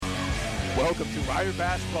Welcome to Rider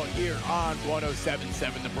Basketball here on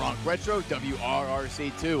 107.7 The Bronx Retro,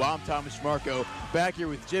 WRRC2. I'm Thomas Trimarco, back here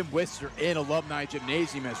with Jim Wister in Alumni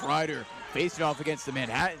Gymnasium as Rider facing off against the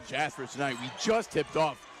Manhattan Jaspers tonight. We just tipped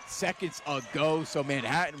off seconds ago, so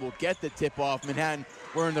Manhattan will get the tip-off. Manhattan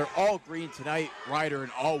wearing their all-green tonight, Rider in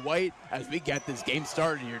all-white as we get this game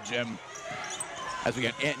started here, Jim. As we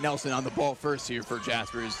got Ant Nelson on the ball first here for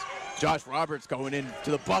Jaspers. Josh Roberts going in to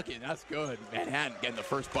the bucket. That's good. Manhattan getting the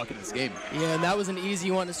first bucket of this game. Yeah, and that was an easy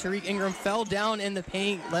one. As Tariq Ingram fell down in the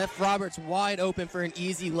paint, left Roberts wide open for an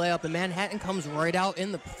easy layup. And Manhattan comes right out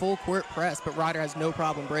in the full court press, but Rider has no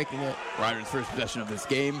problem breaking it. Rider's first possession of this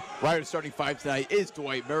game. Rider's starting five tonight is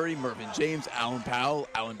Dwight Murray, Mervyn James, Alan Powell,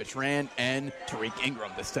 Alan Bertrand, and Tariq Ingram.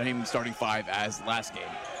 The same starting five as last game.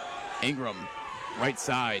 Ingram, right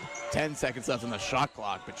side, 10 seconds left on the shot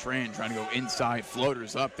clock. Bertrand trying to go inside,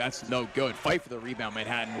 floaters up. That's no good. Fight for the rebound.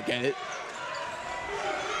 Manhattan will get it.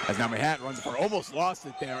 As now Manhattan runs for, almost lost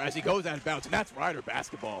it there as he goes out of bounds, and that's Rider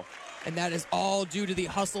basketball. And that is all due to the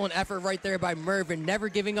hustle and effort right there by Mervyn, never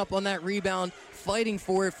giving up on that rebound, fighting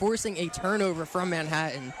for it, forcing a turnover from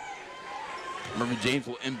Manhattan. Mervyn James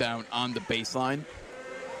will inbound on the baseline.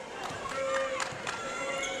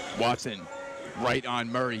 Watson right on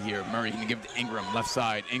Murray here. Murray can give it to Ingram, left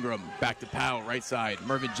side. Ingram back to Powell, right side.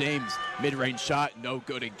 Mervyn James, mid-range shot, no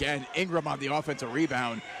good again. Ingram on the offensive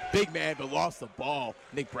rebound. Big man, but lost the ball.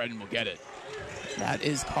 Nick Brennan will get it. That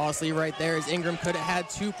is costly right there, as Ingram could have had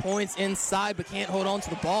 2 points inside, but can't hold on to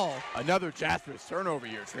the ball. Another Jaspers turnover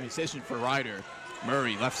here. Transition for Rider.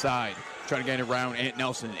 Murray, left side. Trying to get around Ant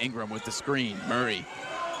Nelson. Ingram with the screen. Murray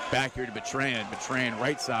back here to Bertrand. Bertrand,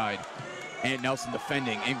 right side. Ant Nelson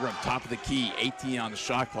defending. Ingram, top of the key. 18 on the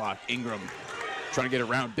shot clock. Ingram trying to get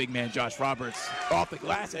around big man Josh Roberts. Off the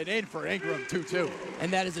glass and in for Ingram, 2-2.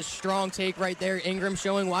 And that is a strong take right there. Ingram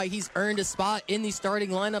showing why he's earned a spot in the starting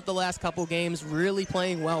lineup the last couple games. Really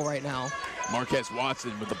playing well right now. Marquez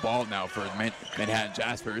Watson with the ball now for Manhattan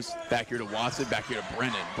Jaspers. Back here to Watson, back here to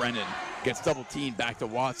Brennan. Brennan gets double teamed, back to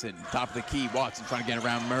Watson. Top of the key, Watson trying to get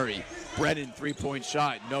around Murray. Brennan, three-point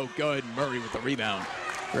shot, no good. Murray with the rebound.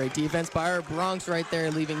 Great defense by our Bronx right there,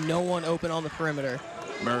 leaving no one open on the perimeter.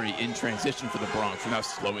 Murray in transition for the Bronx. Will now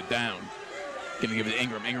slow it down. Going to give it to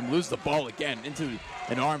Ingram. Ingram loses the ball again into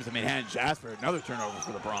an arms of Manhattan Jasper. Another turnover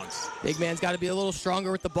for the Bronx. Big man's got to be a little stronger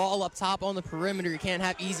with the ball up top on the perimeter. You can't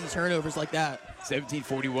have easy turnovers like that.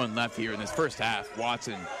 17:41 left here in this first half.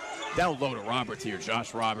 Watson down low to Roberts here.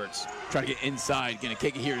 Josh Roberts trying to get inside. Going to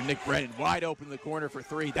kick it here to Nick Brennan. Wide open in the corner for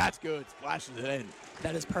three. That's good. Splashes it in.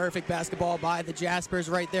 That is perfect basketball by the Jaspers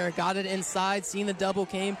right there. Got it inside, seen the double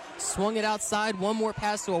came, swung it outside. One more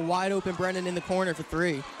pass to a wide open Brennan in the corner for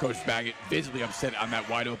three. Coach Baggett visibly upset on that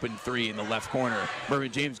wide open three in the left corner.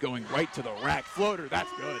 Mervyn James going right to the rack. Floater,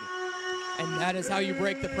 that's good. And that is how you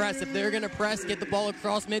break the press. If they're going to press, get the ball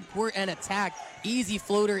across midcourt and attack. Easy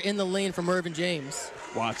floater in the lane for Mervyn James.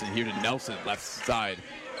 Watson here to Nelson, left side.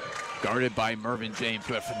 Guarded by Mervyn James,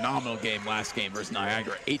 who had a phenomenal game last game versus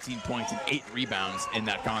Niagara. 18 points and 8 rebounds in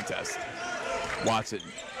that contest. Watson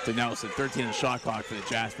to Nelson, 13 on the shot clock for the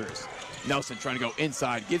Jaspers. Nelson trying to go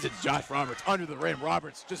inside, gives it to Josh Roberts under the rim.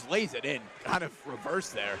 Roberts just lays it in, kind of reverse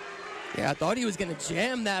there. Yeah, I thought he was going to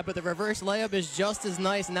jam that, but the reverse layup is just as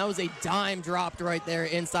nice, and that was a dime dropped right there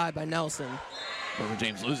inside by Nelson. Mervyn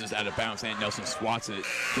James loses out of bounds, and Nelson swats it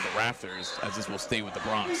to the rafters, as this will stay with the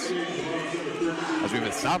Bronx. As we have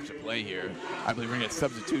a stoppage of play here, I believe we're going to get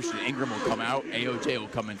substitution. Ingram will come out. AOJ will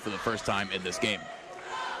come in for the first time in this game.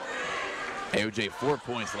 AOJ 4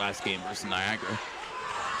 points last game versus Niagara.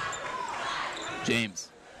 James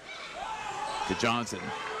to Johnson.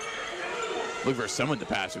 Looking for someone to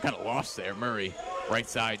pass. We kind of lost there. Murray, right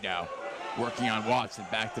side now. Working on Watson.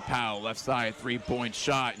 Back to Powell. Left side, three-point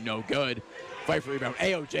shot. No good. Fight for rebound.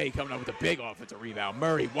 AOJ coming up with a big offensive rebound.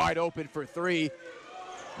 Murray wide open for three.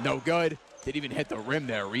 No good. Didn't even hit the rim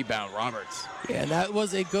there. Rebound, Roberts. Yeah, and that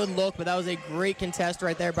was a good look, but that was a great contest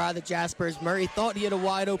right there by the Jaspers. Murray thought he had a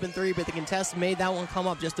wide open three, but the contest made that one come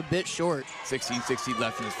up just a bit short. 16-16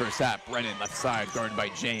 left in this first half. Brennan, left side, guarded by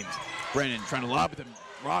James. Brennan trying to lob it to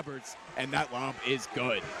Roberts, and that lob is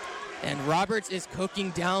good. And Roberts is cooking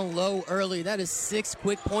down low early. That is 6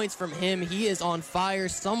 quick points from him. He is on fire.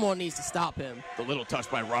 Someone needs to stop him. The little touch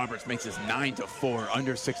by Roberts makes this 9-4,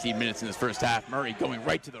 under 16 minutes in this first half. Murray going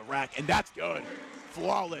right to the rack, and that's good.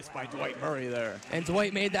 Flawless by Dwight Murray there. And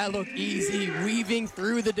Dwight made that look easy, weaving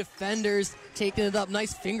through the defenders, taking it up.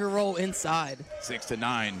 Nice finger roll inside.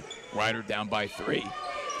 6-9. Rider down by 3.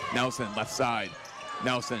 Nelson, left side.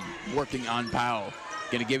 Nelson working on Powell.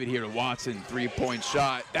 Going to give it here to Watson. Three-point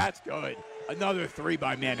shot. That's good. Another three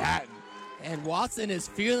by Manhattan. And Watson is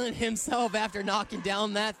feeling himself after knocking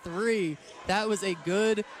down that three. That was a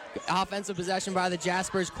good offensive possession by the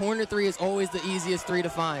Jaspers. Corner three is always the easiest three to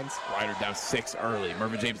find. Ryder down 6 early.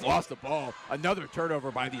 Mervyn James lost the ball. Another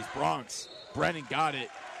turnover by these Bronx. Brennan got it,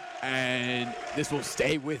 and this will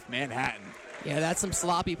stay with Manhattan. Yeah, that's some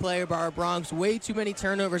sloppy play by our Bronx. Way too many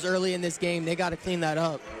turnovers early in this game. They got to clean that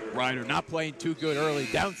up. Ryder not playing too good early.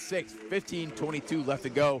 Down 6, 15-22 left to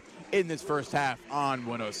go in this first half on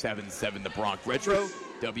 107.7 The Bronx Retro,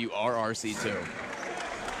 WRRC2.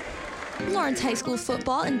 Lawrence High School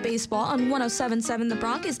football and baseball on 107.7 The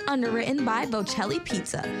Bronx is underwritten by Bocelli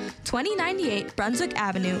Pizza, 2098 Brunswick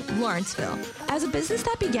Avenue, Lawrenceville. As a business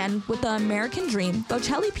that began with the American dream,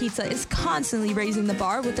 Bocelli Pizza is constantly raising the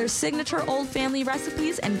bar with their signature old family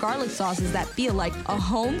recipes and garlic sauces that feel like a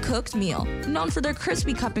home-cooked meal. Known for their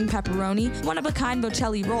crispy cup and pepperoni, one-of-a-kind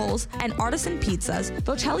Bocelli rolls, and artisan pizzas,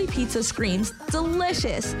 Bocelli Pizza screams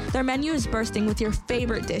delicious. Their menu is bursting with your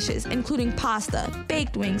favorite dishes, including pasta,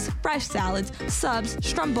 baked wings, fresh salads, subs,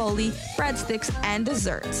 stromboli, breadsticks, and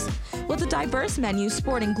desserts. With a diverse menu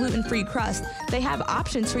sporting gluten-free crust, they have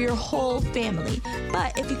options for your whole family.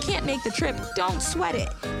 But if you can't make the trip, don't sweat it.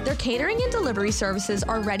 Their catering and delivery services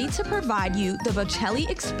are ready to provide you the Bocelli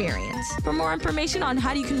experience. For more information on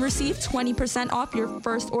how you can receive 20% off your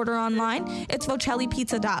first order online, it's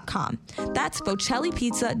vocellipizza.com. That's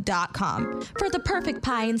vocellipizza.com. For the perfect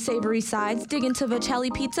pie and savory sides, dig into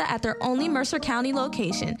Bocelli Pizza at their only Mercer County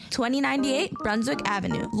location, 2098 Brunswick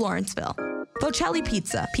Avenue, Lawrenceville. Bocelli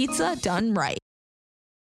Pizza. Pizza done right.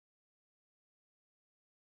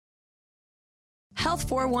 Health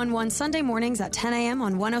 411 Sunday mornings at 10 a.m.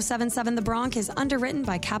 on 107.7 The Bronx is underwritten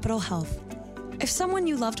by Capital Health. If someone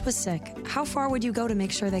you loved was sick, how far would you go to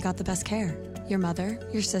make sure they got the best care? Your mother,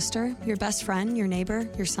 your sister, your best friend, your neighbor,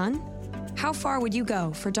 your son? How far would you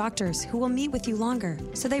go for doctors who will meet with you longer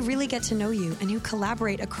so they really get to know you and who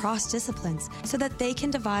collaborate across disciplines so that they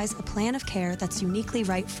can devise a plan of care that's uniquely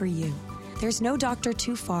right for you? There's no doctor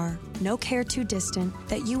too far, no care too distant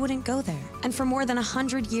that you wouldn't go there. And for more than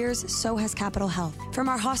 100 years, so has Capital Health. From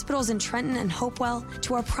our hospitals in Trenton and Hopewell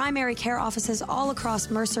to our primary care offices all across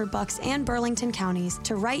Mercer, Bucks, and Burlington counties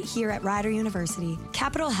to right here at Rider University,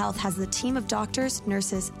 Capital Health has the team of doctors,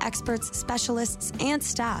 nurses, experts, specialists, and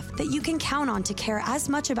staff that you can count on to care as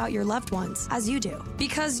much about your loved ones as you do.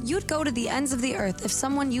 Because you'd go to the ends of the earth if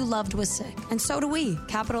someone you loved was sick. And so do we,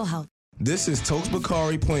 Capital Health. This is Tokes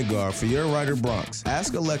Bakari, point guard for your Rider Bronx.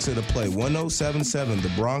 Ask Alexa to play 107.7 The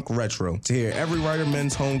Bronx Retro to hear every Rider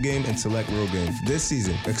men's home game and select road games this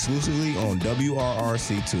season, exclusively on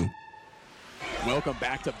WRRC2. Welcome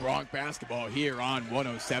back to Bronx basketball here on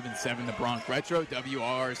 107.7 The Bronx Retro,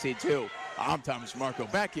 WRRC2. I'm Thomas Marco,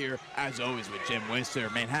 back here, as always, with Jim Wister.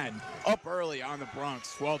 Manhattan up early on the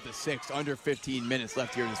Bronx, 12-6, under 15 minutes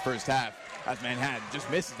left here in this first half, as Manhattan just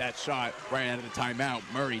misses that shot right out of the timeout.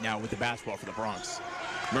 Murray now with the basketball for the Bronx.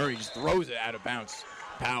 Murray just throws it out of bounds.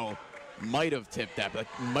 Powell might have tipped that, but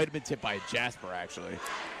might have been tipped by a Jasper, actually.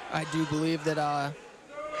 I do believe that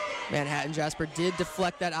Manhattan Jasper did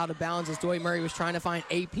deflect that out of bounds as Dwight Murray was trying to find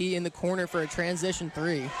AP in the corner for a transition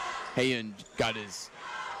three. Hayen got his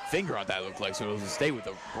finger on that, looked like, so it'll stay with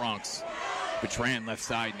the Bronx. Bertrand left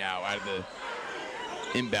side now out of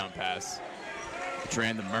the inbound pass.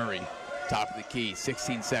 Bertrand to Murray, top of the key,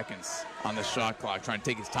 16 seconds on the shot clock, trying to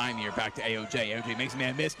take his time here, back to AOJ. AOJ makes a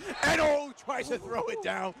man miss, and tries to throw it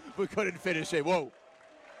down, but couldn't finish it. Whoa.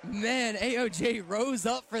 Man, AOJ rose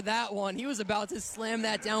up for that one. He was about to slam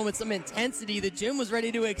that down with some intensity. The gym was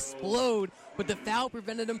ready to explode, but the foul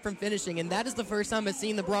prevented him from finishing, and that is the first time I've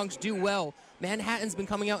seen the Bronx do well. Manhattan's been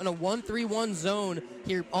coming out in a 1-3-1 zone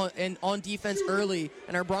here on defense early,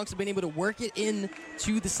 and our Bronx have been able to work it in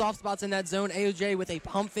to the soft spots in that zone. AOJ with a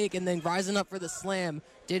pump fake and then rising up for the slam.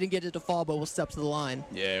 Didn't get it to fall, but will step to the line.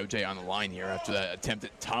 Yeah, AOJ on the line here after that attempted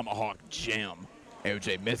tomahawk jam.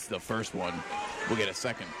 AOJ missed the first one. We'll get a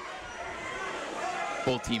second.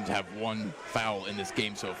 Both teams have one foul in this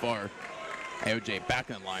game so far. AOJ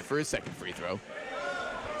back in the line for his second free throw.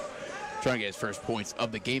 Trying to get his first points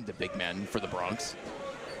of the game, the big man for the Bronx.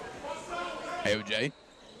 AOJ.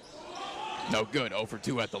 No good. 0 for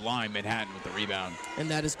 2 at the line. Manhattan with the rebound. And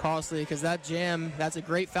that is costly because that jam, that's a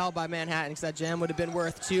great foul by Manhattan because that jam would have been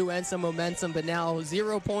worth 2 and some momentum, but now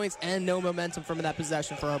 0 points and no momentum from that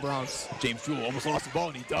possession for our Bronx. James Jewell almost lost the ball,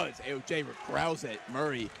 and he does. AOJ growls it.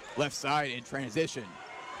 Murray left side in transition.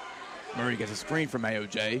 Murray gets a screen from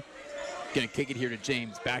AOJ. Going to kick it here to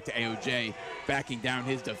James. Back to AOJ. Backing down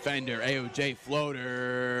his defender. AOJ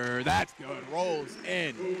floater. That's good. Rolls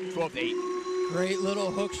in. 12-8. Great little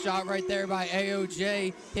hook shot right there by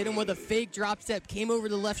AOJ. Hit him with a fake drop step, came over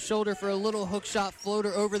the left shoulder for a little hook shot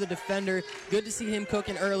floater over the defender. Good to see him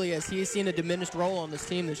cooking early as he has seen a diminished role on this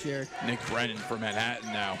team this year. Nick Brennan for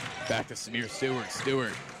Manhattan now. Back to Samir Stewart.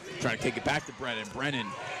 Stewart trying to kick it back to Brennan. Brennan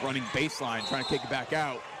running baseline, trying to kick it back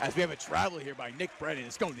out. As we have a travel here by Nick Brennan.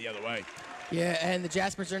 It's going the other way. Yeah, and the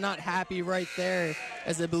Jaspers are not happy right there,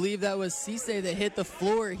 as I believe that was Cisse that hit the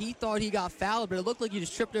floor. He thought he got fouled, but it looked like he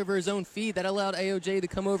just tripped over his own feet. That allowed AOJ to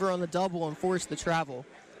come over on the double and force the travel.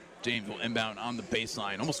 James will inbound on the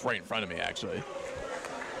baseline, almost right in front of me, actually.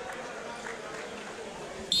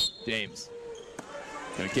 James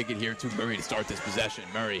going to kick it here to Murray to start this possession.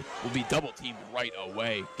 Murray will be double-teamed right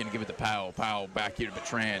away. Going to give it to Powell. Powell back here to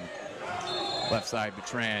Bertrand. Left side,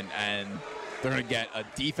 Bertrand, and they're going to get a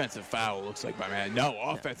defensive foul, looks like, by man. No,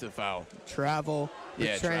 offensive foul. Travel.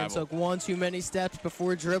 Yeah, Bertrand took one too many steps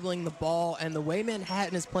before dribbling the ball, and the way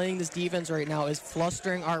Manhattan is playing this defense right now is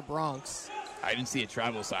flustering our Bronx. I didn't see a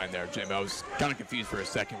travel sign there, Jim. I was kind of confused for a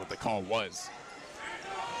second what the call was.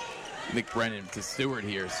 Nick Brennan to Stewart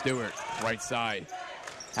here. Stewart, right side.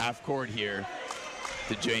 Half court here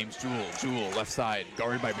to James Jewell. Jewell, left side,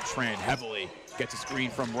 guarded by Bertrand heavily. Gets a screen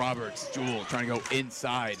from Roberts. Jewell trying to go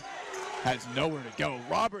inside. Has nowhere to go.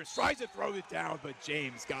 Roberts tries to throw it down, but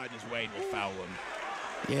James got in his way and will foul him.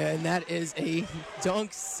 Yeah, and that is a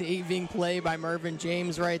dunk-saving play by Mervyn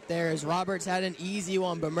James right there, as Roberts had an easy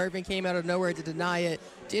one, but Mervyn came out of nowhere to deny it.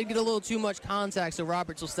 Did get a little too much contact, so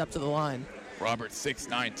Roberts will step to the line. Roberts, 6'9",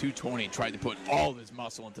 220, tried to put all of his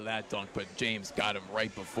muscle into that dunk, but James got him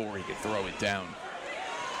right before he could throw it down.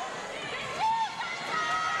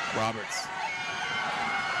 Roberts.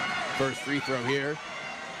 First free throw here,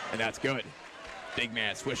 and that's good. Big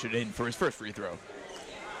man swish it in for his first free throw.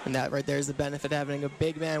 And that right there is the benefit of having a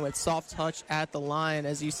big man with soft touch at the line.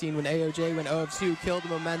 As you've seen when AOJ went 0 of 2, killed the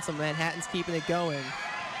momentum. Manhattan's keeping it going.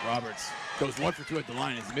 Roberts goes 1 for 2 at the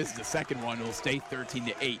line. As he misses the second one, it'll stay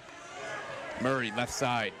 13-8. Murray, left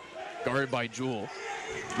side, guarded by Jewell.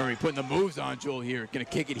 Murray putting the moves on Jewell here. Going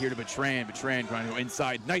to kick it here to Bertrand. Bertrand trying to go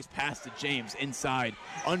inside. Nice pass to James inside,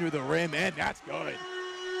 under the rim, and that's good.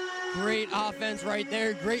 Great offense right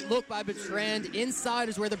there. Great look by Bertrand. Inside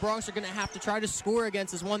is where the Bronx are going to have to try to score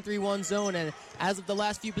against this 1-3-1 zone. And as of the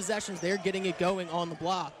last few possessions, they're getting it going on the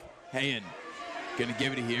block. Hayen going to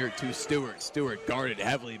give it here to Stewart. Stewart guarded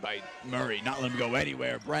heavily by Murray. Not letting him go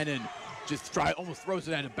anywhere. Brennan just almost throws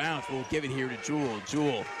it out of bounds. We'll give it here to Jewell.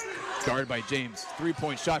 Jewell guarded by James.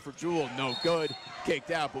 Three-point shot for Jewell. No good.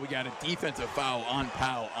 Kicked out, but we got a defensive foul on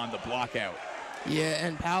Powell on the block out. Yeah,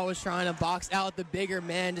 and Powell was trying to box out the bigger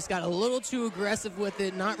man. Just got a little too aggressive with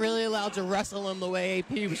it. Not really allowed to wrestle him the way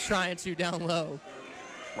AP was trying to down low.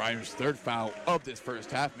 Reiner's third foul of this first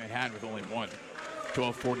half. Manhattan with only one.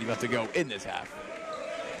 12:40 left to go in this half.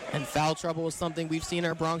 And foul trouble is something we've seen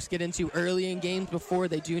our Bronx get into early in games before.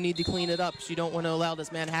 They do need to clean it up, because you don't want to allow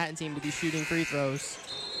this Manhattan team to be shooting free throws.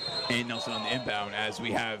 And Nelson on the inbound, as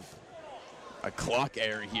we have a clock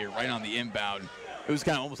error here right on the inbound. It was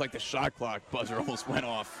kind of almost like the shot clock buzzer almost went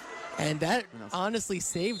off. And that honestly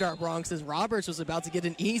saved our Bronx, as Roberts was about to get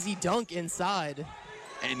an easy dunk inside.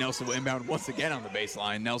 And Nelson will inbound once again on the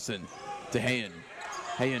baseline. Nelson to Hayen.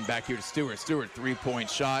 Hayen back here to Stewart. Stewart, three-point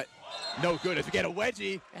shot. No good as we get a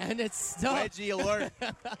wedgie. And it's stuck. Wedgie alert.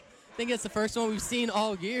 I think it's the first one we've seen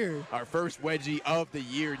all year. Our first wedgie of the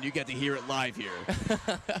year, and you get to hear it live here.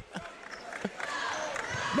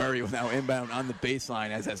 Murray will now inbound on the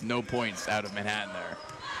baseline, as has no points out of Manhattan there.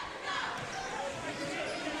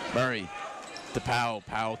 Murray to Powell.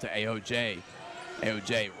 Powell to AOJ.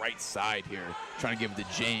 AOJ right side here, trying to give it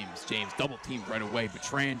to James. James double teamed right away.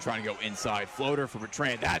 Bertrand trying to go inside. Floater for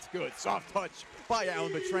Bertrand. That's good. Soft touch by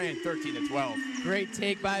Alan Bertrand, 13-12. Great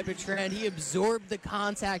take by Bertrand. He absorbed the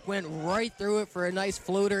contact, went right through it for a nice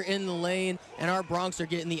floater in the lane, and our Bronx are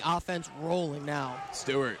getting the offense rolling now.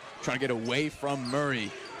 Stewart trying to get away from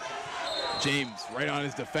Murray. James right on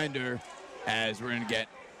his defender, as we're going to get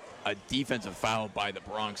a defensive foul by the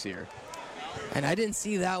Bronx here. And I didn't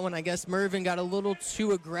see that one. I guess Mervyn got a little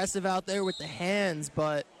too aggressive out there with the hands,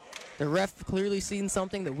 but the ref clearly seen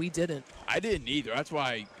something that we didn't. I didn't either. That's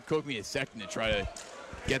why it took me a second to try to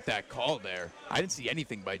get that call there. I didn't see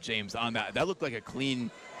anything by James on that. That looked like a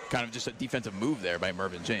clean, kind of just a defensive move there by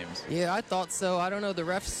Mervyn James. Yeah, I thought so. I don't know. The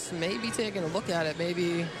refs may be taking a look at it.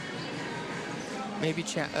 Maybe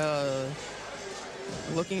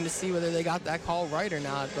looking to see whether they got that call right or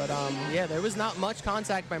not. But, yeah, there was not much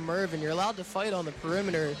contact by Mervyn. You're allowed to fight on the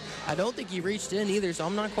perimeter. I don't think he reached in either, so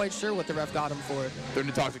I'm not quite sure what the ref got him for. They're going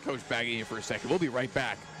to talk to Coach Baggy here for a second. We'll be right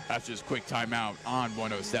back after this quick timeout on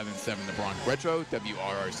 107.7 The Bronx Retro,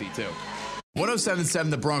 WRRC2.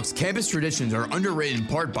 1077 The Bronx campus traditions are underwritten in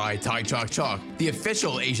part by Thai Chok Chok, the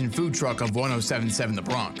official Asian food truck of 1077 The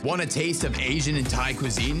Bronx. Want a taste of Asian and Thai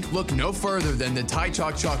cuisine? Look no further than the Thai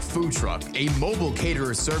Chok Chok food truck, a mobile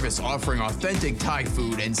caterer service offering authentic Thai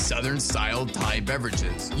food and southern-style Thai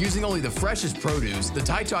beverages. Using only the freshest produce, the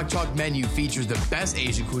Thai Chok Chok menu features the best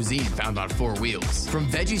Asian cuisine found on four wheels. From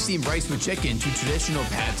veggie steamed rice with chicken to traditional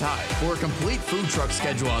pad Thai. For a complete food truck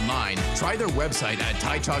schedule online, try their website at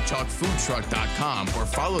ThaiChokChokFoodTruck.com or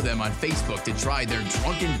follow them on Facebook to try their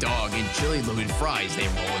drunken dog and chili-loaded fries they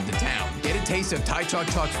roll into town. Get a taste of Thai Chok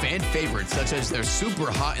Chok fan favorites such as their super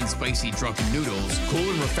hot and spicy drunken noodles, cool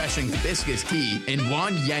and refreshing hibiscus tea, and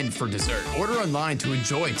Wan Yen for dessert. Order online to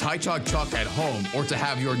enjoy Thai Chok Chok at home or to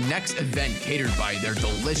have your next event catered by their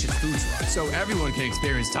delicious food truck so everyone can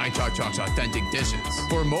experience Thai Chok Chok's authentic dishes.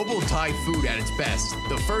 For mobile Thai food at its best,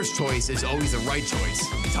 the first choice is always the right choice,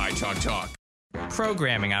 Thai Chok Chok.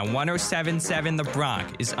 Programming on 1077 The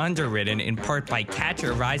Bronx is underwritten in part by Catch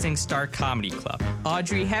a Rising Star Comedy Club.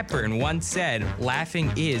 Audrey Hepburn once said,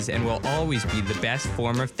 "Laughing is and will always be the best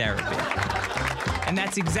form of therapy." And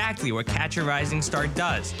that's exactly what Catch a Rising Star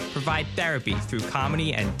does, provide therapy through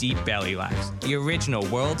comedy and deep belly laughs. The original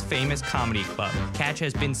world-famous comedy club, Catch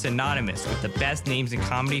has been synonymous with the best names in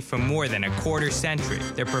comedy for more than a quarter century.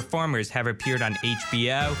 Their performers have appeared on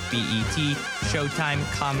HBO, BET, Showtime,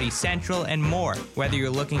 Comedy Central, and more. Whether you're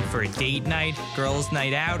looking for a date night, girls'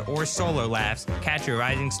 night out, or solo laughs, Catch a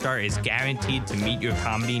Rising Star is guaranteed to meet your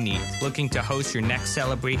comedy needs. Looking to host your next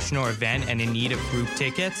celebration or event and in need of group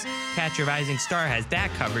tickets? Catch a Rising Star has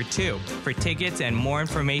that covered too. For tickets and more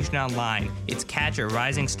information online, it's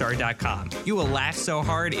catcharisingstar.com. You will laugh so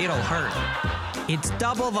hard it'll hurt. It's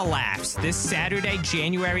Double the Laughs this Saturday,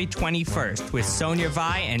 January 21st with Sonia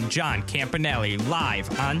Vai and John Campanelli live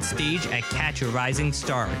on stage at Catch a Rising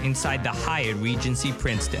Star inside the Hyatt Regency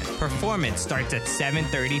Princeton. Performance starts at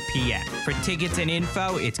 7:30 p.m. For tickets and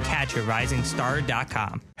info, it's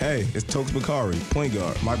catcharisingstar.com. Hey, it's Tokes Bakari, point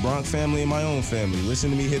guard. My Bronx family and my own family.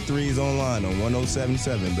 Listen to me hit threes online on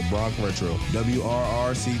 1077 The Bronx Retro,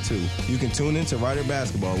 WRRC2. You can tune in to Rider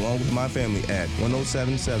Basketball along with my family at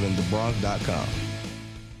 1077thebronx.com.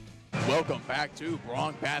 Welcome back to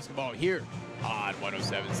Bronx Basketball here on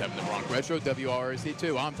 1077 The Bronx Retro,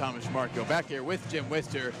 WRC2. I'm Thomas Marco back here with Jim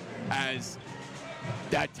Wister as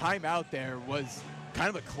that timeout there was kind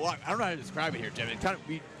of a clock. I don't know how to describe it here, Jim. It kind of,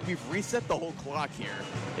 we've reset the whole clock here,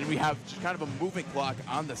 and we have just kind of a moving clock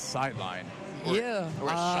on the sideline. Or a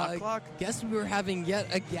shot clock? Guess we were having yet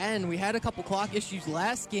again. We had a couple clock issues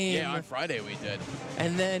last game. Yeah, on Friday we did.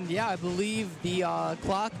 And then, I believe the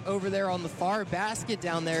clock over there on the far basket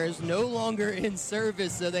down there is no longer in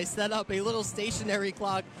service. So they set up a little stationary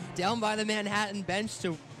clock down by the Manhattan bench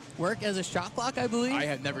to work as a shot clock, I believe. I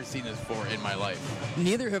have never seen this before in my life.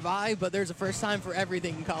 Neither have I, but there's a first time for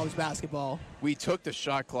everything in college basketball. We took the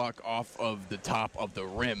shot clock off of the top of the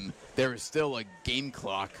rim. There is still a game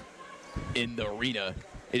clock in the arena.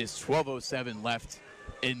 It is 12:07 left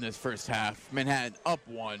in this first half. Manhattan up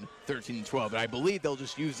 1, 13-12. And I believe they'll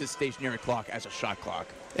just use this stationary clock as a shot clock.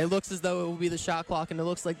 It looks as though it will be the shot clock, and it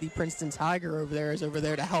looks like the Princeton Tiger over there is over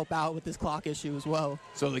there to help out with this clock issue as well.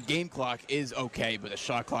 So the game clock is okay, but the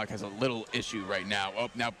shot clock has a little issue right now. Oh,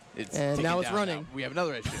 now it's running. Now we have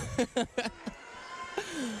another issue.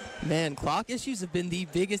 Man, clock issues have been the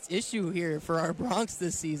biggest issue here for our Bronx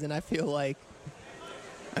this season, I feel like.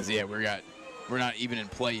 We're not even in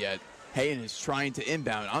play yet. Hayen is trying to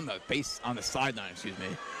inbound on the sideline,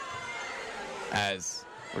 as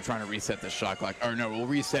we're trying to reset the shot clock. Or no, we'll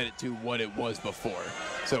reset it to what it was before.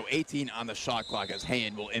 So 18 on the shot clock as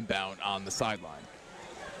Hayen will inbound on the sideline.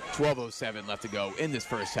 12:07 left to go in this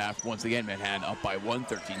first half. Once again, Manhattan up by 1,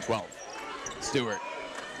 13-12. Stewart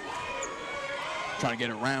trying to get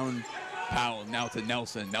around Powell, now to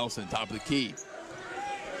Nelson. Nelson, top of the key.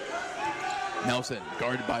 Nelson,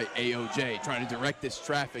 guarded by AOJ, trying to direct this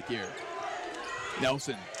traffic here.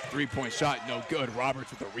 Nelson, three-point shot, no good.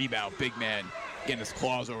 Roberts with the rebound, big man, getting his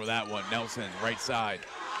claws over that one. Nelson, right side.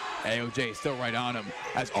 AOJ still right on him,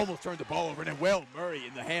 has almost turned the ball over, and then Will Murray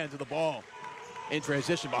in the hands of the ball. In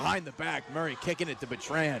transition, behind the back, Murray kicking it to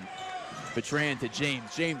Bertrand. Bertrand to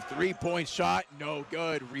James. James, three-point shot, no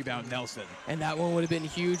good. Rebound, Nelson. And that one would have been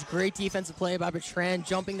huge. Great defensive play by Bertrand,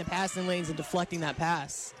 jumping the passing lanes and deflecting that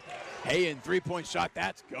pass. Hayen, three-point shot,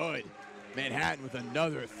 that's good. Manhattan with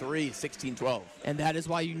another three, 16-12. And that is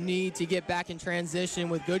why you need to get back in transition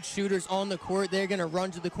with good shooters on the court. They're going to run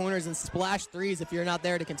to the corners and splash threes if you're not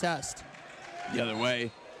there to contest. The other way,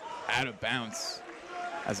 out of bounds.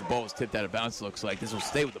 As the ball is tipped out of bounds, looks like. This will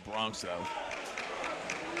stay with the Bronx, though.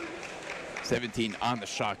 17 on the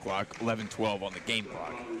shot clock, 11-12 on the game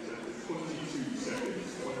clock.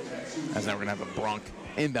 As now we're going to have a Bronc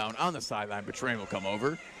inbound on the sideline. Bertrand will come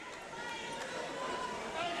over.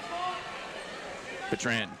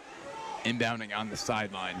 Bertrand inbounding on the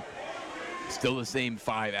sideline. Still the same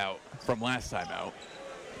 5 out from last time out.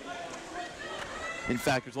 In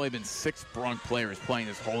fact, there's only been 6 Bronc players playing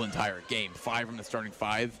this whole entire game. 5 from the starting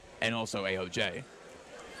 5, and also AOJ.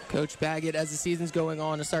 Coach Baggett, as the season's going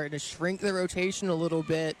on, is starting to shrink the rotation a little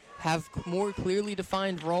bit, have more clearly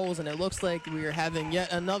defined roles, and it looks like we are having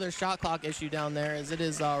yet another shot clock issue down there as it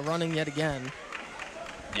is running yet again.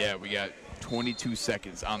 Yeah, we got 22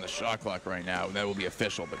 seconds on the shot clock right now. That will be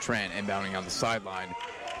official. Bertrand inbounding on the sideline.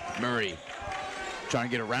 Murray trying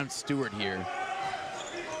to get around Stewart here.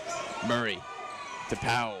 Murray to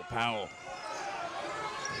Powell. Powell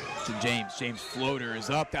to James. James floater is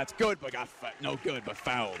up. That's good, but got no good, but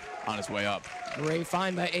fouled on his way up. Great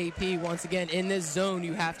find by AP. Once again, in this zone,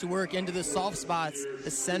 you have to work into the soft spots.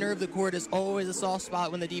 The center of the court is always a soft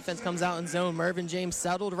spot when the defense comes out in zone. Mervyn James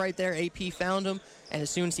settled right there. AP found him, and as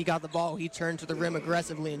soon as he got the ball, he turned to the rim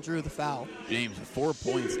aggressively and drew the foul. James with 4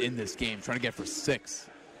 points in this game, trying to get for 6.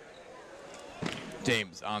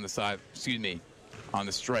 James on the side, on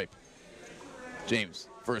the stripe. James,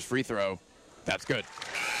 first free throw. That's good.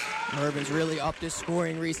 Mervyn's really upped his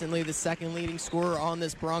scoring recently, the second leading scorer on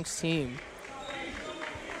this Bronx team.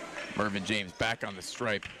 Mervyn James back on the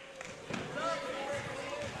stripe.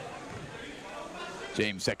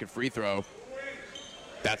 James, second free throw.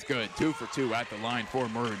 That's good. 2 for 2 at the line for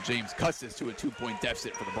Mervyn James. Cuts this to a 2-point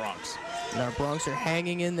deficit for the Bronx. And our Bronx are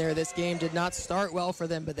hanging in there. This game did not start well for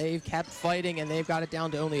them, but they've kept fighting, and they've got it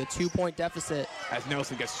down to only a 2-point deficit. As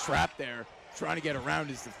Nelson gets trapped there, trying to get around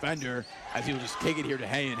his defender, as he'll just kick it here to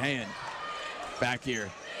Hand. Back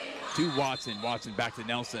here to Watson. Watson back to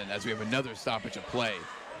Nelson as we have another stoppage of play.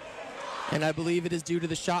 And I believe it is due to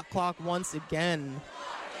the shot clock once again.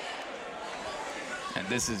 And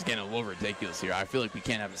this is getting a little ridiculous here. I feel like we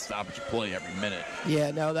can't have a stoppage of play every minute.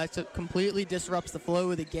 Yeah, no, that completely disrupts the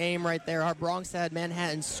flow of the game right there. Our Bronx had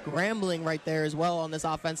Manhattan scrambling right there as well on this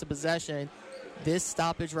offensive possession. This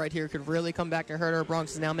stoppage right here could really come back to hurt our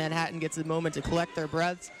Bronx. Now Manhattan gets a moment to collect their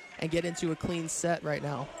breaths and get into a clean set right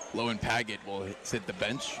now. Lowen Paget will sit the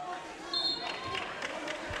bench.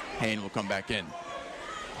 Hayne will come back in.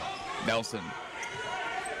 Nelson.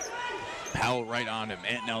 Powell right on him.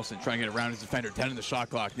 Ant Nelson trying to get around his defender. 10 in the shot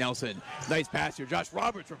clock. Nelson, nice pass here. Josh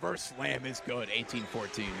Roberts, reverse slam is good.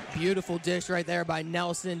 18-14. Beautiful dish right there by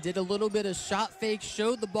Nelson. Did a little bit of shot fake,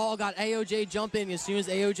 showed the ball, got AOJ jumping. As soon as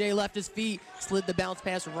AOJ left his feet, slid the bounce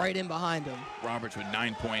pass right in behind him. Roberts with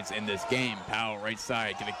 9 points in this game. Powell right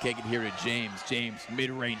side, gonna kick it here to James. James,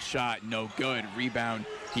 mid-range shot, no good. Rebound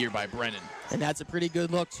here by Brennan. And that's a pretty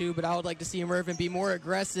good look, too, but I would like to see Mervyn be more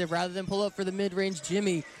aggressive rather than pull up for the mid-range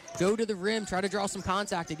Jimmy. Go to the rim, try to draw some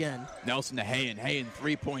contact again. Nelson to Hayen. Hayen,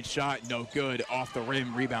 3-point shot, no good. Off the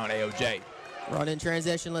rim, rebound AOJ. Run in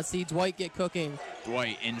transition. Let's see Dwight get cooking.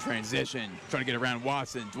 Dwight in transition, trying to get around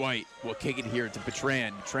Watson. Dwight will kick it here to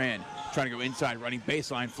Bertrand. Bertrand trying to go inside, running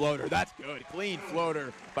baseline floater. That's good. Clean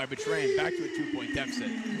floater by Bertrand. Back to a 2-point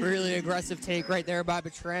deficit. Really aggressive take right there by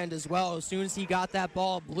Bertrand as well. As soon as he got that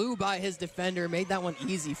ball, blew by his defender, made that one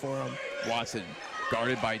easy for him. Watson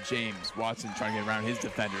guarded by James. Watson trying to get around his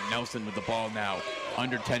defender. Nelson with the ball now.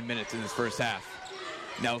 Under 10 minutes in this first half.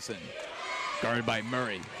 Nelson guarded by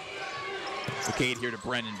Murray. Cade here to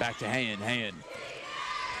Brennan, back to Hayen. Hayen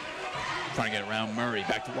trying to get around Murray,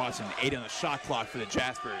 back to Watson. 8 on the shot clock for the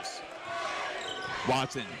Jaspers.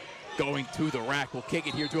 Watson going to the rack, will kick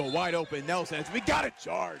it here to a wide open Nelson as we got a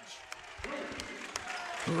charge.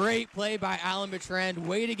 Great play by Alan Bertrand.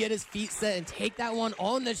 Way to get his feet set and take that one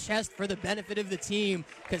on the chest for the benefit of the team.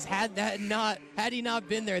 Because had he not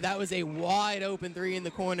been there, that was a wide open 3 in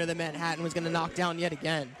the corner that Manhattan was going to knock down yet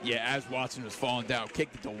again. Yeah, as Watson was falling down,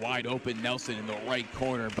 kicked it to wide open Nelson in the right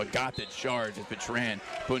corner, but got the charge as Bertrand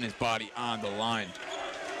putting his body on the line.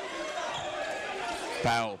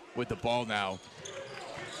 Powell with the ball now.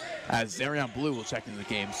 As Zarion Blue will check into the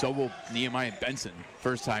game, so will Nehemiah Benson.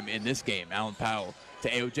 First time in this game, Alan Powell to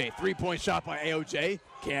AOJ. 3-point shot by AOJ.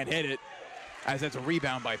 Can't hit it. As that's a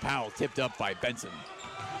rebound by Powell, tipped up by Benson.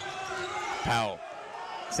 Powell,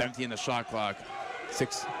 17 on the shot clock.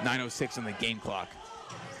 9:06 on the game clock.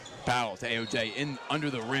 Powell to AOJ in under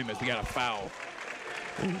the rim as we got a foul.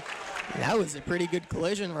 That was a pretty good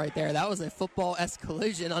collision right there. That was a football-esque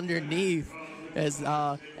collision underneath. As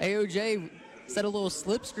AOJ set a little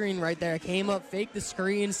slip screen right there. Came up, faked the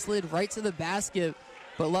screen, slid right to the basket.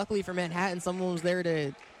 But luckily for Manhattan, someone was there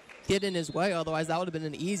to get in his way. Otherwise, that would have been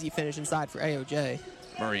an easy finish inside for AOJ.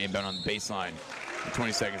 Murray inbound on the baseline.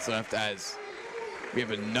 20 seconds left as We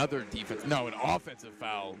have another an offensive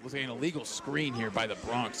foul. Looks like an illegal screen here by the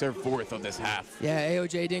Bronx. They're fourth of this half. Yeah,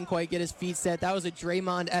 AOJ didn't quite get his feet set. That was a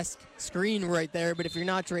Draymond-esque screen right there, but if you're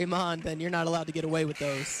not Draymond, then you're not allowed to get away with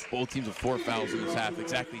those. Both teams with 4 fouls in this half.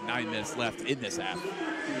 Exactly 9 minutes left in this half.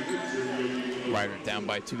 Rider down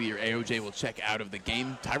by 2 here. AOJ will check out of the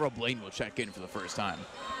game. Tyrell Blaine will check in for the first time.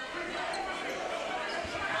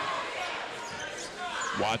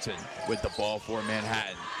 Watson with the ball for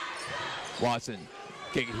Manhattan. Watson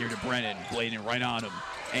kick it here to Brennan. Bladen right on him.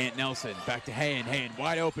 Ant Nelson back to Hayen. Hayen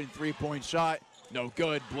wide open 3-point shot. No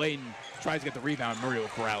good. Bladen tries to get the rebound. Murray will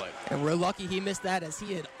corral it. And we're lucky he missed that, as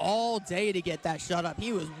he had all day to get that shot up.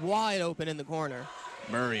 He was wide open in the corner.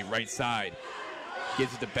 Murray right side.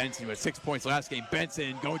 Gives it to Benson, who had 6 points last game.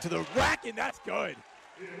 Benson going to the rack, and that's good.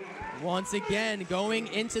 Once again, going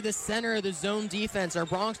into the center of the zone defense. Our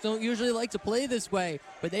Bronx don't usually like to play this way,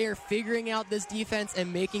 but they are figuring out this defense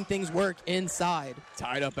and making things work inside.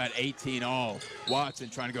 Tied up at 18 all. Watson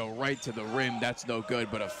trying to go right to the rim. That's no good,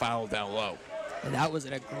 but a foul down low. And that was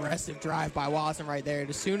an aggressive drive by Watson right there.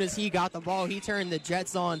 As soon as he got the ball, he turned the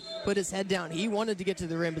Jets on, put his head down. He wanted to get to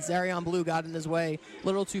the rim, but Zarion Blue got in his way. A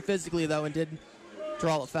little too physically, though, and did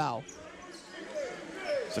draw a foul.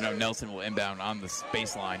 So now Nelson will inbound on the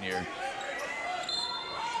baseline here.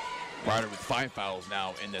 Ryder with 5 fouls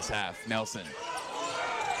now in this half. Nelson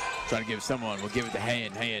trying to give someone. We'll give it to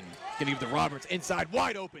Hayen. Hayen going to give it to Roberts. Inside,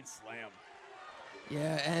 wide open slam.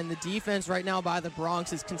 Yeah, and the defense right now by the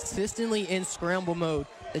Bronx is consistently in scramble mode.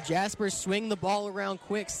 The Jaspers swing the ball around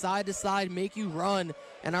quick, side to side, make you run,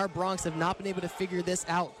 and our Bronx have not been able to figure this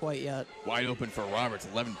out quite yet. Wide open for Roberts,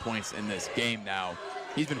 11 points in this game now.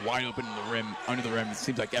 He's been wide open in the rim, under the rim, it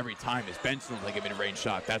seems like every time. As Benson will take a mid-range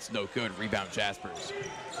shot. That's no good. Rebound Jaspers.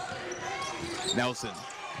 Nelson.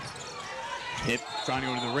 Hit, trying to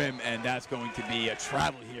go to the rim, and that's going to be a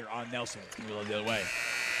travel here on Nelson. It's going to be the other way.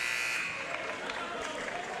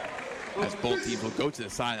 As both teams will go to the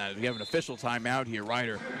sideline. We have an official timeout here.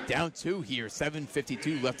 Ryder down 2 here.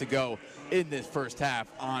 7:52 left to go in this first half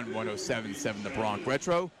on 107.7 The Bronx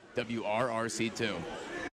Retro, WRRC2.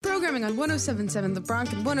 Programming on 107.7 The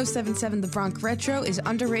Bronx and 107.7 The Bronx Retro is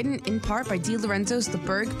underwritten in part by DiLorenzo's The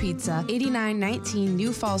Berg Pizza, 8919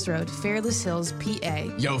 New Falls Road, Fairless Hills, PA.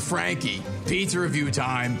 Yo, Frankie, pizza review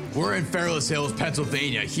time. We're in Fairless Hills,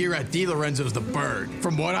 Pennsylvania, here at DiLorenzo's The Berg.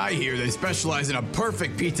 From what I hear, they specialize in a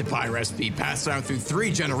perfect pizza pie recipe passed down through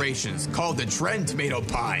 3 generations called the Trend Tomato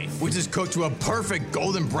Pie, which is cooked to a perfect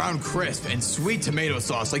golden brown crisp and sweet tomato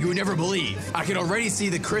sauce like you would never believe. I can already see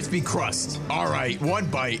the crispy crust. All right, one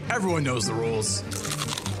bite. Everyone knows the rules.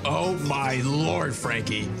 Oh my Lord,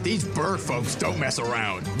 Frankie. These Berg folks don't mess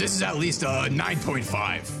around. This is at least a 9.5.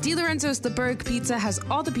 DiLorenzo's The Berg Pizza has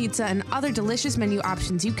all the pizza and other delicious menu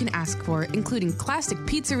options you can ask for, including classic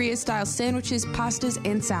pizzeria-style sandwiches, pastas,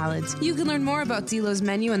 and salads. You can learn more about Dilo's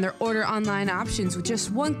menu and their order online options with just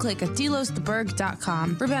one click at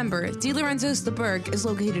dilostheberg.com. Remember, DiLorenzo's The Berg is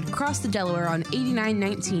located across the Delaware on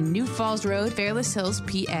 8919 New Falls Road, Fairless Hills,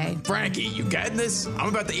 PA. Frankie, you getting this? I'm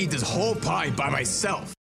about to eat this whole pie by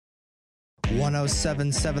myself.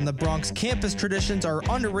 107.7 The Bronx campus traditions are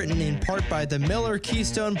underwritten in part by the Miller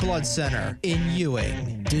Keystone Blood Center in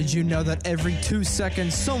Ewing. Did you know that every 2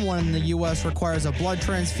 seconds someone in the U.S. requires a blood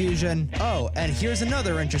transfusion? Oh, and here's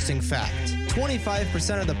another interesting fact.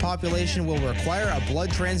 25% of the population will require a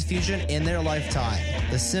blood transfusion in their lifetime.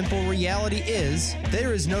 The simple reality is,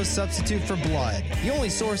 there is no substitute for blood. The only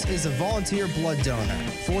source is a volunteer blood donor.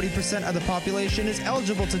 40% of the population is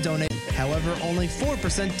eligible to donate. However, only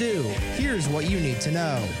 4% do. Here's what you need to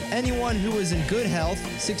know. Anyone who is in good health,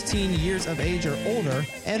 16 years of age or older,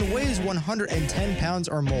 and weighs 110 pounds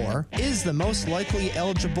or more, is the most likely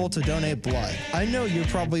eligible to donate blood. I know you're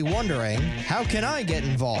probably wondering, how can I get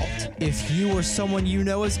involved? If you or someone you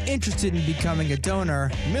know is interested in becoming a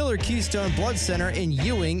donor, Miller Keystone Blood Center in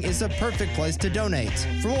Ewing is a perfect place to donate.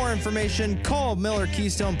 For more information, call Miller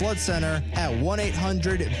Keystone Blood Center at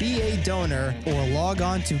 1-800-BA-DONOR or log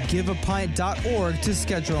on to giveapint.org to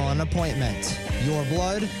schedule an appointment. Your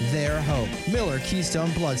blood, their hope. Miller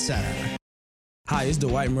Keystone Blood Center. Hi, it's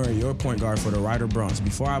Dwight Murray, your point guard for the Ryder Bronx.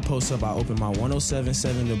 Before I post up, I open my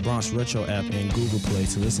 107.7 The Bronx Retro app in Google Play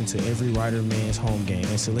to listen to every Ryder man's home game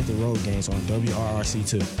and selected road games on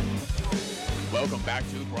WRRC2. Welcome back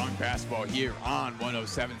to Bronx Basketball here on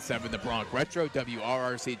 107.7 The Bronx Retro,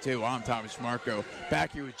 WRRC2. I'm Thomas Trimarco,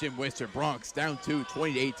 back here with Jim Wister. Bronx down 2,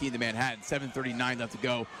 20-18 to Manhattan. 7:39 left to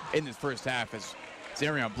go in this first half as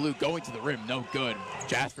Zarion Blue going to the rim, no good.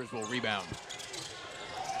 Jaspers will rebound.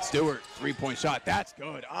 Stewart, three-point shot. That's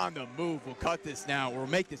good. On the move. We'll cut this now. We'll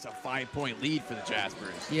make this a 5-point lead for the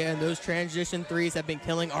Jaspers. Yeah, and those transition threes have been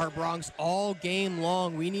killing our Bronx all game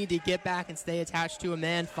long. We need to get back and stay attached to a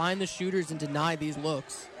man, find the shooters, and deny these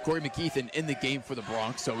looks. Corey McKeithen in the game for the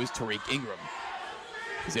Bronx. So is Tariq Ingram.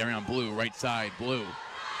 He's there on Blue, right side. Blue.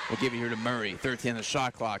 We'll give it here to Murray. 13 on the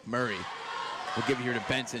shot clock. Murray. We'll give it here to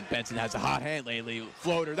Benson. Benson has a hot hand lately.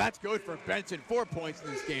 Floater. That's good for Benson. 4 points in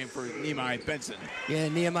this game for Nehemiah Benson. Yeah,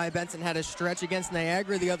 Nehemiah Benson had a stretch against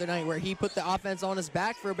Niagara the other night where he put the offense on his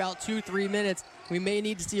back for about 2-3 minutes. We may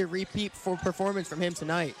need to see a repeat for performance from him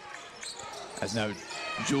tonight. As now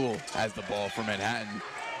Jewell has the ball for Manhattan.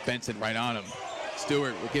 Benson right on him.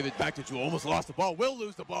 Stewart will give it back to Jewell. Almost lost the ball. Will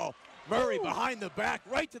lose the ball. Murray behind the back.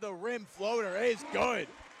 Right to the rim. Floater is good.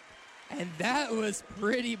 And that was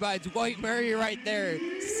pretty by Dwight Murray right there.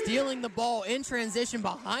 Stealing the ball in transition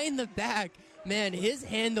behind the back. Man, his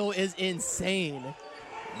handle is insane.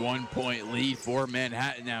 1 point lead for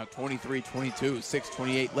Manhattan now. 23-22,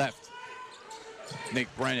 6:28 left.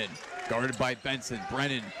 Nick Brennan guarded by Benson.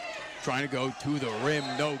 Brennan trying to go to the rim.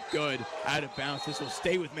 No good. Out of bounds. This will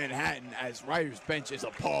stay with Manhattan as Ryder's bench is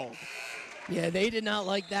appalled. Yeah, they did not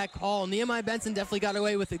like that call. Nehemiah Benson definitely got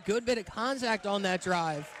away with a good bit of contact on that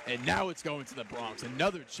drive. And now it's going to the Bronx.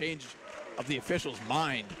 Another change of the officials'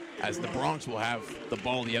 mind as the Bronx will have the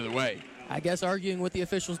ball the other way. I guess arguing with the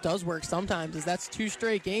officials does work sometimes, as that's 2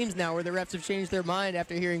 straight games now where the refs have changed their mind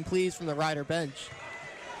after hearing pleas from the Ryder bench.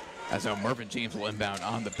 As now Mervyn James will inbound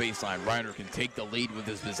on the baseline. Ryder can take the lead with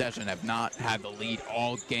his possession, have not had the lead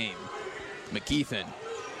all game. McKeithen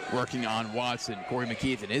working on Watson. Corey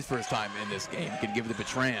McKeithen, his first time in this game, can give it to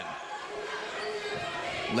Bertrand.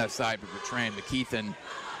 Left side for Bertrand. McKeithen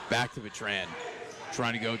back to Bertrand.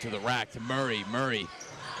 Trying to go to the rack to Murray. Murray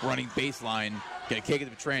running baseline. Gonna kick it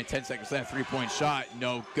to Bertrand. 10 seconds left. 3-point shot.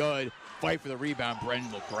 No good. Fight for the rebound.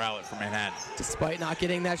 Brendan will corral it for Manhattan. Despite not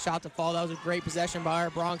getting that shot to fall, that was a great possession by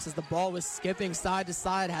our Bronx as the ball was skipping side to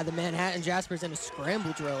side, had the Manhattan Jaspers in a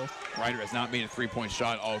scramble drill. Ryder has not made a 3-point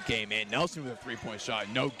shot all game. And Nelson with a 3-point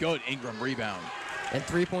shot. No good. Ingram rebound. And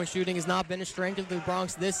 3-point shooting has not been a strength of the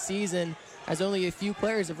Bronx this season, as only a few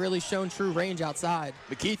players have really shown true range outside.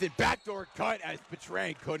 McKeithen backdoor cut as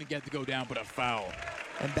Bertrand couldn't get to go down, but a foul.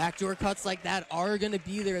 And backdoor cuts like that are going to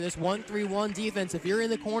be there. This 1-3-1 defense, if you're in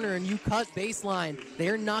the corner and you cut baseline,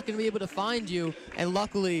 they're not going to be able to find you. And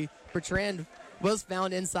luckily, Bertrand was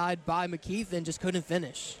found inside by McKeithen, just couldn't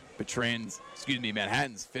finish.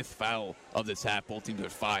 Manhattan's 5th foul of this half. Both teams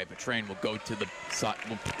at 5. Bertrand will go to the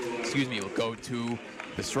will go to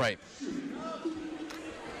the stripe.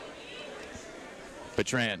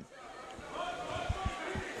 Bertrand.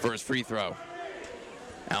 First free throw.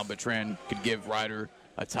 Al Bertrand could give Ryder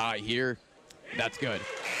a tie here. That's good.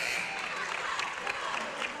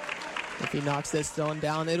 If he knocks this one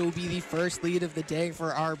down, it'll be the first lead of the day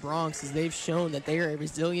for our Bronx, as they've shown that they are a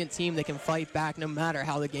resilient team that can fight back no matter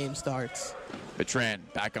how the game starts.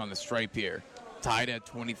 Bertrand back on the stripe here. Tied at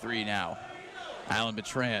 23 now. Alan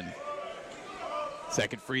Bertrand.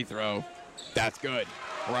 Second free throw. That's good.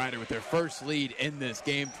 Ryder with their first lead in this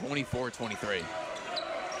game, 24-23.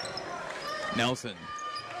 Nelson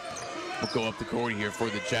will go up the court here for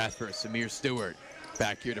the Jaspers. Samir Stewart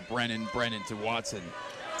back here to Brennan. Brennan to Watson.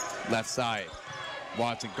 Left side.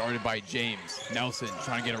 Watson guarded by James. Nelson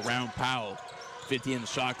trying to get around Powell. 50 in the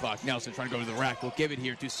shot clock. Nelson trying to go to the rack. We'll give it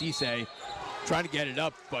here to Cisse. Trying to get it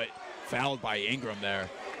up, but fouled by Ingram there.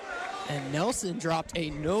 And Nelson dropped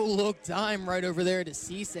a no-look dime right over there to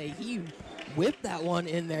Cisse. He whipped that one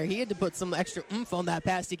in there. He had to put some extra oomph on that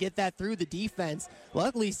pass to get that through the defense.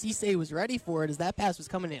 Luckily, Cisse was ready for it as that pass was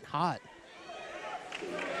coming in hot.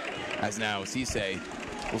 As now Cisse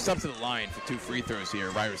will step to the line for 2 free throws here.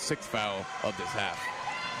 Ryder's 6th foul of this half.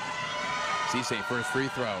 Cisse first free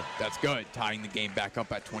throw. That's good. Tying the game back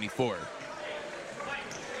up at 24.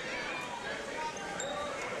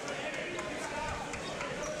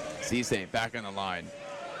 Cisse back on the line.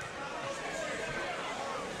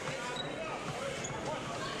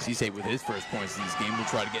 Cisse with his first points in this game will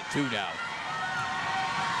try to get 2 now.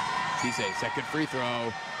 Cisse, second free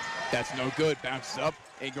throw. That's no good. Bounces up.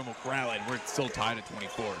 Ingram will corral it. We're still tied at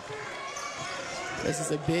 24. This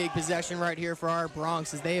is a big possession right here for our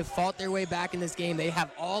Bronx, as they have fought their way back in this game. They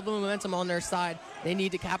have all the momentum on their side. They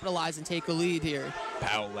need to capitalize and take a lead here.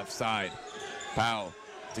 Powell left side. Powell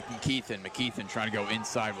to McKeithen. McKeithen trying to go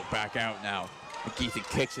inside. Will back out now. McKeithen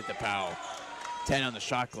kicks it to Powell. 10 on the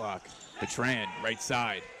shot clock. Bertrand, right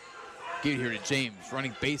side. Get here to James.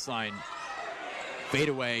 Running baseline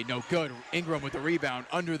Fadeaway, no good. Ingram with the rebound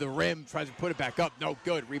under the rim, tries to put it back up, no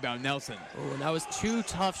good. Rebound Nelson. Oh, and that was 2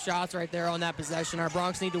 tough shots right there on that possession. Our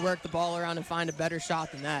Bronx need to work the ball around and find a better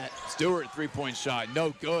shot than that. Stewart, three-point shot,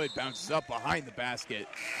 no good. Bounces up behind the basket.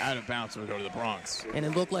 Out of bounds will go to the Bronx. And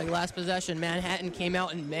it looked like last possession, Manhattan came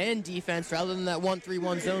out in man defense rather than that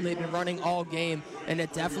 1-3-1 zone they've been running all game. And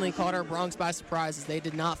it definitely caught our Bronx by surprise as they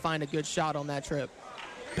did not find a good shot on that trip.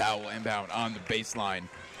 Powell inbound on the baseline.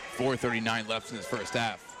 4:39 left in his first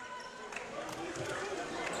half.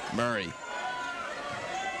 Murray.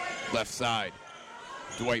 Left side.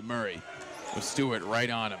 Dwight Murray with Stewart right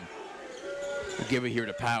on him. We'll give it here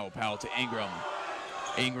to Powell. Powell to Ingram.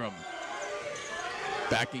 Ingram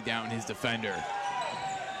backing down his defender.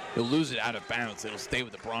 He'll lose it out of bounds. It'll stay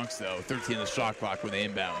with the Bronx, though. 13 in the shot clock when they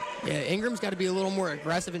inbound. Yeah, Ingram's got to be a little more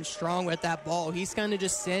aggressive and strong with that ball. He's kind of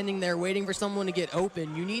just standing there waiting for someone to get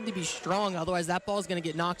open. You need to be strong, otherwise that ball's going to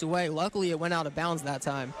get knocked away. Luckily, it went out of bounds that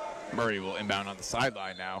time. Murray will inbound on the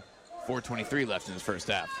sideline now. 4:23 left in his first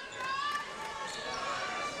half.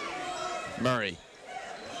 Murray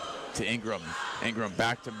to Ingram. Ingram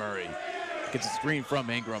back to Murray. Gets a screen from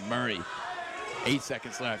Ingram. Murray. 8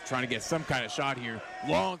 seconds left, trying to get some kind of shot here.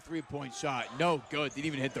 Long three-point shot, no good. Didn't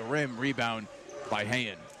even hit the rim. Rebound by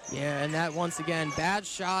Hayen. Yeah, and that once again, bad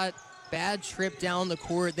shot, bad trip down the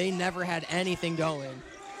court. They never had anything going.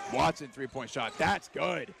 Watson three-point shot, that's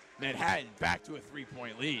good. Manhattan back to a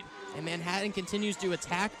three-point lead. And Manhattan continues to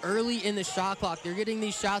attack early in the shot clock. They're getting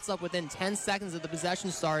these shots up within 10 seconds of the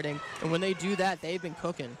possession starting. And when they do that, they've been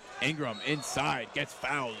cooking. Ingram inside, gets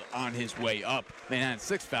fouled on his way up. Manhattan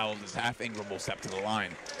 6 fouls in this half. Ingram will step to the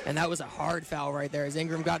line. And that was a hard foul right there as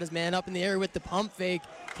Ingram got his man up in the air with the pump fake.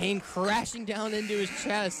 Came crashing down into his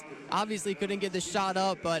chest. Obviously couldn't get the shot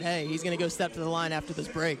up, but hey, he's going to go step to the line after this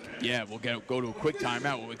break. Yeah, we'll go to a quick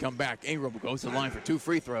timeout. When we come back, Ingram will go to the line for 2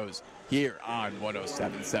 free throws here on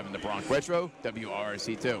 107.7 The Bronx Retro,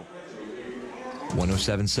 WRC2.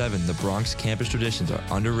 107.7 The Bronx campus traditions are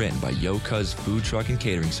underwritten by Yo Cuz food truck and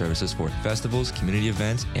catering services for festivals, community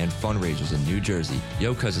events, and fundraisers in New Jersey.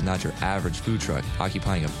 Yo Cuz is not your average food truck.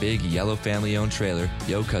 Occupying a big yellow family-owned trailer,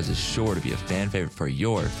 Yo Cuz is sure to be a fan favorite for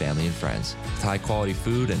your family and friends. With high-quality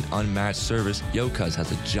food and unmatched service, Yo Cuz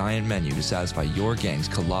has a giant menu to satisfy your gang's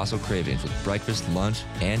colossal cravings with breakfast, lunch,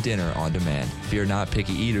 and dinner on demand. Fear not,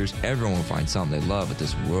 picky eaters, everyone will find something they love at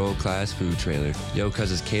this world-class food trailer. Yo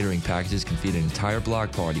Cuz's catering packages can feed an entire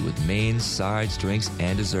block party with mains, sides, drinks,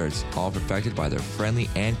 and desserts, all perfected by their friendly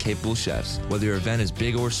and capable chefs. Whether your event is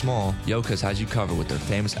big or small, Yo Cuz has you covered with their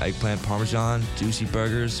famous eggplant parmesan, juicy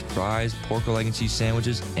burgers, fries, pork leg and cheese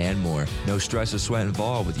sandwiches, and more. No stress or sweat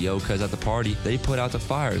involved with Yo Cuz at the party. They put out the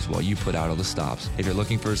fires while you put out all the stops. If you're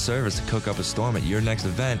looking for a service to cook up a storm at your next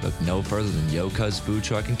event, look no further than Yo Cuz Food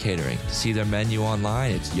Truck and Catering. To see their menu online,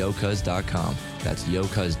 it's yocuz.com. That's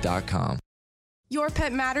yocuz.com. Your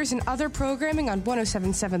Pet Matters and other programming on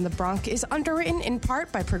 107.7 The Bronx is underwritten in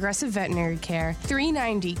part by Progressive Veterinary Care,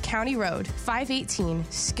 390 County Road, 518,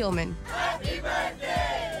 Skillman. Happy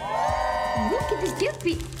birthday! Look at this gift.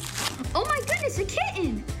 Oh my goodness, a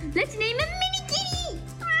kitten! Let's name him Mini Kitty!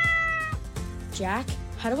 Jack,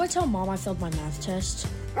 how do I tell Mom I failed my math test?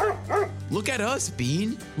 Look at us,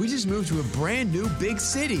 Bean. We just moved to a brand new big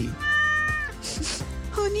city.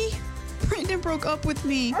 Honey, Brandon broke up with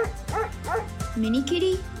me. Mini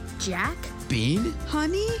Kitty? Jack? Bean?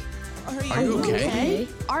 Honey? Are you okay?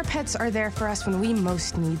 Our pets are there for us when we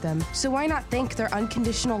most need them. So why not thank their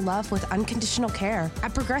unconditional love with unconditional care?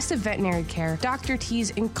 At Progressive Veterinary Care, Dr. T's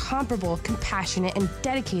incomparable, compassionate, and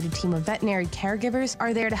dedicated team of veterinary caregivers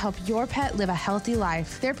are there to help your pet live a healthy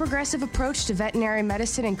life. Their progressive approach to veterinary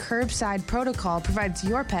medicine and curbside protocol provides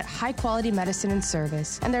your pet high-quality medicine and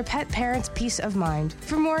service, and their pet parents peace of mind.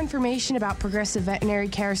 For more information about Progressive Veterinary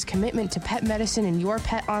Care's commitment to pet medicine and your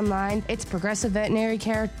pet online, it's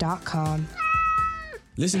progressiveveterinarycare.com.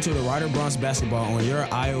 Listen to the Ryder Bronx basketball on your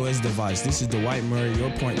iOS device. This is Dwight Murray, your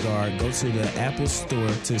point guard. Go to the Apple Store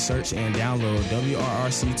to search and download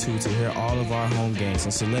WRRC2 to hear all of our home games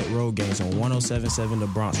and select road games on 107.7 The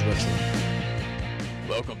Bronx Retro.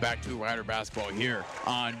 Welcome back to Ryder Basketball here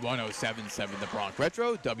on 107.7 The Bronx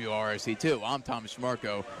Retro, WRC2. I'm Thomas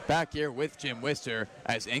Trimarco, back here with Jim Wister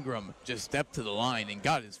as Ingram just stepped to the line and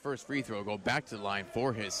got his first free throw. Go back to the line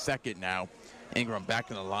for his second now. Ingram back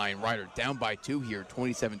in the line. Ryder down by 2 here,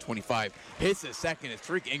 27-25. Hits the second. It's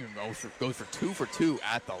Tariq Ingram goes for 2 for 2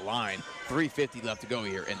 at the line. 3:50 left to go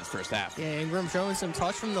here in this first half. Yeah, Ingram showing some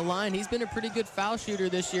touch from the line. He's been a pretty good foul shooter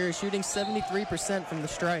this year, shooting 73% from the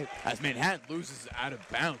stripe. As Manhattan loses out of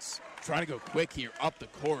bounds. trying to go quick here up the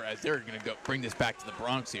court as they're going to go bring this back to the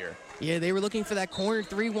Bronx here. Yeah, they were looking for that corner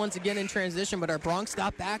three once again in transition, but our Bronx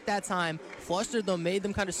got back that time, flustered them, made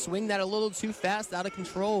them kind of swing that a little too fast, out of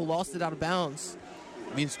control, lost it out of bounds.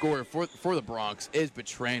 Leading scorer for the Bronx is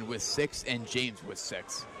Bertrand with 6 and James with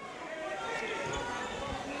 6.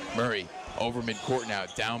 Murray over midcourt now,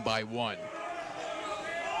 down by 1.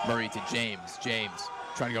 Murray to James. James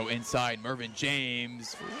trying to go inside. Mervyn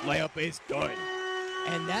James. Layup is good.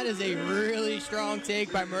 And that is a really strong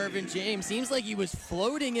take by Mervyn James. Seems like he was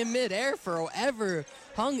floating in midair forever.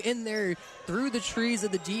 Hung in there through the trees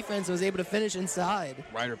of the defense and was able to finish inside.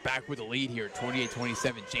 Ryder back with the lead here,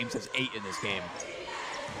 28-27. James has 8 in this game.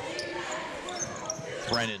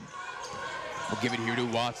 Brennan will give it here to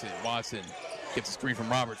Watson. Watson gets a screen from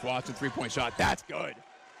Roberts. Watson, three-point shot. That's good.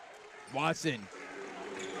 Watson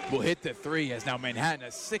will hit the 3 as now Manhattan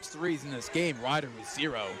has 6 threes in this game. Ryder with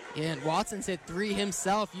 0. Yeah, and Watson's hit 3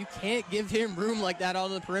 himself. You can't give him room like that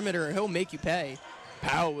on the perimeter or he'll make you pay.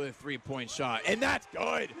 Powell with a three-point shot, and that's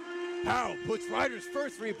good. Powell puts Ryder's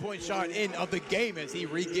first three-point shot in of the game as he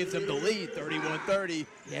re-gives them the lead, 31-30.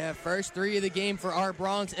 Yeah, first 3 of the game for our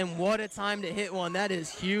Bronx, and what a time to hit one. That is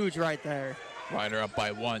huge right there. Ryder up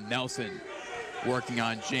by 1. Nelson working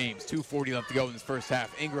on James. 2:40 left to go in this first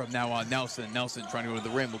half. Ingram now on Nelson. Nelson trying to go to the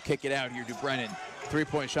rim. Will kick it out here to Brennan.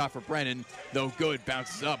 Three-point shot for Brennan. No good.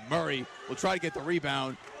 Bounces up. Murray will try to get the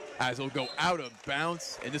rebound as it'll go out of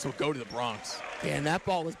bounds, and this will go to the Bronx. Yeah, and that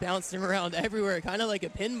ball was bouncing around everywhere, kind of like a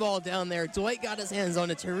pinball down there. Dwight got his hands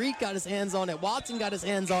on it. Tariq got his hands on it. Watson got his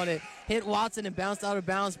hands on it. Hit Watson and bounced out of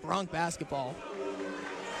bounds. Bronx basketball.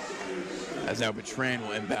 As now Bertrand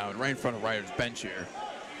will inbound right in front of Ryder's bench here.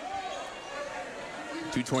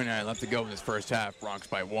 2:29 left to go in this first half. Bronx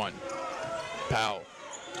by 1. Powell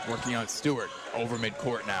working on Stewart over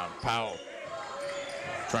midcourt now. Powell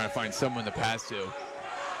trying to find someone to pass to.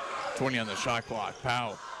 20 on the shot clock.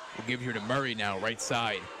 Powell will give here to Murray now, right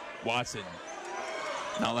side. Watson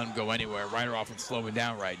not letting him go anywhere. Ryder off and slowing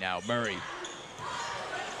down right now. Murray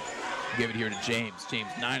give it here to James. James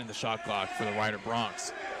 9 on the shot clock for the Ryder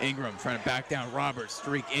Bronx. Ingram trying to back down Roberts.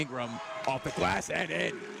 Streak Ingram off the glass and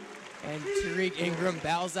in. And Tariq Ingram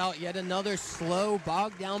bows out yet another slow,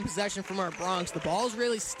 bogged-down possession from our Bronx. The ball's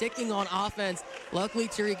really sticking on offense. Luckily,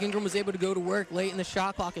 Tariq Ingram was able to go to work late in the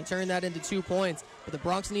shot clock and turn that into 2 points. But the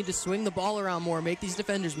Bronx need to swing the ball around more, make these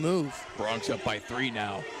defenders move. Bronx up by 3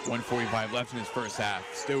 now. 1:45 left in this first half.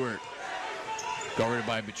 Stewart guarded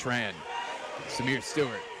by Bertrand. Samir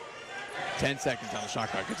Stewart. 10 seconds on the shot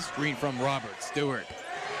clock. Gets a screen from Roberts. Stewart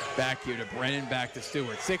back here to Brennan, back to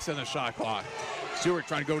Stewart. 6 on the shot clock. Stewart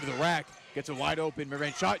trying to go to the rack. Gets a wide open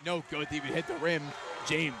mid-range shot. No good. They even hit the rim.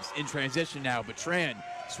 James in transition now. Bertrand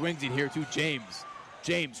swings it here to James.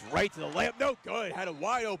 James right to the layup. No good. Had a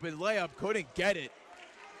wide open layup. Couldn't get it.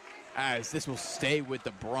 As this will stay with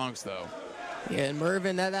the Bronx, though. Yeah, and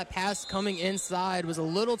Mervyn, that pass coming inside was a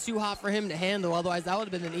little too hot for him to handle. Otherwise, that would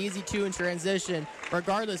have been an easy 2 in transition.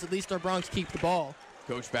 Regardless, at least our Bronx keep the ball.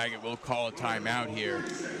 Coach Baggett will call a timeout here.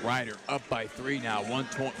 Ryder up by 3 now.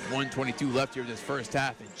 1:22 left here this first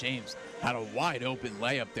half, and James had a wide open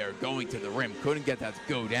layup there going to the rim. Couldn't get that to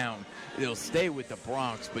go down. It'll stay with the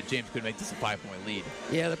Bronx, but James could make this a 5-point lead.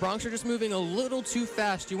 Yeah, the Bronx are just moving a little too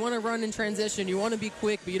fast. You want to run in transition, you want to be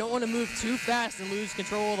quick, but you don't want to move too fast and lose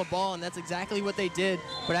control of the ball, and that's exactly what they did.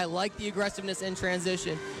 But I like the aggressiveness in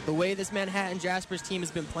transition. The way this Manhattan Jaspers team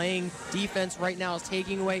has been playing defense right now is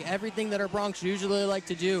taking away everything that our Bronx usually like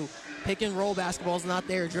to do. Pick and roll basketball's not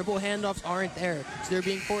there. Dribble handoffs aren't there. So they're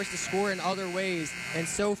being forced to score in other ways. And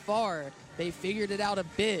so far, they figured it out a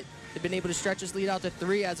bit. They've been able to stretch this lead out to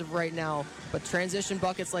 3 as of right now. But transition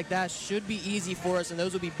buckets like that should be easy for us, and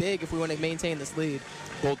those will be big if we want to maintain this lead.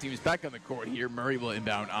 Both teams back on the court here. Murray will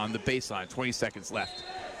inbound on the baseline. 20 seconds left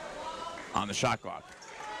on the shot clock.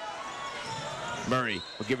 Murray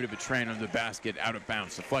will give it to Bertrand under the basket, out of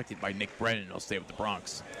bounds, deflected by Nick Brennan. He'll stay with the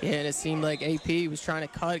Bronx. Yeah, and it seemed like AP was trying to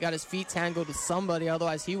cut, got his feet tangled with somebody,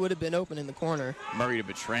 otherwise he would have been open in the corner. Murray to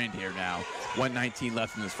Bertrand here now. 1:19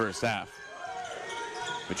 left in this first half.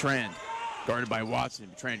 Bertrand guarded by Watson.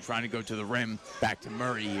 Bertrand trying to go to the rim. Back to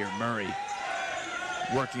Murray here. Murray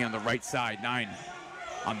working on the right side. 9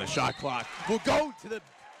 on the shot clock. Will go to the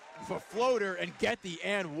floater and get the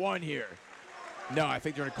and 1 here. No, I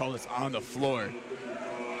think they're going to call this on the floor.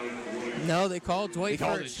 No, they called Dwight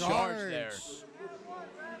for a charge there.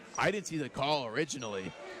 I didn't see the call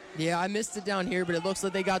originally. Yeah, I missed it down here, but it looks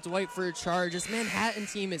like they got Dwight for a charge. This Manhattan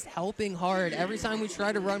team is helping hard. Every time we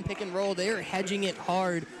try to run pick and roll, they are hedging it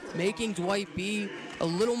hard, making Dwight be a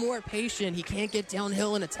little more patient. He can't get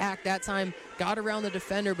downhill and attack that time. Got around the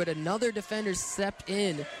defender, but another defender stepped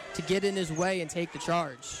in to get in his way and take the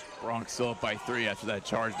charge. Bronx still up by 3 after that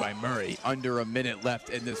charge by Murray. Under a minute left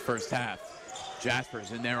in this first half.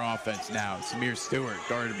 Jaspers in their offense now. Samir Stewart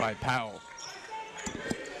guarded by Powell.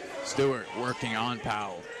 Stewart working on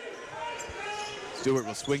Powell. Stewart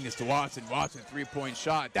will swing this to Watson. Watson, three-point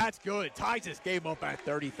shot. That's good. Ties this game up at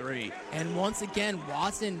 33. And once again,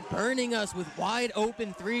 Watson burning us with wide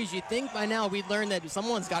open threes. You'd think by now we'd learn that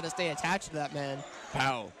someone's got to stay attached to that man.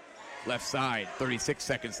 Powell, left side, 36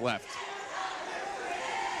 seconds left.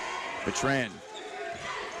 Bertrand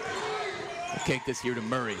will kick this here to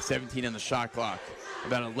Murray. 17 on the shot clock.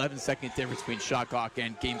 About 11-second difference between shot clock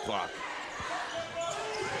and game clock.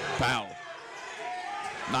 Powell.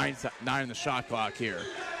 9 on the shot clock here.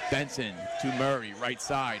 Benson to Murray, right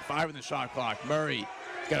side. 5 on the shot clock. Murray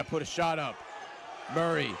got to put a shot up.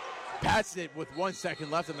 Murray passes it with 1 second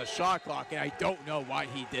left on the shot clock, and I don't know why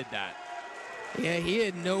he did that. Yeah, he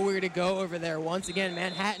had nowhere to go over there. Once again,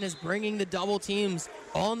 Manhattan is bringing the double teams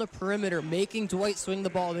on the perimeter, making Dwight swing the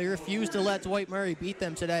ball. They refuse to let Dwight Murray beat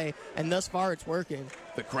them today, and thus far it's working.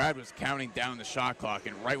 The crowd was counting down the shot clock,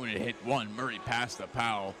 and right when it hit 1, Murray passed to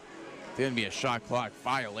Powell. It's going to be a shot clock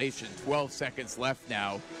violation. 12 seconds left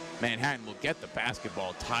now. Manhattan will get the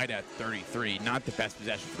basketball tied at 33. Not the best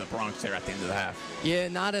possession for the Bronx there at the end of the half. Yeah,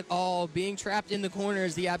 not at all. Being trapped in the corner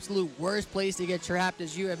is the absolute worst place to get trapped,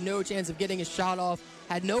 as you have no chance of getting a shot off.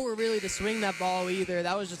 Had nowhere really to swing that ball either.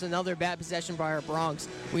 That was just another bad possession by our Bronx.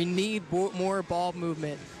 We need more ball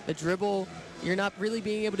movement. The dribble, you're not really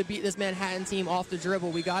being able to beat this Manhattan team off the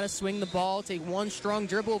dribble. We got to swing the ball, take one strong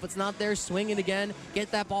dribble. If it's not there, swing it again,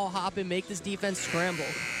 get that ball hopping, make this defense scramble.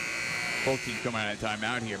 Both teams come out of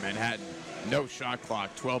timeout here. Manhattan, no shot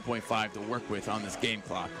clock, 12.5 to work with on this game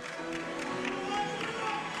clock.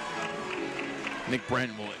 Nick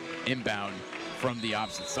Brennan will inbound from the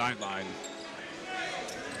opposite sideline.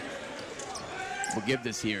 We'll give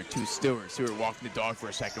this here to Stewart. Stewart walking the dog for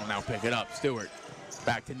a second, will now pick it up. Stewart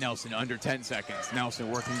back to Nelson, under 10 seconds.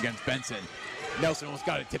 Nelson working against Benson. Nelson almost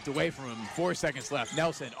got it tipped away from him. 4 seconds left.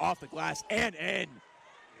 Nelson off the glass and in,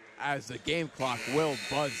 as the game clock will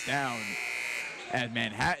buzz down. And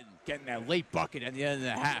Manhattan getting that late bucket at the end of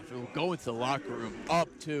the half. It will go into the locker room up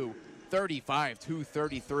to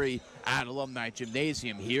 35-33 at Alumni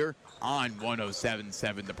Gymnasium here on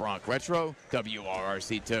 107.7 The Bronx Retro,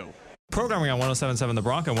 WRRC2. Programming on 107.7 The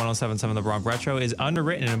Bronx and 107.7 The Bronx Retro is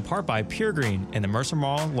underwritten in part by Pure Green in the Mercer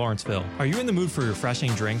Mall, Lawrenceville. Are you in the mood for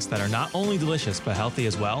refreshing drinks that are not only delicious but healthy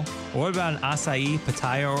as well? Or what about an acai,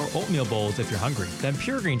 pitaya, or oatmeal bowls if you're hungry? Then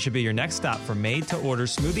Pure Green should be your next stop for made-to-order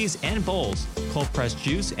smoothies and bowls, cold-pressed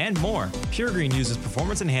juice, and more. Pure Green uses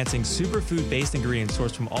performance-enhancing superfood-based ingredients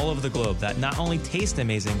sourced from all over the globe that not only taste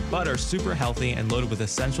amazing but are super healthy and loaded with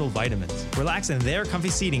essential vitamins. Relax in their comfy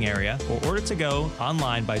seating area or order to go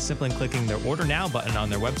online by simply clicking their Order Now button on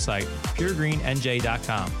their website,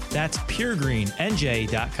 puregreennj.com. That's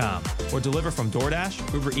puregreennj.com. Or deliver from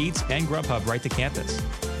DoorDash, Uber Eats, and Grubhub right to campus.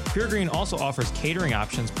 Pure Green also offers catering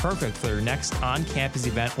options perfect for your next on-campus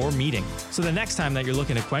event or meeting. So the next time that you're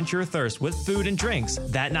looking to quench your thirst with food and drinks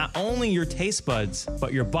that not only your taste buds,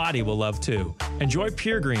 but your body will love too. Enjoy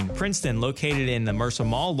Pure Green, Princeton, located in the Mercer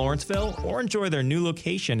Mall, Lawrenceville, or enjoy their new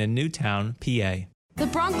location in Newtown, PA. The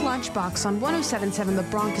Bronx Lunchbox on 107.7 The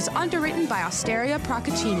Bronx is underwritten by Osteria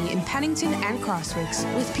Procaccini in Pennington and Crosswicks,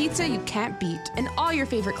 with pizza you can't beat and all your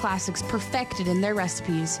favorite classics perfected in their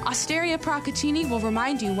recipes. Osteria Procaccini will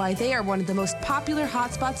remind you why they are one of the most popular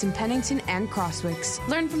hotspots in Pennington and Crosswicks.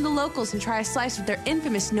 Learn from the locals and try a slice of their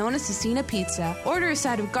infamous Nonna Cecina pizza. Order a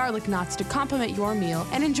side of garlic knots to complement your meal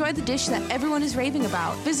and enjoy the dish that everyone is raving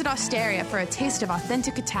about. Visit Osteria for a taste of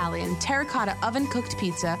authentic Italian terracotta oven-cooked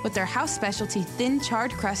pizza with their house specialty thin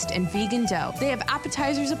charred crust and vegan dough. They have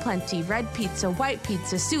appetizers aplenty, red pizza, white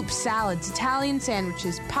pizza, soup, salads, Italian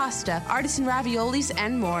sandwiches, pasta, artisan raviolis,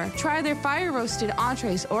 and more. Try their fire-roasted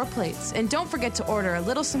entrees or plates. And don't forget to order a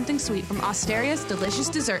little something sweet from Osteria's delicious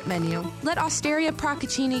dessert menu. Let Osteria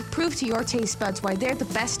Procaccini prove to your taste buds why they're the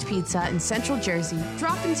best pizza in Central Jersey.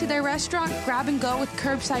 Drop into their restaurant, grab and go with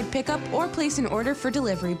curbside pickup, or place an order for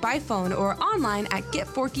delivery by phone or online at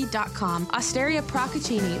getforky.com. Osteria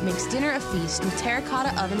Procaccini makes dinner a feast with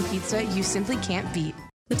terracotta oven pizza you simply can't beat.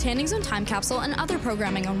 The Tanning Zone Time Capsule and other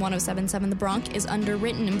programming on 107.7 The Bronx is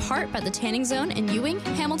underwritten in part by the Tanning Zone in Ewing,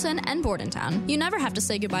 Hamilton, and Bordentown. You never have to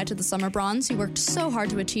say goodbye to the summer bronze you worked so hard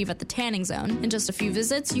to achieve at the Tanning Zone. In just a few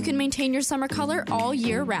visits, you can maintain your summer color all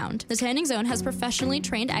year round. The Tanning Zone has professionally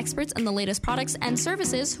trained experts in the latest products and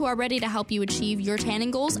services who are ready to help you achieve your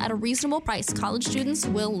tanning goals at a reasonable price college students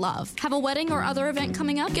will love. Have a wedding or other event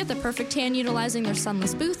coming up? Get the perfect tan utilizing their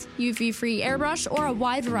sunless booth, UV-free airbrush, or a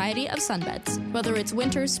wide variety of sunbeds. Whether it's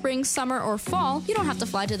winter, spring, summer, or fall, you don't have to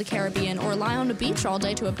fly to the Caribbean or lie on a beach all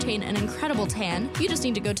day to obtain an incredible tan. You just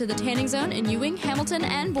need to go to the Tanning Zone in Ewing, Hamilton,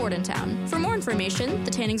 and Bordentown. For more information,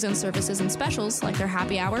 the Tanning Zone services and specials like their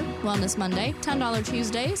happy hour, Wellness Monday, $10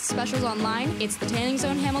 Tuesdays, specials online, it's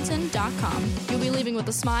thetanningzonehamilton.com. You'll be leaving with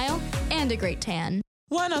a smile and a great tan.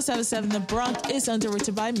 107.7 The Bronx is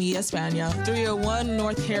underwritten by Mi España, 301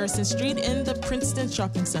 North Harrison Street in the Princeton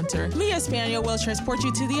Shopping Center. Mi España will transport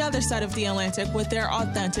you to the other side of the Atlantic with their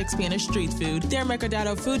authentic Spanish street food. Their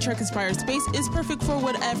Mercadado food truck-inspired space is perfect for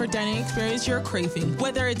whatever dining experience you're craving.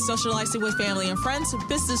 Whether it's socializing with family and friends,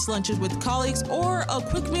 business lunches with colleagues, or a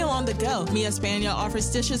quick meal on the go, Mi España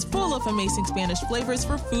offers dishes full of amazing Spanish flavors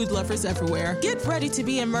for food lovers everywhere. Get ready to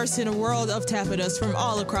be immersed in a world of tapadas from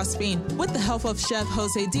all across Spain with the help of Chef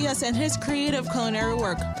Jose Diaz and his creative culinary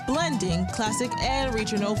work, blending classic and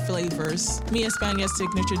regional flavors. Mi España's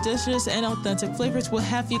signature dishes and authentic flavors will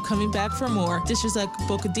have you coming back for more. Dishes like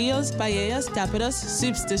bocadillos, paellas, tapadas,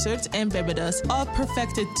 soups, desserts, and bebidas, all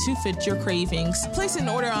perfected to fit your cravings. Place an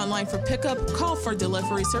order online for pickup, call for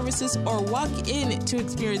delivery services, or walk in to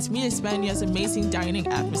experience Mi España's amazing dining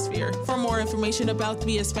atmosphere. For more information about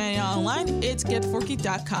Mi España online, it's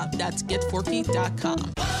getforky.com. That's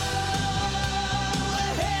getforky.com.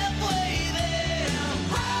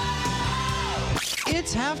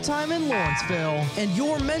 It's halftime in Lawrenceville, and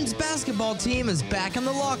your men's basketball team is back in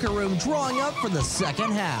the locker room drawing up for the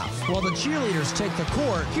second half. While the cheerleaders take the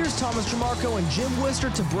court, here's Thomas Trimarco and Jim Wister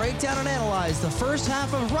to break down and analyze the first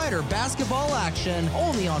half of Rider basketball action,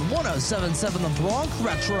 only on 107.7 The Bronx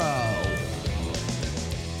Retro.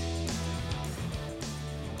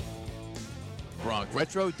 Bronx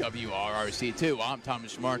Retro, WRRC2. I'm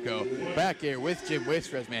Thomas Marco, back here with Jim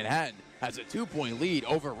Wister as Manhattan has a 2-point lead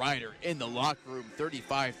over Rider in the locker room,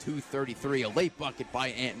 35-33. A late bucket by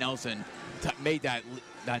Ant Nelson made that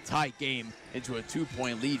tight game into a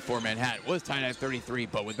 2-point lead for Manhattan. It was tied at 33,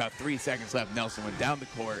 but with about 3 seconds left, Nelson went down the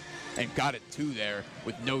court and got it 2 there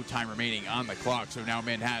with no time remaining on the clock. So now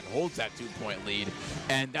Manhattan holds that 2-point lead,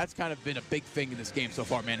 and that's kind of been a big thing in this game so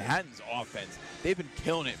far. Manhattan's offense, they've been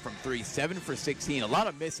killing it from 3, 7 for 16. A lot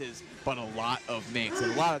of misses, but a lot of makes.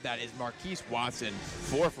 And a lot of that is Marquise Watson,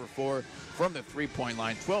 4 for 4 from the 3-point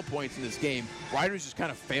line. 12 points in this game. Riders just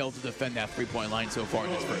kind of failed to defend that 3-point line so far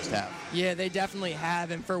in this first half. Yeah, they definitely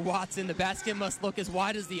have. And for Watson, the basket must look as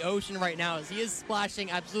wide as the ocean right now as he is splashing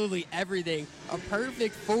absolutely everything. A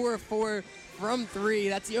perfect 4 of 4 from 3.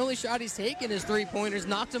 That's the only shot he's taken is 3-pointers.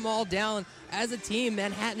 Knocked them all down. As a team,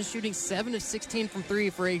 Manhattan is shooting 7 of 16 from 3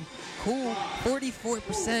 for a cool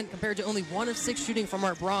 44% compared to only 1 of 6 shooting from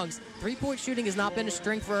our Bronx. 3-point shooting has not been a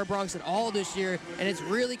strength for our Bronx at all this year, and it's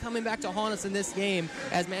really coming back to haunt us in this game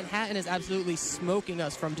as Manhattan is absolutely smoking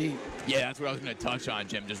us from deep. Yeah, that's what I was going to touch on,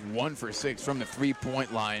 Jim. Just 1 for 6 from the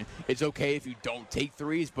 3-point line. It's okay if you don't take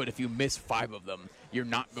threes, but if you miss 5 of them, you're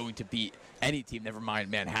not going to beat any team, never mind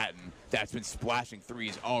Manhattan, that's been splashing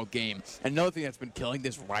threes all game. Another thing that's been killing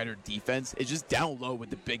this Rider defense is just down low with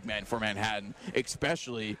the big men for Manhattan,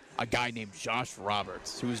 especially a guy named Josh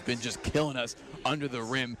Roberts, who has been just killing us under the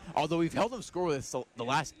rim, although we've held him scoreless the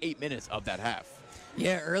last 8 minutes of that half.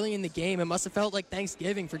 Yeah, early in the game, it must have felt like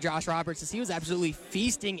Thanksgiving for Josh Roberts as he was absolutely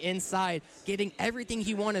feasting inside, getting everything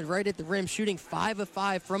he wanted right at the rim, shooting 5 of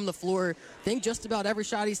 5 from the floor. I think just about every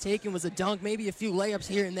shot he's taken was a dunk, maybe a few layups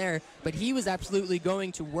here and there, but he was absolutely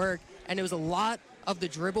going to work, and it was a lot of the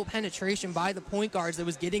dribble penetration by the point guards that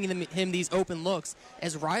was getting him these open looks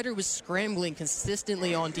as Rider was scrambling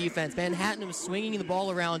consistently on defense. Manhattan was swinging the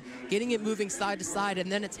ball around, getting it moving side to side,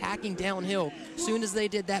 and then attacking downhill. As soon as they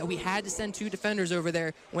did that, we had to send 2 defenders over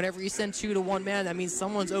there. Whenever you send 2 to 1 man, that means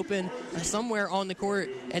someone's open somewhere on the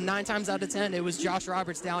court, and 9 times out of 10, it was Josh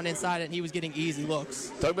Roberts down inside, and he was getting easy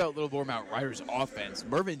looks. Talk about a little more about Rider's offense.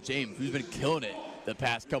 Mervyn James, who's been killing it the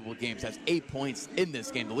past couple of games, has 8 points in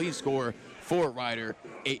this game. The lead scorer for Rider,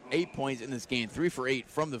 8 points in this game, 3 for 8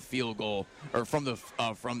 from the field goal, or from the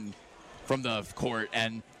court,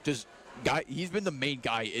 and just he's been the main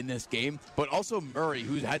guy in this game. But also Murray,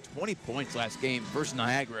 who's had 20 points last game versus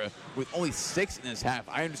Niagara, with only 6 in this half.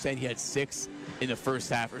 I understand he had 6 in the first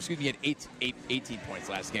half. Or excuse me, he had 18 points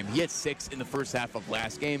last game. He had 6 in the first half of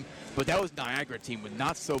last game. But that was Niagara team with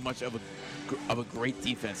not so much of a great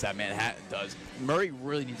defense that Manhattan does. Murray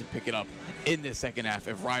really needs to pick it up in this second half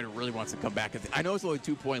if Ryder really wants to come back. I know it's only a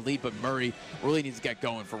 2-point lead, but Murray really needs to get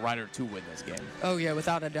going for Ryder to win this game. Oh, yeah,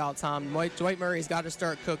 without a doubt, Tom. Dwight Murray's got to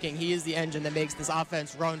start cooking. He is the engine that makes this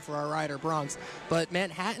offense run for our Ryder Bronx. But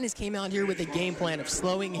Manhattan has came out here with a game plan of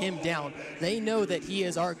slowing him down. They know that he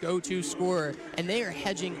is our go-to scorer, and they are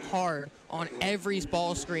hedging hard on every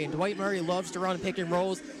ball screen. Dwight Murray loves to run pick and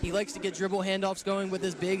rolls. He likes to get dribble handoffs going with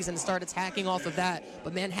his bigs and start attacking off of that.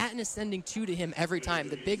 But Manhattan is sending 2 to him every time.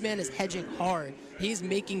 The big man is hedging hard. He's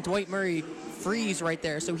making Dwight Murray freeze right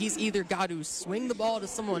there. So he's either got to swing the ball to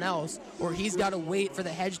someone else, or he's got to wait for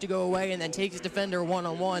the hedge to go away and then take his defender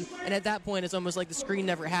one-on-one. And at that point, it's almost like the screen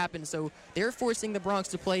never happened. So they're forcing the Bronx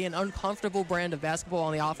to play an uncomfortable brand of basketball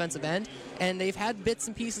on the offensive end. And they've had bits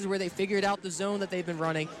and pieces where they figured out the zone that they've been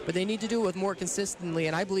running, but they need to do it with more consistently.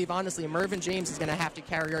 And I believe, honestly, Mervyn James is going to have to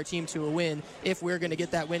carry our team to a win if we're going to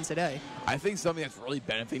get that win today. I think something that's really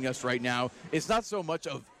benefiting us right now, it's not so much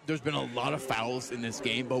of there's been a lot of fouls in this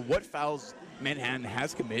game, but what fouls Manhattan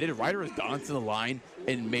has committed. Ryder has gone to the line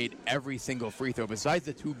and made every single free throw. Besides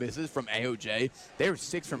the 2 misses from AOJ, they were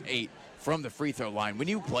 6 from 8 from the free throw line. When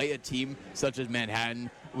you play a team such as Manhattan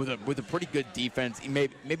with a pretty good defense,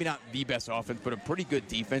 maybe not the best offense, but a pretty good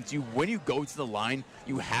defense, when you go to the line,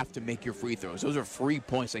 you have to make your free throws. Those are free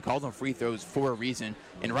points. They call them free throws for a reason,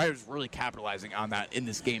 and Ryder's really capitalizing on that in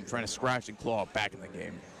this game, trying to scratch and claw back in the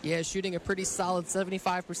game. Yeah, shooting a pretty solid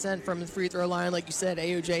 75% from the free throw line. Like you said,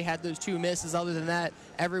 AOJ had those 2 misses. Other than that,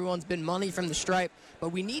 everyone's been money from the stripe. But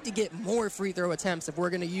we need to get more free throw attempts if we're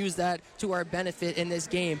going to use that to our benefit in this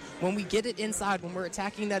game. When we get it inside, when we're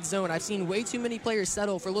attacking that zone, I've seen way too many players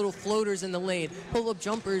settle for little floaters in the lane, pull-up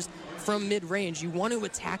jumpers from mid-range. You want to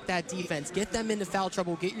attack that defense, get them into foul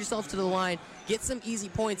trouble, get yourself to the line, get some easy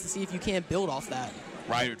points to see if you can't build off that.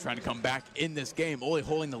 Ryder trying to come back in this game, only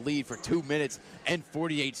holding the lead for 2 minutes and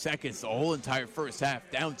 48 seconds, the whole entire first half,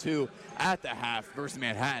 down 2 at the half versus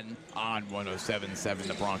Manhattan on 107.7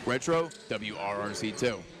 The Bronx Retro,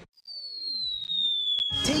 WRRC2.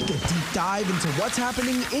 Take a deep dive into what's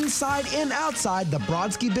happening inside and outside the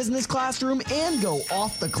Brodsky Business Classroom and go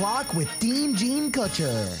off the clock with Dean Gene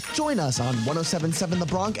Kutcher. Join us on 107.7 The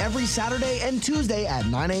Bronx every Saturday and Tuesday at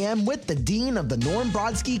 9 a.m. with the Dean of the Norm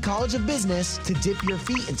Brodsky College of Business to dip your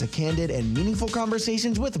feet into candid and meaningful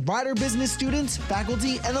conversations with Ryder business students,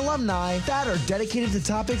 faculty, and alumni that are dedicated to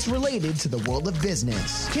topics related to the world of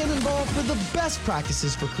business. Cannonball for the best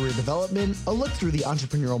practices for career development, a look through the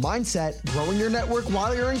entrepreneurial mindset, growing your network while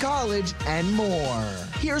you're in college, and more.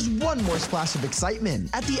 Here's one more splash of excitement.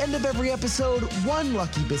 At the end of every episode, one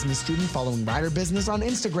lucky business student following Ryder Business on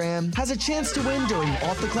Instagram has a chance to win during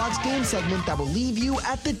Off the Clock's game segment that will leave you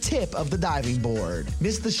at the tip of the diving board.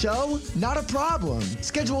 Miss the show? Not a problem.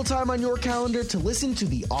 Schedule time on your calendar to listen to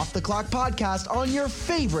the Off the Clock podcast on your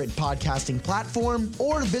favorite podcasting platform,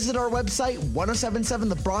 or visit our website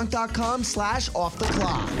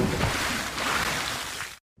 1077thebronx.com/offtheclock.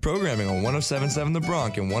 Programming on 107.7 The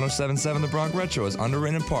Bronx and 107.7 The Bronx Retro is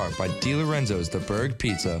underwritten in part by D. Lorenzo's The Berg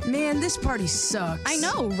Pizza. Man, this party sucks. I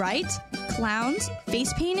know, right? Clowns,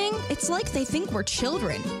 face painting, it's like they think we're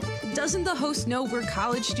children. Doesn't the host know we're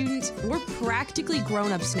college students? We're practically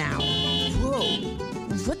grown-ups now. Whoa.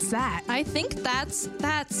 What's that? I think that's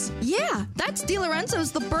De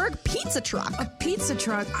Lorenzo's The Berg pizza truck. A pizza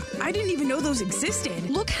truck? I didn't even know those existed.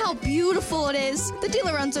 Look how beautiful it is. The De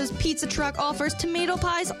Lorenzo's pizza truck offers tomato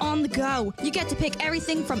pies on the go. You get to pick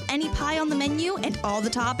everything from any pie on the menu and all the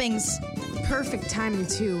toppings. Perfect timing,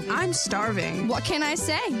 too. I'm starving. What can I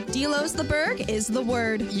say? Delo's The Berg is the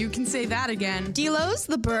word. You can say that again. Delo's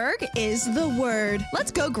The Berg is the word.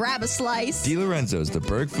 Let's go grab a slice. D. Lorenzo's The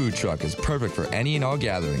Berg food truck is perfect for any and all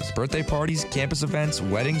gatherings, birthday parties, campus events,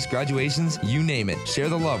 weddings, graduations, you name it. Share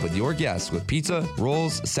the love with your guests with pizza,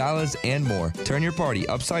 rolls, salads, and more. Turn your party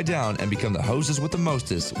upside down and become the hostess with the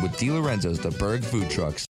mostest with D. Lorenzo's The Berg food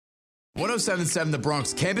trucks. 107.7 The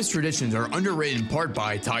Bronx campus traditions are underwritten in part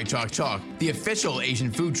by Thai Chok Chok, the official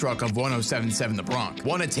Asian food truck of 107.7 The Bronx.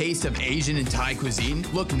 Want a taste of Asian and Thai cuisine?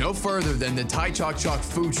 Look no further than the Thai Chok Chok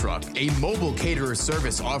food truck, a mobile caterer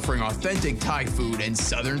service offering authentic Thai food and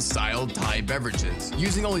southern-style Thai beverages.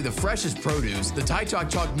 Using only the freshest produce, the Thai Chok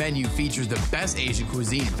Chok menu features the best Asian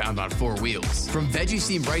cuisine found on 4 wheels. From veggie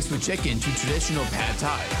steamed rice with chicken to traditional pad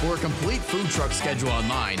thai. For a complete food truck schedule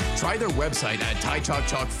online, try their website at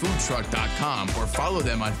thaichokchokfoodtruck.com TyTruck.com or follow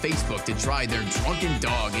them on Facebook to try their drunken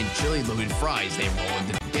dog and chili-loaded fries they roll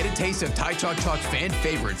into. Get a taste of Thai Chalk Chalk fan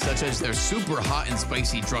favorites such as their super hot and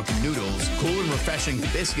spicy drunken noodles, cool and refreshing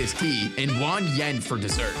hibiscus tea, and Wan Yen for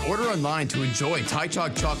dessert. Order online to enjoy Thai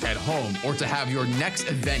Chalk Chalk at home or to have your next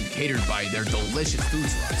event catered by their delicious food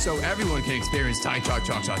truck, so everyone can experience Thai Chalk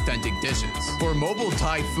Chalk's authentic dishes. For mobile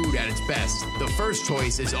Thai food at its best, the first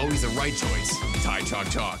choice is always the right choice. Thai Chalk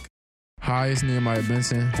Chalk. Hi, it's Nehemiah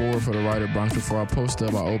Benson, forward for the Rider Bronx. Before I post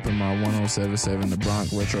up, I open my 1077 The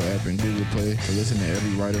Bronx Retro app in Google Play to listen to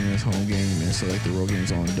every Rider Man's home game and select the road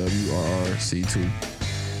games on WRRC2.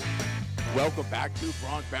 Welcome back to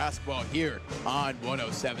Bronx basketball here on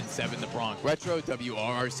 1077 The Bronx Retro,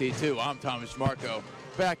 WRRC2. I'm Thomas Marco,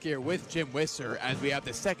 back here with Jim Wister as we have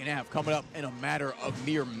the second half coming up in a matter of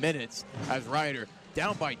mere minutes as Rider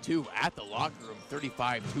down by 2 at the locker room,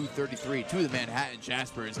 35-33 to the Manhattan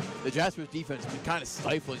Jaspers. The Jaspers defense has been kind of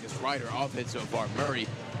stifling this Rider offense so far. Murray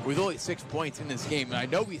with only 6 points in this game. And I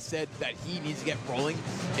know we said that he needs to get rolling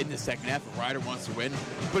in the second half if Rider wants to win.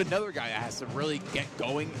 But another guy that has to really get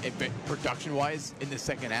going production-wise in the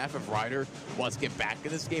second half if Rider wants to get back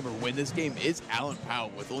in this game or win this game is Allen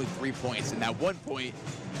Powell with only 3 points. And that 1 point,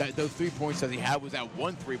 those 3 points that he had was that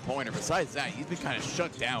 1 3-pointer. Besides that, he's been kind of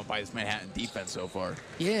shut down by this Manhattan defense so far.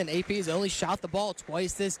 Yeah, and AP's only shot the ball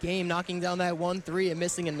twice this game, knocking down that 1-3 and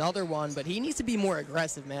missing another one. But he needs to be more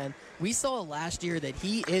aggressive, man. We saw last year that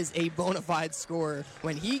he is a bona fide scorer.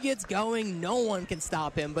 When he gets going, no one can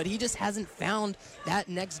stop him. But he just hasn't found that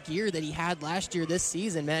next gear that he had last year this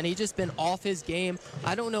season, man. He's just been off his game.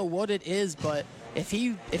 I don't know what it is, but if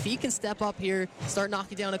he can step up here, start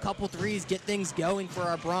knocking down a couple threes, get things going for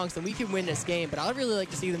our Bronx, then we can win this game. But I'd really like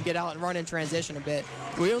to see them get out and run in transition a bit.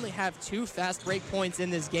 We only have 2 fast break points in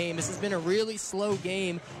this game. This has been a really slow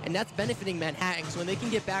game, and that's benefiting Manhattan. So when they can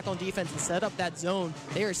get back on defense and set up that zone,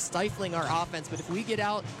 they are stifling our offense. But if we get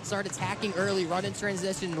out, start attacking early, run in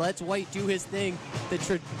transition, let White do his thing,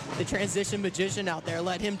 the transition magician out there,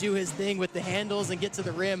 let him do his thing with the handles and get to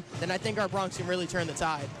the rim, then I think our Bronx can really turn the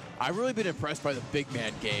tide. I've really been impressed by the big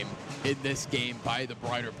man game in this game by the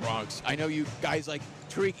Rider Bronx. I know you guys like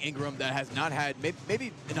Tariq Ingram that has not had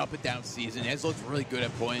maybe an up and down season, has looked really good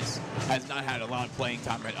at points, has not had a lot of playing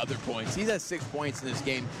time at other points. He's had 6 points in this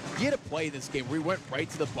game. He had a play in this game where he went right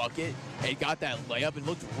to the bucket and got that layup and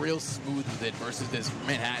looked real smooth with it versus this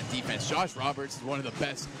Manhattan defense. Josh Roberts is one of the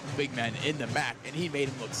best big men in the MAC, and he made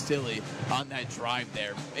him look silly on that drive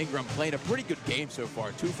there. Ingram playing a pretty good game so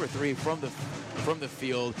far, 2 for 3 from the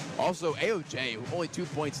field. Also, AOJ, only 2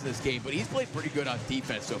 points in this game, but he's played pretty good on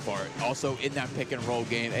defense so far. Also, in that pick and roll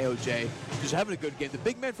game, AOJ just having a good game. The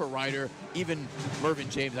big men for Rider, even Mervyn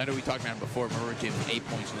James, I know we talked about him before, Mervyn James, 8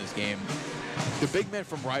 points in this game. The big men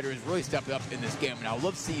from Rider has really stepped up in this game, and I'd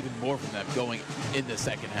love to see even more from them going in the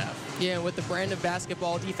second half. Yeah, with the brand of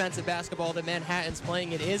basketball, defensive basketball that Manhattan's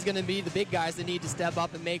playing, it is going to be the big guys that need to step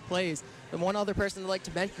up and make plays. And one other person I'd like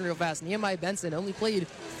to mention real fast, Nehemiah Benson, only played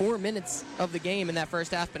 4 minutes of the game in that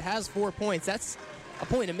first half, but has 4 points. That's a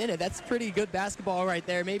point a minute. That's pretty good basketball right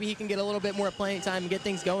there. Maybe he can get a little bit more playing time and get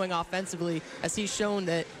things going offensively, as he's shown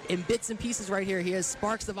that in bits and pieces right here, he has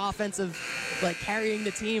sparks of offensive, like carrying the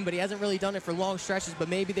team, but he hasn't really done it for long stretches, but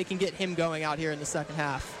maybe they can get him going out here in the second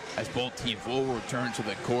half. As both teams will return to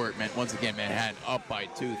the court, once again, Manhattan up by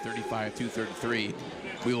 2, 35-33.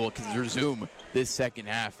 We will resume this second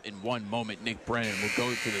half in one moment. Nick Brennan will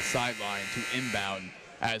go to the sideline to inbound,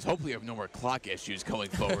 as hopefully we have no more clock issues going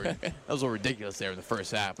forward. That was a little ridiculous there in the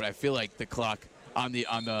first half, but I feel like the clock on the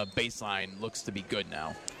baseline looks to be good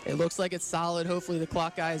now. It looks like it's solid. Hopefully the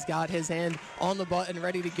clock guy's got his hand on the button,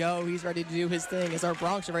 ready to go. He's ready to do his thing, as our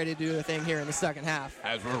Bronx are ready to do their thing here in the second half.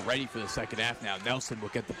 As we're ready for the second half now, Nelson will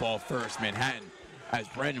get the ball first. Manhattan, as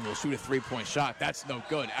Brendan will shoot a 3-point shot. That's no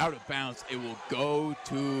good. Out of bounds. It will go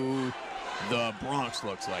to the Bronx,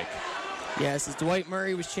 looks like. Yes, as Dwight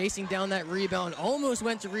Murray was chasing down that rebound, almost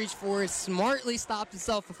went to reach for it, smartly stopped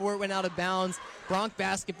himself before it went out of bounds. Bronx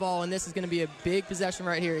basketball, and this is going to be a big possession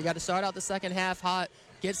right here. You got to start out the second half hot,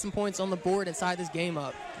 get some points on the board and tie this game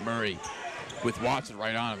up. Murray with Watson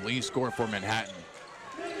right on him, lead scorer for Manhattan.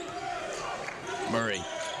 Murray,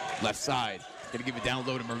 left side. Going to give it down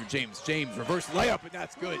low to Mervyn James. James, reverse layup, and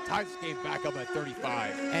that's good. Ties the game back up at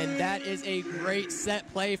 35. And that is a great set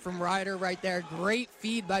play from Rider right there. Great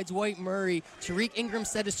feed by Dwight Murray. Tariq Ingram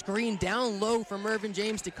set a screen down low for Mervyn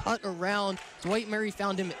James to cut around. Dwight Murray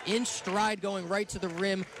found him in stride going right to the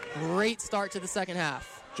rim. Great start to the second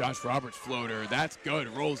half. Josh Roberts floater. That's good.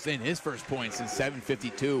 Rolls in his first point since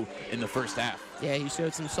 7:52 in the first half. Yeah, he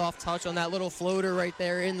showed some soft touch on that little floater right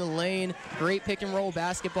there in the lane. Great pick and roll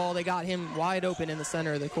basketball. They got him wide open in the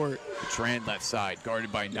center of the court. Bertrand left side,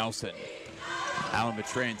 guarded by Nelson. Alan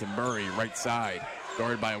Bertrand to Murray, right side,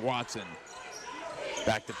 guarded by Watson.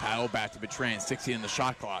 Back to Powell, back to Bertrand, 16 in the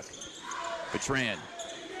shot clock. Bertrand,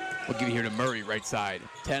 we'll give it here to Murray, right side,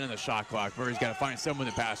 10 on the shot clock. Murray's got to find someone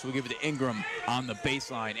to pass. We'll give it to Ingram on the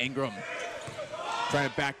baseline. Ingram trying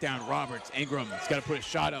to back down Roberts. Ingram's got to put a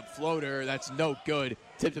shot up, floater. That's no good.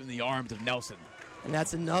 Tipped him in the arms of Nelson. And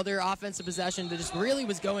that's another offensive possession that just really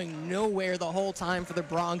was going nowhere the whole time for the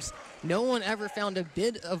Bronx. No one ever found a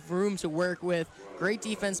bit of room to work with. Great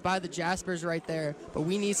defense by the Jaspers right there, but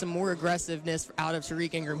we need some more aggressiveness out of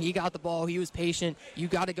Tariq Ingram. He got the ball. He was patient. You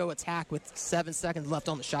got to go attack with 7 seconds left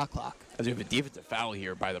on the shot clock. As we have a defensive foul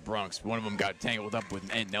here by the Bronx. One of them got tangled up with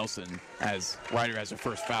Ed Nelson as Ryder has her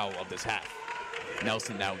first foul of this half.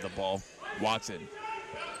 Nelson now with the ball. Watson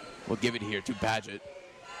will give it here to Padgett.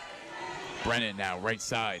 Brennan now, right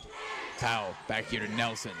side. Powell back here to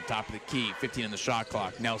Nelson, top of the key, 15 on the shot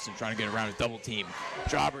clock. Nelson trying to get around a double team.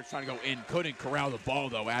 Roberts trying to go in, couldn't corral the ball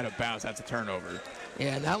though, out of bounds. That's a turnover.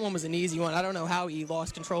 Yeah, that one was an easy one. I don't know how he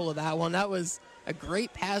lost control of that one. That was a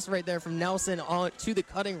great pass right there from Nelson on to the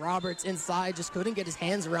cutting Roberts inside. Just couldn't get his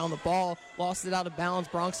hands around the ball. Lost it out of bounds.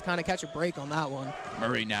 Bronx kind of catch a break on that one.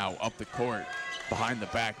 Murray now up the court, behind the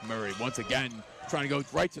back. Murray once again trying to go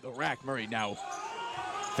right to the rack. Murray now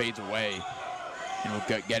fades away. And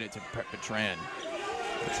we'll get it to Bertrand.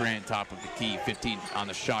 Bertrand top of the key, 15 on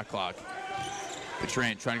the shot clock.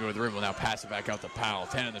 Bertrand trying to go to the rim, will now pass it back out to Powell,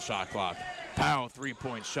 10 on the shot clock. Powell,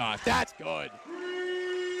 three-point shot. That's good.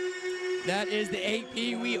 That is the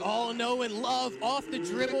AP we all know and love. Off the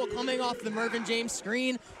dribble, coming off the Mervyn James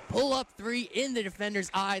screen. Pull up three in the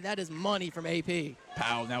defender's eye. That is money from AP.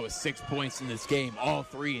 Powell now with 6 points in this game. All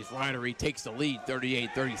threes. Ryder takes the lead,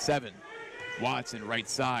 38-37. Watson right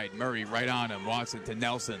side, Murray right on him. Watson to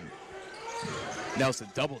Nelson. Nelson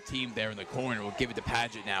double teamed there in the corner. We'll give it to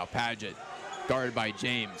Padgett now. Padgett guarded by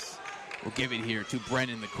James. We'll give it here to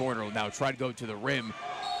Brennan in the corner. We'll now try to go to the rim.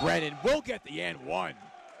 Brennan will get the and one.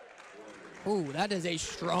 Ooh, that is a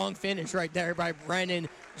strong finish right there by Brennan.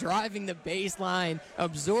 Driving the baseline,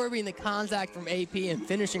 absorbing the contact from AP, and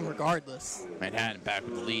finishing regardless. Manhattan back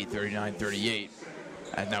with the lead, 39-38.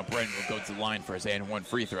 And now Brennan will go to the line for his and one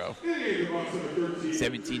free throw.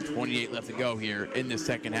 17:28 left to go here in the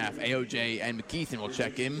second half. AOJ and McKeithen will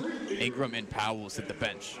check in. Ingram and Powell will sit the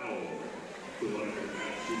bench.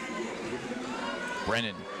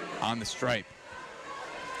 Brennan on the stripe.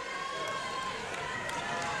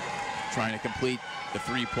 Trying to complete the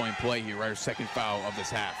three-point play here, right? Second foul of this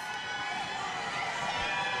half.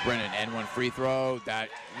 Brennan and one free throw. That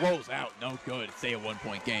rolls out. No good. Stay a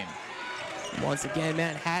one-point game. Once again,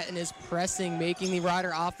 Manhattan is pressing, making the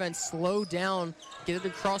Ryder offense slow down, get it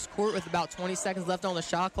across court with about 20 seconds left on the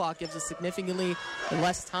shot clock. Gives us significantly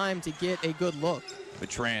less time to get a good look.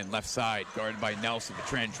 Bertrand left side, guarded by Nelson.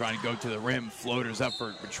 Bertrand trying to go to the rim. Floaters up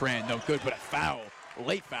for Bertrand. No good, but a foul. A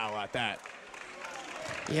late foul at that.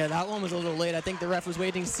 Yeah, that one was a little late. I think the ref was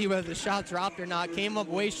waiting to see whether the shot dropped or not. Came up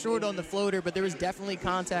way short on the floater, but there was definitely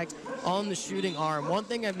contact on the shooting arm. One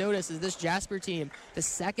thing I've noticed is this Jasper team, the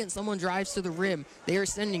second someone drives to the rim, they are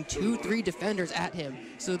sending 2-3 defenders at him.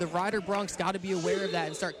 So the Ryder Bronx got to be aware of that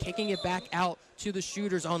and start kicking it back out to the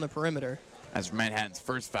shooters on the perimeter. As for Manhattan's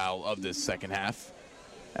first foul of this second half,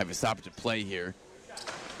 I have a stoppage of play here.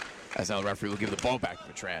 As now the referee will give the ball back to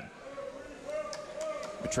Bertrand.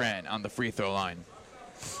 Bertrand on the free throw line.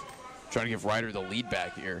 Trying to give Ryder the lead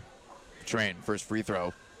back here. Bertrand, first free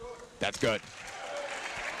throw. That's good.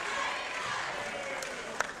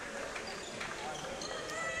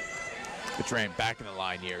 Bertrand back in the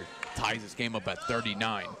line here. Ties this game up at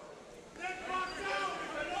 39.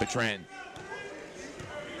 Bertrand.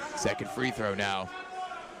 Second free throw now.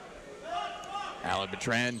 Alan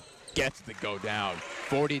Bertrand gets the go down.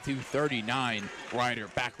 42-39. Ryder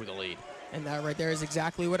back with the lead. And that right there is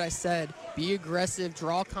exactly what I said. Be aggressive,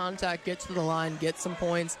 draw contact, get to the line, get some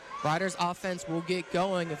points. Ryder's offense will get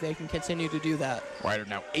going if they can continue to do that. Ryder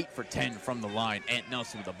now 8 for 10 from the line. Ant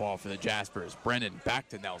Nelson with the ball for the Jaspers. Brennan back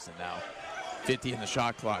to Nelson now. 50 in the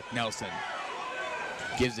shot clock. Nelson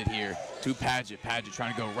gives it here to Padgett. Padgett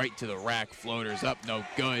trying to go right to the rack. Floaters up, no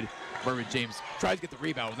good. Mervyn James tries to get the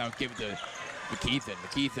rebound. Now give it to McKeithen.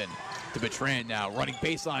 McKeithen to Bertrand now. Running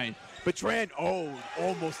baseline. Bertrand,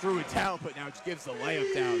 almost threw it down, but now just gives the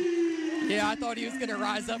layup down. Yeah, I thought he was going to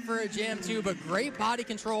rise up for a jam too, but great body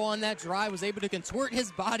control on that drive. Was able to contort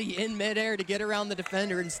his body in midair to get around the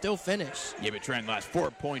defender and still finish. Yeah, but Trent last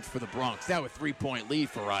 4 points for the Bronx. Now a 3-point lead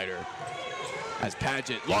for Ryder. As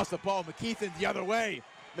Padgett lost the ball, McKeithen the other way.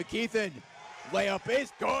 McKeithen, layup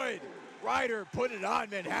is good. Ryder put it on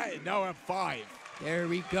Manhattan. Now I'm 5. There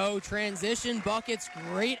we go. Transition buckets.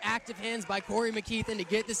 Great active hands by Corey McKeithen to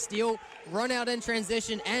get the steal, run out in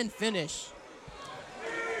transition, and finish.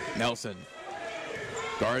 Nelson,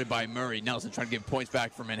 guarded by Murray. Nelson trying to give points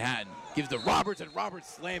back for Manhattan. Gives to Roberts, and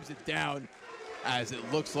Roberts slams it down as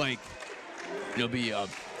it looks like it'll be a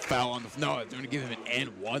foul on the... No, they're going to give him an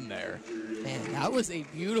and one there. Man, that was a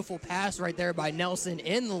beautiful pass right there by Nelson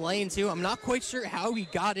in the lane, too. I'm not quite sure how he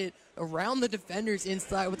got it around the defenders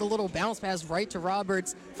inside with a little bounce pass right to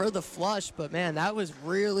Roberts for the flush. But, man, that was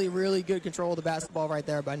really, really good control of the basketball right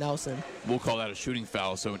there by Nelson. We'll call that a shooting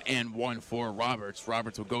foul, so an and one for Roberts.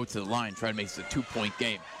 Roberts will go to the line, try to make this a 2-point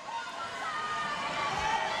game.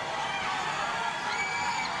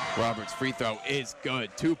 Roberts' free throw is good.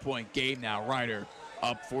 2-point game now. Ryder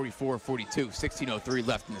up 44-42. 16:03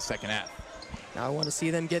 left in the second half. Now I want to see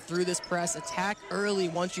them get through this press. Attack early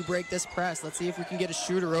once you break this press. Let's see if we can get a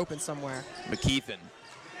shooter open somewhere. McKeithen.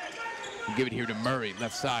 We'll give it here to Murray.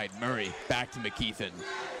 Left side. Murray back to McKeithen.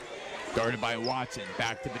 Guarded by Watson.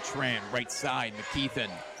 Back to Bertrand. Right side. McKeithen.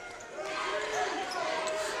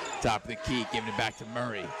 Top of the key. Giving it back to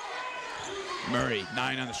Murray. Murray,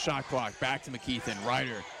 9 on the shot clock. Back to McKeithen.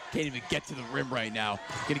 Ryder can't even get to the rim right now.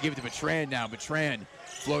 Going to give it to Bertrand now. Bertrand,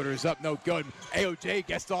 floaters up, no good. AOJ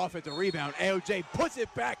gets off at the rebound. AOJ puts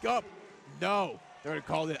it back up. No, they're going to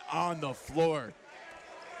call it on the floor.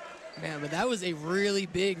 Man, but that was a really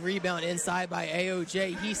big rebound inside by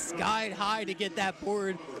AOJ. He skied high to get that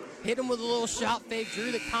board. Hit him with a little shot fake,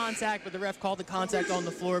 drew the contact, but the ref called the contact on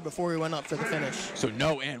the floor before he went up for the finish. So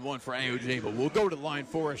no and one for AOJ, but we'll go to the line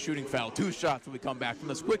for a shooting foul. 2 shots when we come back from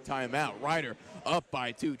this quick timeout. Ryder up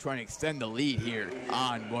by 2, trying to extend the lead here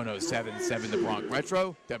on 107.7 The Bronx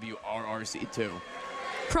Retro, WRRC2.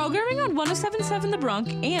 Programming on 107.7 The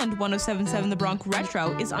Bronx and 107.7 The Bronx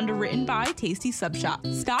Retro is underwritten by Tasty Sub Shop.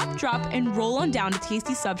 Stop, drop, and roll on down to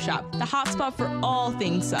Tasty Sub Shop, the hotspot for all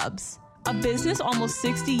things subs. A business almost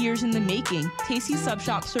 60 years in the making, Tasty Sub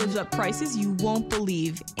Shop serves up prices you won't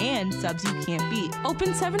believe and subs you can't beat.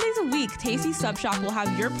 Open 7 days a week, Tasty Sub Shop will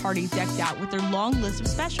have your party decked out with their long list of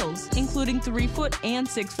specials, including 3-foot and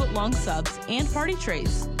 6-foot long subs and party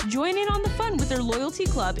trays. Join in on the fun with their loyalty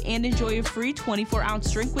club and enjoy a free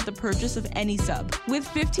 24-ounce drink with the purchase of any sub. With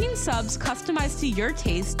 15 subs customized to your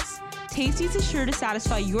tastes, Tasty's is sure to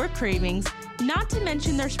satisfy your cravings, not to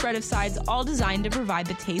mention their spread of sides all designed to provide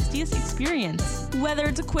the tastiest experience. Whether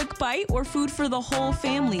it's a quick bite or food for the whole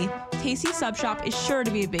family, Tasty Sub Shop is sure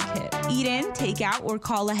to be a big hit. Eat in, take out, or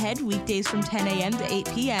call ahead weekdays from 10 a.m. to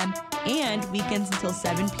 8 p.m. and weekends until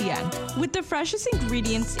 7 p.m. With the freshest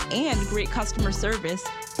ingredients and great customer service,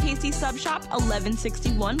 Tasty Sub Shop,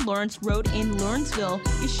 1161 Lawrence Road in Lawrenceville,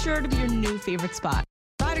 is sure to be your new favorite spot.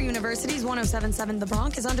 Rider University's 107.7 The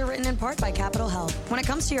Bronx is underwritten in part by Capital Health. When it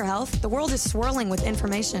comes to your health, the world is swirling with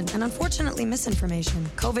information and unfortunately misinformation.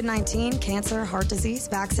 COVID-19, cancer, heart disease,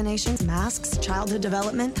 vaccinations, masks, childhood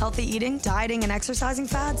development, healthy eating, dieting, and exercising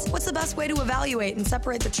fads. What's the best way to evaluate and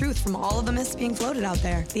separate the truth from all of the myths being floated out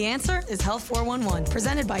there? The answer is Health 411,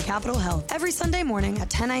 presented by Capital Health. Every Sunday morning at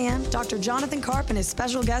 10 a.m., Dr. Jonathan Karp and his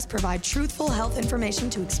special guests provide truthful health information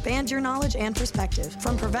to expand your knowledge and perspective.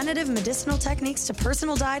 From preventative medicinal techniques to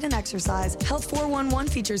personal diet and exercise, Health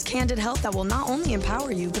 411 features candid health that will not only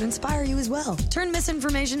empower you, but inspire you as well. Turn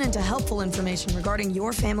misinformation into helpful information regarding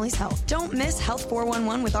your family's health. Don't miss Health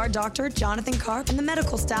 411 with our doctor, Jonathan Karp, and the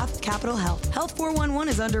medical staff of Capital Health. Health 411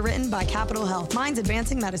 is underwritten by Capital Health, Minds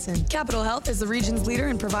Advancing Medicine. Capital Health is the region's leader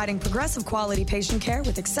in providing progressive quality patient care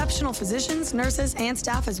with exceptional physicians, nurses, and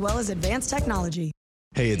staff, as well as advanced technology.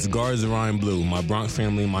 Hey, it's Guards Ryan Blue, my Bronx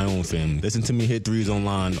family, my own family. Listen to me hit threes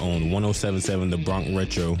online on 107.7 The Bronx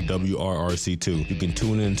Retro, WRRC2. You can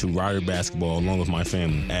tune in to Rider Basketball along with my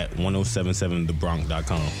family at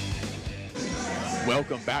 1077thebronx.com.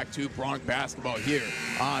 Welcome back to Bronx Basketball here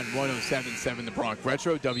on 107.7 The Bronx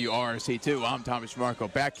Retro, WRRC2. I'm Thomas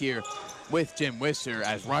Trimarco back here with Jim Wister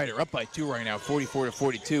as Ryder up by 2 right now,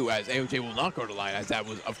 44-42, as AOJ will not go to line, as that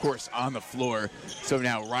was, of course, on the floor. So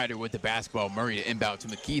now Ryder with the basketball. Murray to inbound to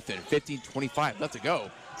McKeithen. 15:25 left to go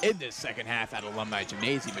in this second half at Alumni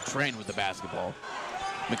Gymnasium. Bertrand with the basketball.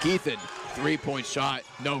 McKeithen, 3-point shot,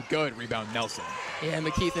 no good. Rebound Nelson. Yeah,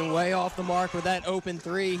 McKeithen way off the mark with that open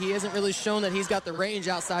 3. He hasn't really shown that he's got the range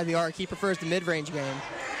outside the arc. He prefers the mid-range game.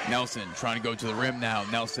 Nelson trying to go to the rim now.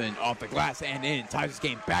 Nelson off the glass and in. Ties this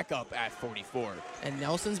game back up at 44. And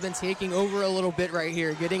Nelson's been taking over a little bit right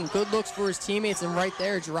here, getting good looks for his teammates, and right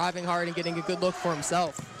there driving hard and getting a good look for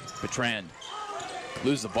himself. Bertrand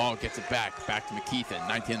loses the ball, gets it back to McKeithen.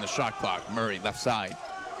 19 on the shot clock. Murray left side.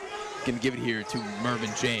 Gonna give it here to Mervyn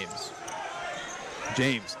James.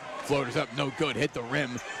 James floaters up, no good. Hit the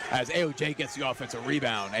rim as AOJ gets the offensive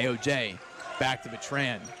rebound. AOJ back to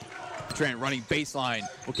Bertrand. Bertrand running baseline.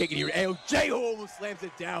 We'll kick it here. AOJ almost slams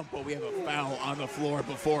it down, but we have a foul on the floor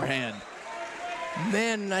beforehand.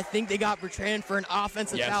 Man, and I think they got Bertrand for an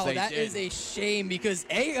offensive foul. That is a shame because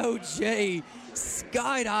AOJ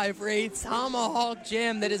skydive for a tomahawk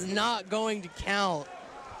jam that is not going to count.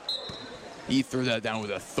 He threw that down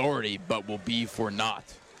with authority, but will be for naught.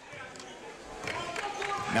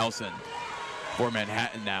 Nelson for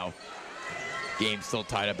Manhattan now. Game still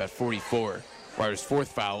tied up at 44. Riders'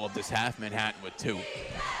 fourth foul of this half. Manhattan with 2.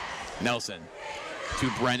 Nelson to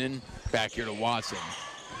Brennan. Back here to Watson.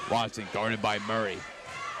 Watson guarded by Murray.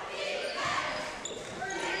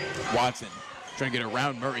 Watson trying to get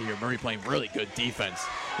around Murray here. Murray playing really good defense.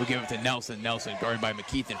 We'll give it to Nelson. Nelson guarded by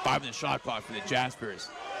McKeithen. 5 on the shot clock for the Jaspers.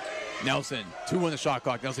 Nelson, 2 on the shot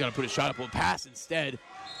clock. Nelson got to put a shot up. Will pass instead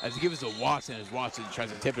as he gives it to Watson as Watson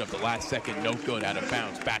tries to tip it up the last second. No good, out of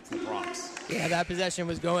bounds. Back to the Bronx. Yeah, that possession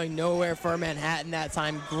was going nowhere for Manhattan that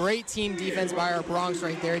time. Great team defense by our Bronx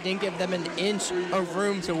right there. Didn't give them an inch of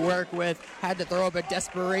room to work with. Had to throw up a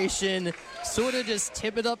desperation. Sort of just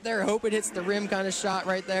tip it up there, hope it hits the rim kind of shot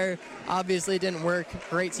right there. Obviously it didn't work.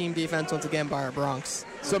 Great team defense once again by our Bronx.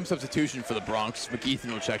 Some substitution for the Bronx.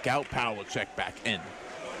 McKeithen will check out. Powell will check back in.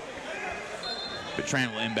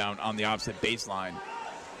 Bertrand will inbound on the opposite baseline.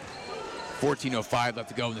 14:05 left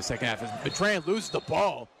to go in the second half. As Bertrand loses the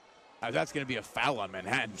ball, that's going to be a foul on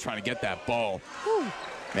Manhattan trying to get that ball. Whew.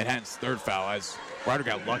 Manhattan's third foul as Ryder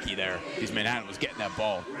got lucky there because Manhattan was getting that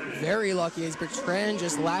ball. Very lucky as Bertrand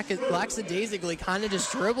just lackadaisically kind of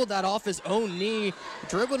just dribbled that off his own knee,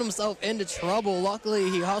 dribbled himself into trouble. Luckily,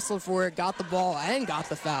 he hustled for it, got the ball, and got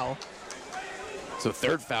the foul. So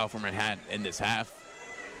third foul for Manhattan in this half.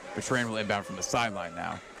 Bertrand will inbound from the sideline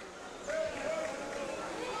now.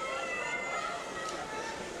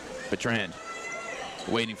 Bertrand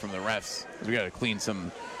waiting from the refs. We got to clean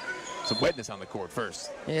some wetness on the court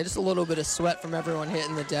first. Yeah, just a little bit of sweat from everyone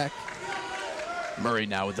hitting the deck. Murray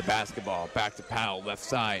now with the basketball. Back to Powell, left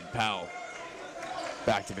side. Powell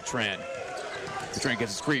back to Bertrand. Bertrand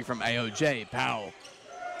gets a screen from AOJ. Powell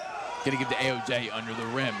going to give to AOJ under the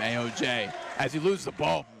rim. AOJ, as he loses the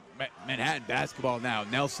ball, Manhattan basketball now.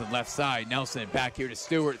 Nelson left side. Nelson back here to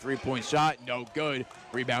Stewart. 3-point shot. No good.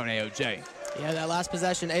 Rebound AOJ. Yeah, that last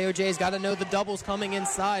possession, AOJ's got to know the double's coming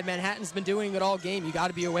inside. Manhattan's been doing it all game. You got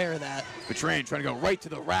to be aware of that. Bertrand trying to go right to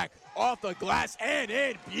the rack. Off the glass and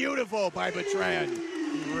in. Beautiful by Bertrand.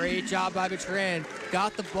 Great job by Bertrand.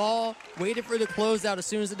 Got the ball, waited for the closeout. As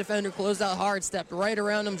soon as the defender closed out hard, stepped right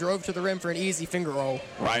around him, drove to the rim for an easy finger roll.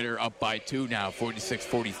 Ryder up by 2 now,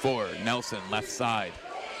 46-44. Nelson left side.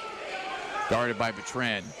 Guarded by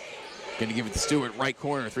Bertrand. Going to give it to Stewart, right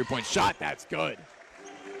corner, 3-point shot. That's good.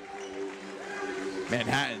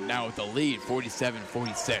 Manhattan now with the lead,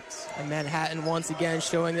 47-46. And Manhattan once again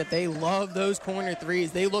showing that they love those corner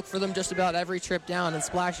threes. They look for them just about every trip down, and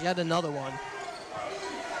splash yet another one.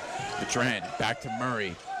 Bertrand back to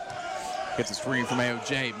Murray. Gets a screen from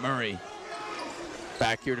AOJ. Murray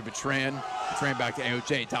back here to Bertrand. Bertrand back to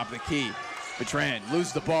AOJ, top of the key. Bertrand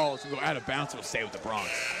loses the ball. It's going to go out of bounds. It'll stay with the Bronx.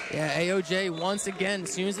 Yeah, AOJ once again,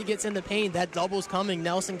 as soon as he gets in the paint, that double's coming.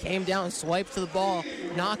 Nelson came down, swiped to the ball,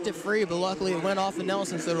 knocked it free, but luckily it went off of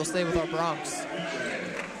Nelson, so it'll stay with our Bronx.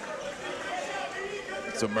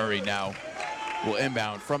 So Murray now will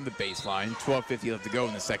inbound from the baseline. 12:50 left to go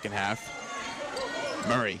in the second half.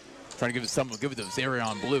 Murray trying to give it to someone. Give it to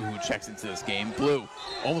Zarion Blue, who checks into this game. Blue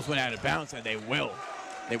almost went out of bounds, and they will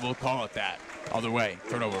call it that. Other way,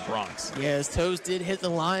 turnover Bronx. Yeah, his toes did hit the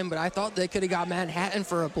line, but I thought they could have got Manhattan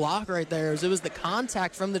for a block right there. It was the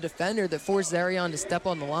contact from the defender that forced Zarion to step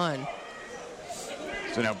on the line.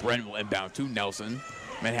 So now Brennan will inbound to Nelson.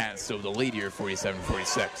 Manhattan still the lead here,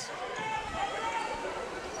 47-46.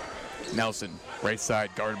 Nelson, right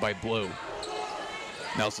side, guarded by Blue.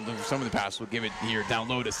 Nelson looking for some of the pass. Will give it here down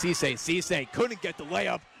low to Cisse. Cisse couldn't get the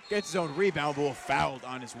layup. Gets his own rebound, but fouled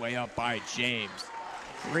on his way up by James.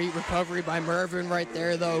 Great recovery by Mervyn right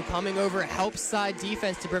there, though. Coming over, helps side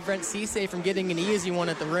defense to prevent Cisse from getting an easy one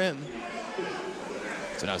at the rim.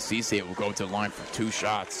 So now Cisse will go to the line for 2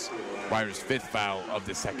 shots. Ryder's 5th foul of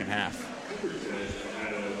the second half.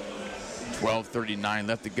 12:39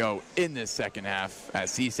 left to go in this second half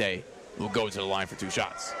as Cisse will go to the line for 2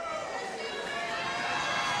 shots.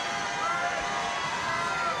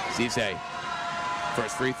 Cisse,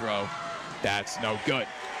 first free throw. That's no good.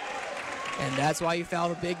 And that's why you foul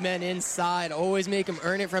the big men inside. Always make them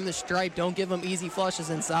earn it from the stripe. Don't give them easy flushes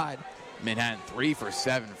inside. Manhattan 3 for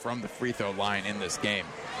 7 from the free throw line in this game.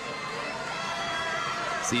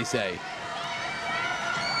 Cisse,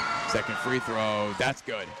 second free throw. That's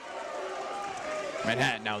good.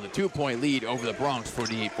 Manhattan now the 2-point lead over the Bronx,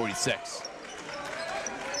 48-46.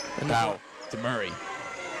 Foul to Murray.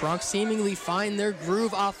 Bronx seemingly find their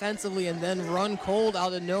groove offensively and then run cold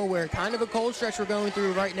out of nowhere. Kind of a cold stretch we're going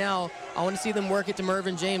through right now. I want to see them work it to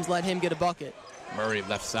Mervyn James, let him get a bucket. Murray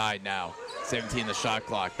left side now. 17 the shot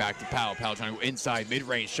clock. Back to Powell. Powell trying to go inside.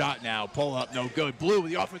 Mid-range shot now. Pull up, no good. Blue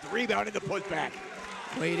with the offensive rebound and the putback.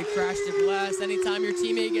 Way to crash the glass. Anytime your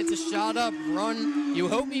teammate gets a shot up, run. You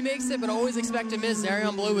hope he makes it, but always expect to miss.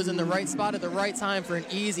 Zarion Blue is in the right spot at the right time for an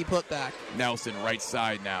easy putback. Nelson right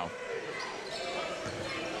side now.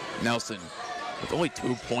 Nelson with only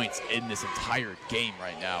 2 points in this entire game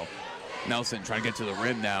right now. Nelson trying to get to the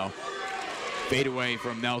rim now. Fade away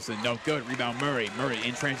from Nelson. No good. Rebound Murray. Murray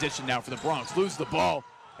in transition now for the Bronx. Loses the ball.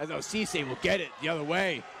 As though Cisse will get it the other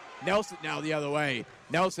way. Nelson now the other way.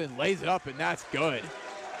 Nelson lays it up, and that's good.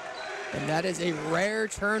 And that is a rare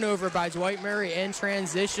turnover by Dwight Murray in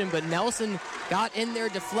transition, but Nelson got in there,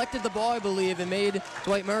 deflected the ball, I believe, and made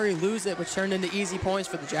Dwight Murray lose it, which turned into easy points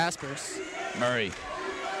for the Jaspers. Murray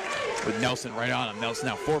with Nelson right on him. Nelson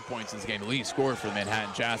now 4 points in this game. The leading scorer for the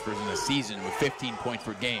Manhattan Jaspers in the season with 15 points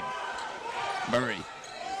per game. Murray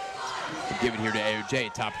will give it here to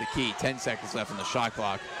AOJ, top of the key. 10 seconds left on the shot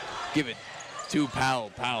clock. Give it to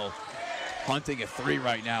Powell. Powell hunting a three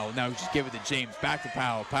right now. Now just give it to James. Back to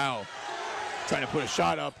Powell. Powell trying to put a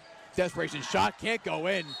shot up. Desperation shot. Can't go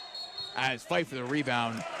in. As fight for the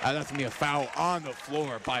rebound. That's going to be a foul on the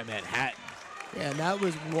floor by Manhattan. Yeah, and that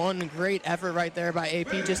was one great effort right there by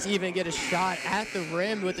AP just to even get a shot at the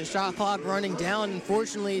rim with the shot clock running down.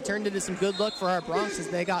 Unfortunately, it turned into some good luck for our Bronx as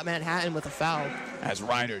they got Manhattan with a foul. As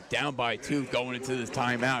Ryder down by 2 going into this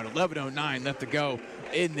timeout. 11:09 left to go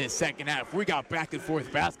in this second half. We got back and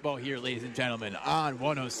forth basketball here, ladies and gentlemen, on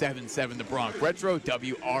 107.7 The Bronx. Retro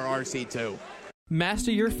WRRC2.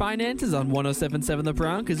 Master Your Finances on 107.7 The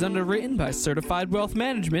Bronx is underwritten by Certified Wealth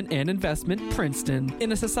Management and Investment Princeton.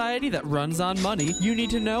 In a society that runs on money, you need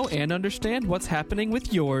to know and understand what's happening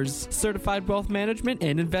with yours. Certified Wealth Management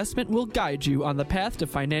and Investment will guide you on the path to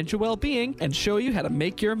financial well-being and show you how to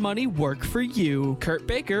make your money work for you. Kurt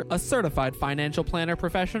Baker, a certified financial planner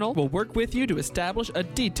professional, will work with you to establish a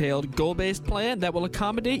detailed, goal-based plan that will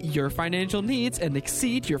accommodate your financial needs and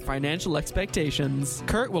exceed your financial expectations.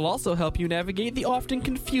 Kurt will also help you navigate the often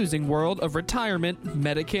confusing world of retirement,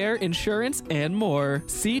 Medicare, insurance, and more.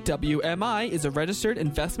 CWMI is a registered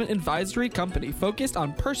investment advisory company focused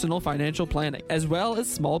on personal financial planning, as well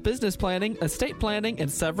as small business planning, estate planning, and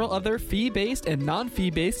several other fee-based and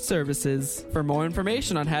non-fee-based services. For more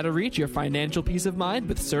information on how to reach your financial peace of mind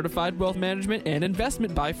with Certified Wealth Management and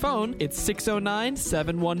Investment by phone, it's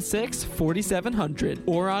 609-716-4700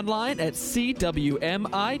 or online at cwmi.us.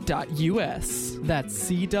 That's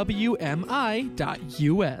cwmi.us.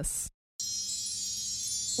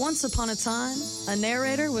 Once upon a time, a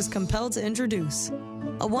narrator was compelled to introduce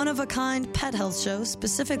a one-of-a-kind pet health show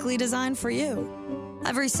specifically designed for you.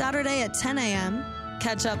 Every Saturday at 10 a.m.,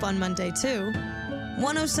 catch up on Monday too,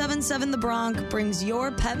 107.7 The Bronx brings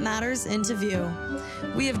your pet matters into view.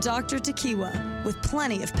 We have Dr. Tequiwa with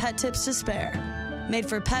plenty of pet tips to spare, made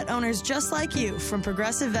for pet owners just like you from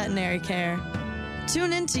Progressive Veterinary Care.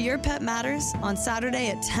 Tune in to Your Pet Matters on Saturday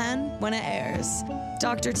at 10 when it airs.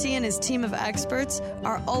 Dr. T and his team of experts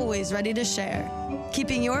are always ready to share,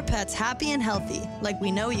 keeping your pets happy and healthy like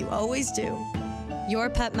we know you always do.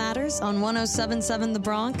 Your Pet Matters on 107.7 The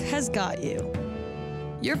Bronx has got you.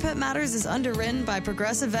 Your Pet Matters is underwritten by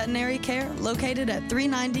Progressive Veterinary Care, located at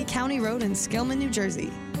 390 County Road in Skillman, New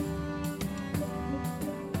Jersey.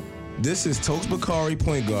 This is Tokes Bakari,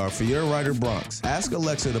 point guard for your Ryder Bronx. Ask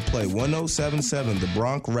Alexa to play 107.7 The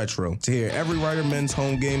Bronx Retro to hear every Ryder men's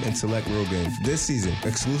home game and select road games this season,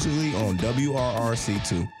 exclusively on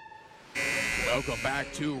WRRC2. Welcome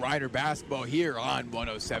back to Ryder Basketball here on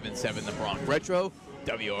 107.7 The Bronx Retro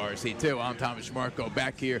WRC2. I'm Thomas Trimarco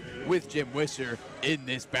back here with Jim Wister in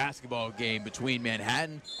this basketball game between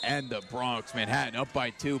Manhattan and the Bronx. Manhattan up by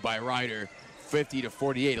 2 by Ryder.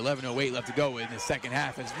 50-48, 11:08 left to go in the second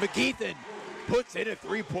half as McGeethan puts in a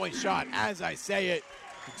three-point shot. As I say it,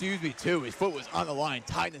 his foot was on the line,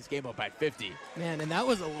 tying this game up at 50. Man, and that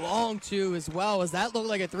was a long two as well, as that looked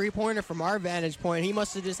like a three-pointer from our vantage point. He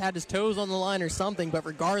must have just had his toes on the line or something, but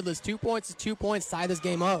regardless, 2 points is 2 points, tie this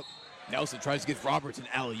game up. Nelson tries to give Roberts an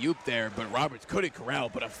alley-oop there, but Roberts couldn't corral,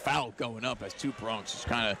 but a foul going up as two Bronx just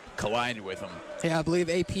kind of collided with him. Yeah, I believe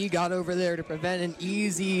AP got over there to prevent an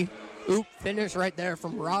easy oop finish right there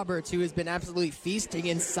from Roberts, who has been absolutely feasting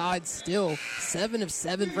inside still. 7 of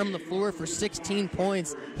 7 from the floor for 16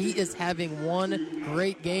 points. He is having one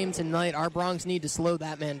great game tonight. Our Bronx need to slow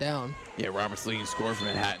that man down. Yeah, Roberts leading scorer for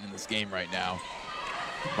Manhattan in this game right now.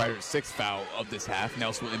 Ryder's 6th foul of this half.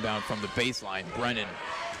 Nelson will inbound from the baseline. Brennan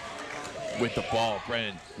with the ball.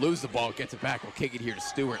 Brennan loses the ball, gets it back. We'll kick it here to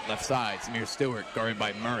Stewart, left side. Samir Stewart guarded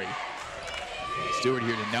by Murray. Stewart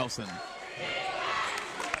here to Nelson.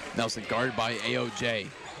 Nelson guarded by AOJ.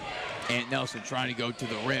 Ant Nelson trying to go to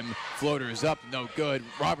the rim. Floater is up, no good.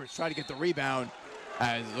 Roberts trying to get the rebound,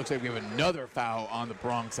 as it looks like we have another foul on the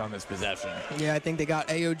Bronx on this possession. Yeah, I think they got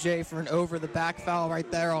AOJ for an over-the-back foul right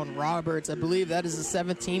there on Roberts. I believe that is a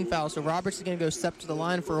 17th foul, so Roberts is going to go step to the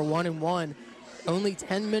line for a 1-and-1. Only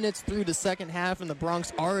 10 minutes through the second half, and the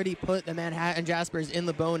Bronx already put the Manhattan Jaspers in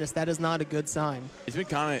the bonus. That is not a good sign. It's been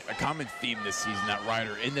kind of a common theme this season that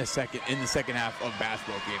Ryder in the second half of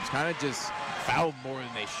basketball games kind of just foul more than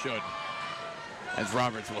they should, as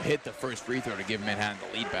Roberts will hit the first free throw to give Manhattan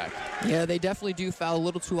the lead back. Yeah, they definitely do foul a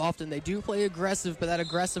little too often. They do play aggressive, but that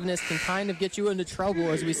aggressiveness can kind of get you into trouble,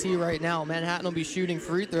 as we see right now. Manhattan will be shooting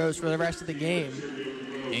free throws for the rest of the game.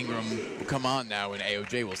 Ingram will come on now, and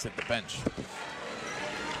AOJ will sit the bench.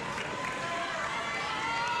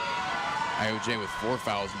 AOJ with 4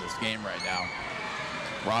 fouls in this game right now.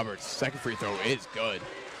 Roberts' second free throw is good.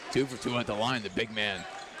 2 for 2 at the line, the big man.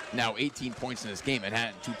 Now 18 points in this game.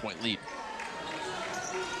 Manhattan 2-point lead.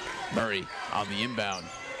 Murray on the inbound.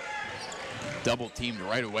 Double teamed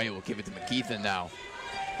right away. We'll give it to McKeithen now.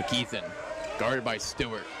 McKeithen guarded by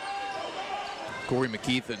Stewart. Corey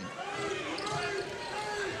McKeithen.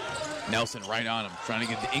 Nelson right on him. Trying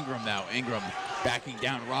to get to Ingram now. Ingram backing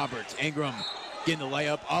down Roberts. Ingram getting the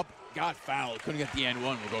layup up. Got fouled. Couldn't get the and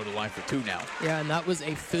one. We'll go to the line for 2 now. Yeah, and that was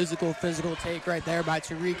a physical take right there by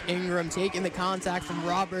Tariq Ingram, taking the contact from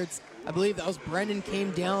Roberts. I believe that was Brendan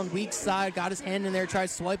came down weak side, got his hand in there, tried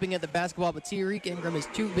swiping at the basketball, but Tariq Ingram is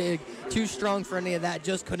too big, too strong for any of that,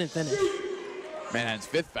 just couldn't finish. Manhattan's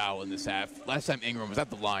 5th foul in this half. Last time Ingram was at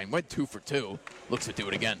the line, went 2 for 2. Looks to do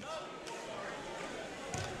it again.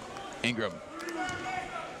 Ingram.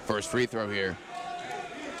 First free throw here.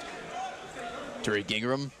 Tariq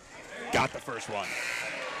Ingram got the first one.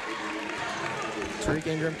 Tariq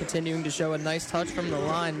Ingram continuing to show a nice touch from the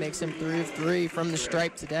line, makes him 3 of 3 from the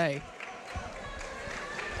stripe today.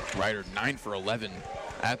 Ryder 9 for 11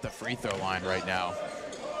 at the free throw line right now.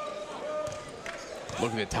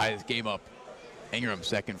 Looking to tie this game up. Ingram,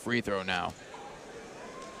 second free throw now.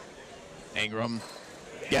 Ingram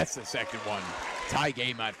gets the second one. Tie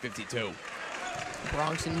game at 52.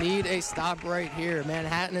 Bronx need a stop right here.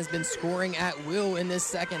 Manhattan has been scoring at will in this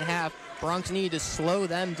second half. Bronx need to slow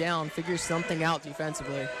them down, figure something out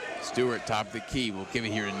defensively. Stewart top of the key. We'll give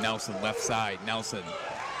it here to Nelson, left side. Nelson,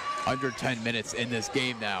 under 10 minutes in this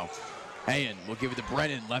game now. Hayen will give it to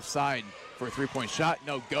Brennan, left side for a 3-point shot.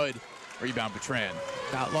 No good. Rebound, Bertrand.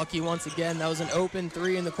 Got lucky once again. That was an open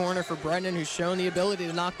 3 in the corner for Brennan, who's shown the ability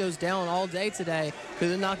to knock those down all day today.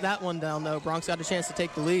 Couldn't knock that one down, though. Bronx got a chance to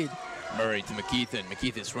take the lead. Murray to McKeithen.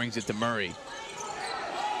 McKeithen swings it to Murray.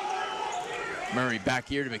 Murray back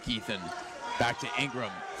here to McKeithen. Back to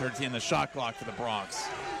Ingram. 13 on the shot clock for the Bronx.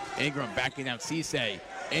 Ingram backing out Cisse.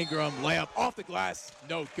 Ingram layup off the glass.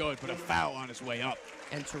 No good, but a foul on his way up.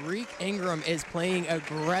 And Tariq Ingram is playing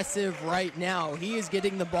aggressive right now. He is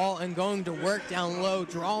getting the ball and going to work down low,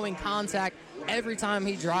 drawing contact every time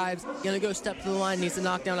he drives. Going to go step to the line, needs to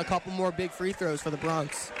knock down a couple more big free throws for the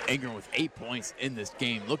Bronx. Ingram with 8 points in this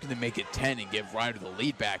game, looking to make it 10 and give Ryder the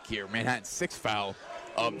lead back here. Manhattan's 6th foul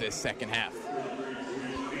of this second half.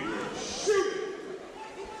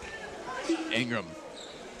 Ingram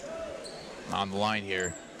on the line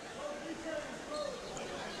here.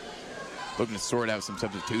 Looking to sort out some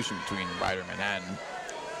substitution between Ryder and Manhattan.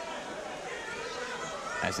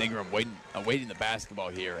 As Ingram awaiting the basketball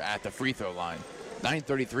here at the free throw line.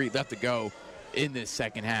 9:33 left to go in this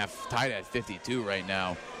second half. Tied at 52 right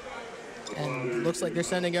now. And looks like they're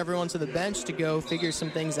sending everyone to the bench to go figure some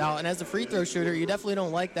things out. And as a free throw shooter, you definitely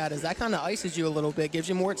don't like that, as that kind of ices you a little bit, gives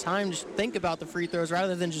you more time to think about the free throws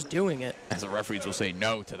rather than just doing it. As the referees will say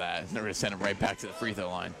no to that. They're going to send him right back to the free throw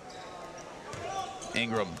line.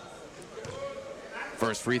 Ingram.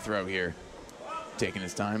 First free throw here. Taking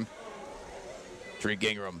his time. Tariq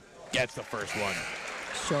Ingram gets the first one.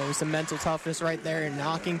 Showing some mental toughness right there and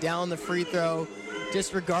knocking down the free throw.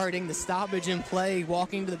 Disregarding the stoppage in play,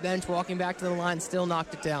 walking to the bench, walking back to the line, still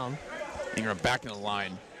knocked it down. Ingram back in the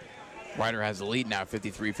line. Ryder has the lead now,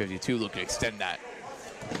 53-52, looking to extend that.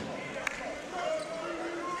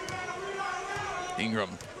 Ingram.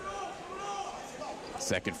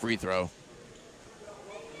 Second free throw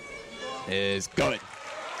is good.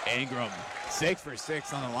 Ingram, 6 for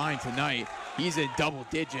 6 on the line tonight. He's in double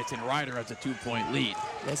digits, and Ryder has a 2-point lead.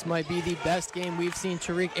 This might be the best game we've seen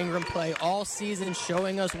Tariq Ingram play all season,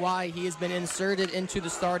 showing us why he has been inserted into the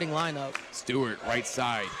starting lineup. Stewart, right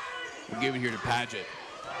side. We'll give it here to Padgett.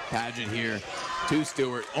 Padgett here to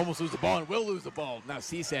Stewart. Almost lose the ball and will lose the ball. Now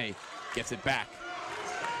Cisse gets it back.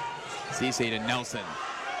 Cisse to Nelson.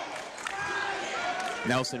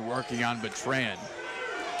 Nelson working on Bertrand.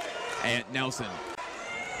 And Nelson,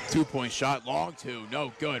 2-point shot, long two,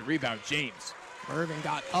 no good. Rebound, James. Mervin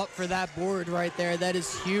got up for that board right there. That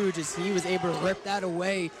is huge as he was able to rip that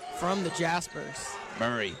away from the Jaspers.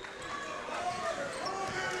 Murray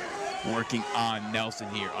working on Nelson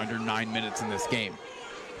here, under 9 minutes in this game.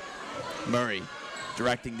 Murray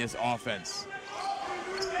directing this offense.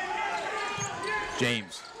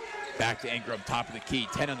 James back to Ingram, top of the key,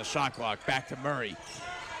 10 on the shot clock, back to Murray.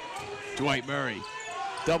 Dwight Murray,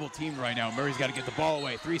 double team right now. Murray's got to get the ball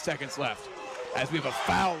away, 3 seconds left. As we have a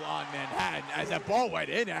foul on Manhattan, as that ball went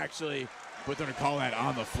in actually, but they're going to call that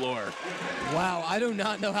on the floor. Wow, I do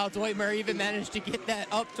not know how Dwight Murray even managed to get that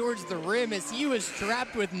up towards the rim as he was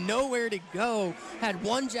trapped with nowhere to go. Had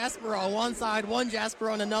one Jasper on one side, one Jasper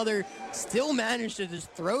on another. Still managed to just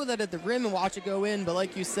throw that at the rim and watch it go in. But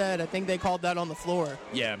like you said, I think they called that on the floor.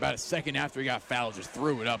 Yeah, about a second after he got fouled, just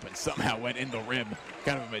threw it up and somehow went in the rim.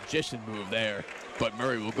 Kind of a magician move there. But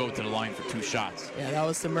Murray will go to the line for 2 shots. Yeah, that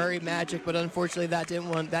was some Murray magic, but unfortunately that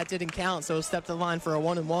didn't count. So step to the line for a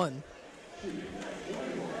 1-and-1.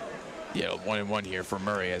 Yeah, 1-and-1 here for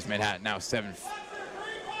Murray as Manhattan now 7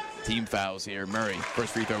 team fouls here. Murray,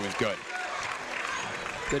 first free throw was good.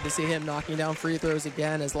 Good to see him knocking down free throws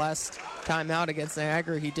again, as last time out against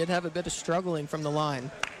Niagara, he did have a bit of struggling from the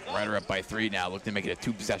line. Ryder up by 3 now, looking to make it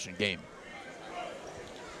a 2-possession game.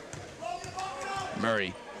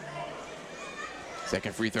 Murray.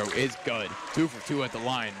 Second free throw is good. 2 for 2 at the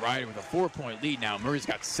line. Ryder with a 4-point lead now. Murray's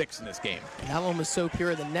got 6 in this game. That one was so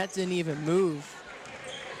pure, the net didn't even move.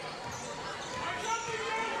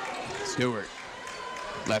 Stewart,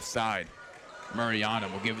 left side. Murray on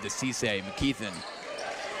him. We'll give it to Cisse. McKeithen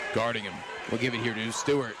guarding him. We'll give it here to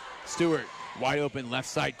Stewart. Stewart, wide open left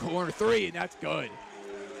side corner 3, and that's good.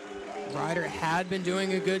 Ryder had been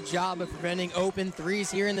doing a good job of preventing open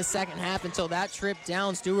threes here in the second half until that trip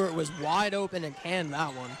down. Stewart was wide open and canned that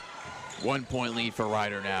one. 1-point lead for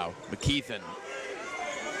Ryder now. McKeithen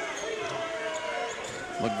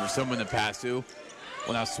looking for someone to pass to.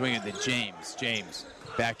 Well, now swinging to James. James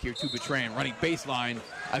back here to Bertrand, running baseline.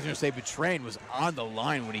 I was going to say Bertrand was on the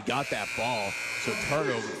line when he got that ball, so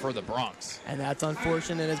turnover for the Bronx. And that's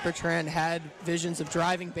unfortunate as Bertrand had visions of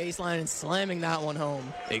driving baseline and slamming that one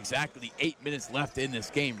home. Exactly 8 minutes left in this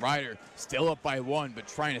game. Ryder still up by 1, but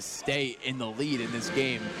trying to stay in the lead in this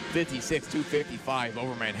game. 56-55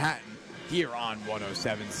 over Manhattan here on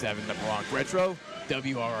 107.7 The Bronx Retro,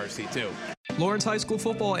 WRRC2. Lawrence High School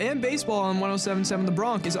football and baseball on 107.7 The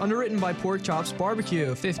Bronx is underwritten by Pork Chops Barbecue,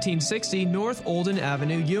 1560 North Olden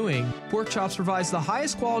Avenue, Ewing. Pork Chops provides the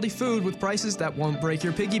highest quality food with prices that won't break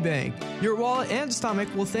your piggy bank. Your wallet and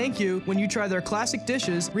stomach will thank you when you try their classic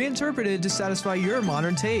dishes reinterpreted to satisfy your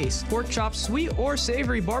modern taste. Pork Chops sweet or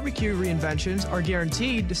savory barbecue reinventions are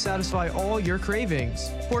guaranteed to satisfy all your cravings.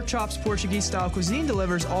 Pork Chops Portuguese-style cuisine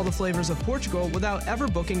delivers all the flavors of Portugal without ever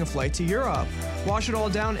booking a flight to Europe. Wash it all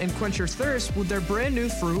down and quench your thirst with their brand new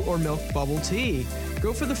fruit or milk bubble tea.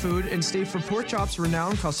 Go for the food and stay for Pork Chops'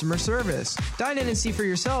 renowned customer service. Dine in and see for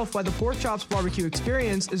yourself why the Pork Chops barbecue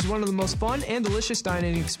experience is one of the most fun and delicious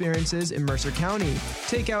dining experiences in Mercer County.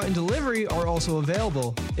 Takeout and delivery are also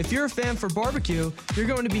available. If you're a fan for barbecue, you're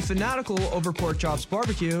going to be fanatical over Pork Chops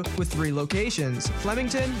Barbecue with 3 locations: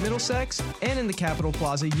 Flemington, Middlesex, and in the Capitol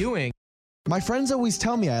Plaza, Ewing. My friends always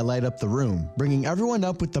tell me I light up the room, bringing everyone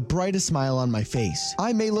up with the brightest smile on my face.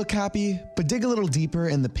 I may look happy, but dig a little deeper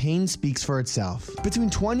and the pain speaks for itself. Between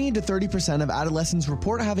 20 to 30% of adolescents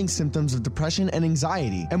report having symptoms of depression and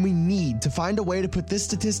anxiety, and we need to find a way to put this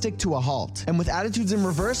statistic to a halt. And with Attitudes in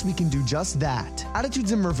Reverse, we can do just that.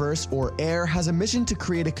 Attitudes in Reverse, or AIR, has a mission to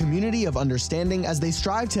create a community of understanding as they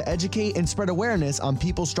strive to educate and spread awareness on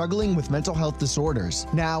people struggling with mental health disorders.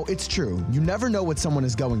 Now, it's true, you never know what someone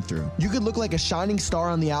is going through. You could look look like a shining star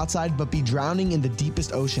on the outside, but be drowning in the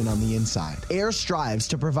deepest ocean on the inside. AIR strives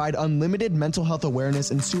to provide unlimited mental health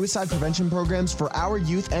awareness and suicide prevention programs for our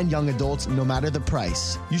youth and young adults, no matter the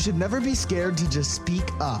price. You should never be scared to just speak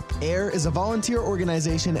up. AIR is a volunteer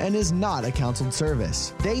organization and is not a counseled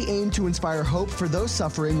service. They aim to inspire hope for those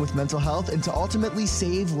suffering with mental health and to ultimately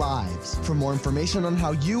save lives. For more information on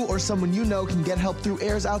how you or someone you know can get help through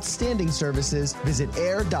AIR's outstanding services, visit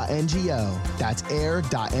air.ngo. That's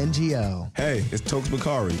air.ngo. Hey, it's Tokes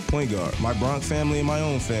Bakari, point guard. My Bronx family and my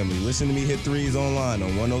own family. Listen to me hit threes online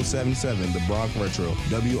on 107.7 The Bronx Retro,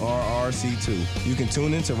 WRRC2. You can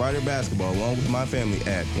tune in to Rider Basketball along with my family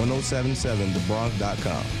at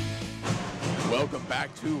 1077thebronx.com. Welcome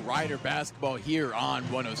back to Rider Basketball here on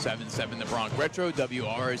 107.7 The Bronx Retro,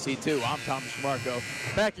 WRRC2. I'm Thomas Trimarco,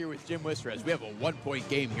 back here with Jim Wister as we have a one-point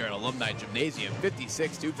game here at Alumni Gymnasium,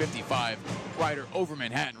 56-55. Rider over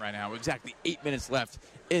Manhattan right now. Exactly 8 minutes left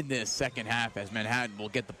in this second half as Manhattan will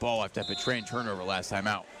get the ball after a train turnover last time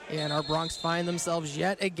out. And our Bronx find themselves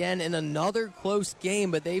yet again in another close game,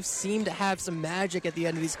 but they've seemed to have some magic at the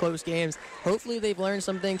end of these close games. Hopefully they've learned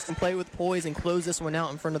some things, can play with poise, and close this one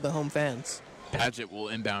out in front of the home fans. Padgett will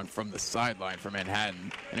inbound from the sideline for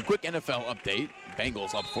Manhattan. And a quick NFL update.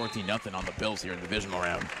 Bengals up 14-0 on the Bills here in the divisional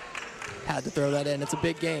round. Had to throw that in. It's a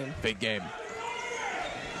big game. Big game.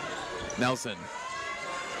 Nelson.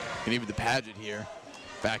 Can even the Padgett here.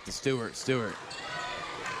 Back to Stewart. Stewart.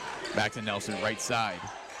 Back to Nelson, right side.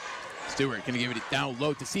 Stewart going to give it down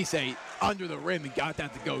low to Cisse under the rim and got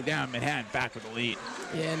that to go down. Manhattan back with the lead.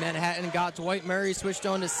 Yeah, Manhattan got Dwight Murray switched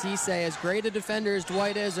on to Cisse. As great a defender as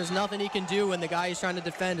Dwight is, there's nothing he can do when the guy he's trying to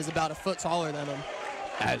defend is about a foot taller than him.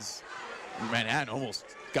 As Manhattan almost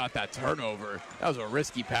got that turnover, that was a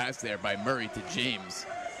risky pass there by Murray to James.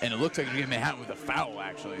 And it looks like they're getting Manhattan with a foul,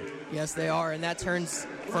 actually. Yes, they are, and that turns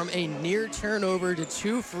from a near turnover to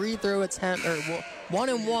 2 free throw attempt, or 1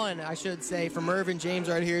 and 1, I should say, from Irvin James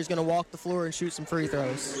right here. He's going to walk the floor and shoot some free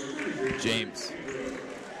throws. James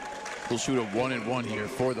will shoot a 1 and 1 here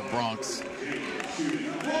for the Bronx.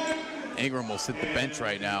 Ingram will sit the bench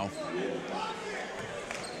right now.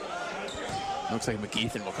 Looks like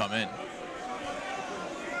McGeethan will come in.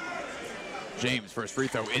 James, first free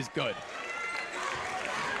throw is good.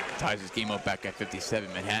 Ties his game up back at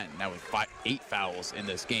 57. Manhattan now with 8 fouls in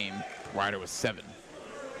this game. Rider with 7.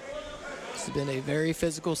 It's been a very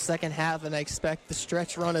physical second half, and I expect the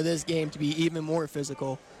stretch run of this game to be even more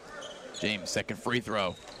physical. James, second free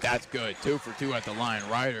throw. That's good. 2 for 2 at the line.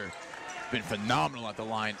 Rider been phenomenal at the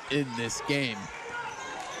line in this game.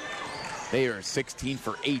 They are 16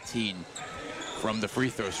 for 18 from the free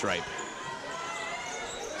throw stripe.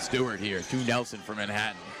 Stewart here to Nelson for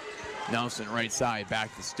Manhattan. Nelson right side,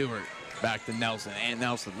 back to Stewart, back to Nelson, and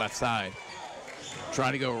Nelson left side.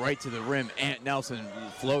 Trying to go right to the rim, Ant Nelson,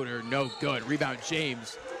 floater, no good. Rebound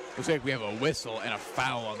James. Looks like we have a whistle and a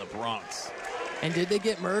foul on the Bronx. And did they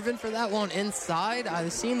get Mervin for that one inside?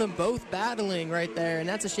 I've seen them both battling right there, and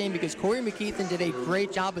that's a shame because Corey McKeithen did a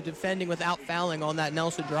great job of defending without fouling on that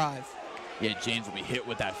Nelson drive. Yeah, James will be hit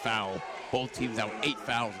with that foul. Both teams out 8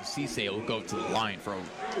 fouls, and Cisse will go to the line for a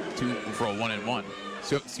 1 and 1.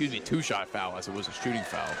 So, excuse me, 2-shot foul as it was a shooting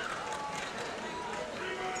foul.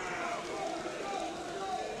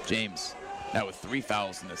 James now with 3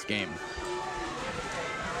 fouls in this game.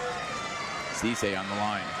 Cisse on the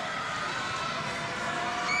line.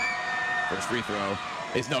 First free throw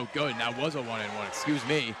is no good. That was a 1 and 1, excuse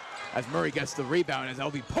me. As Murray gets the rebound, as that'll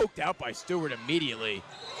be poked out by Stewart immediately.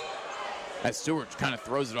 As Stewart kind of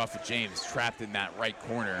throws it off to James, trapped in that right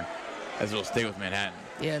corner, as it'll stay with Manhattan.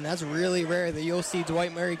 Yeah, and that's really rare that you'll see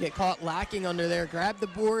Dwight Murray get caught lacking under there. Grabbed the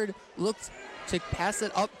board, looked to pass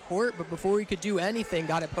it up court, but before he could do anything,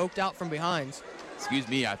 got it poked out from behind. Excuse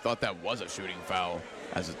me, I thought that was a shooting foul,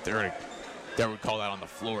 as a third would call that on the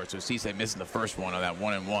floor. So Cisse missing the first one on that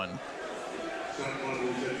 1 and 1.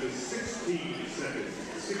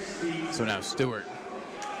 So now Stewart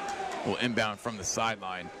will inbound from the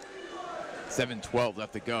sideline. 7:12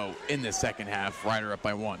 left to go in the second half. Rider up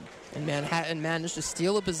by 1. And Manhattan managed to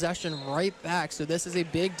steal a possession right back. So this is a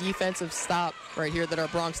big defensive stop right here that our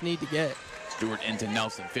Bronx need to get. Stewart into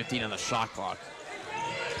Nelson. 15 on the shot clock.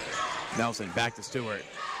 Nelson back to Stewart.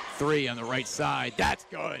 3 on the right side. That's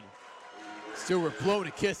good. Stewart blowing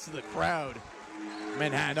a kiss to the crowd.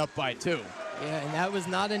 Manhattan up by 2. Yeah, and that was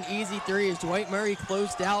not an easy 3 as Dwight Murray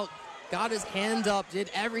closed out. Got his hand up,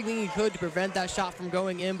 did everything he could to prevent that shot from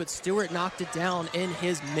going in, but Stewart knocked it down in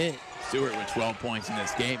his mitt. Stewart with 12 points in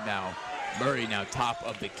this game now. Murray now top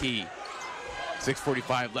of the key.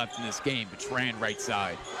 6:45 left in this game. Bertrand right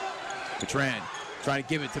side. Bertrand Trying to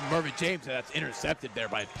give it to Mervyn James, and that's intercepted there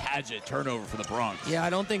by Padgett. Turnover for the Bronx. Yeah,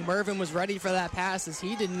 I don't think Mervyn was ready for that pass, as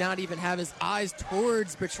he did not even have his eyes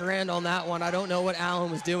towards Bertrand on that one. I don't know what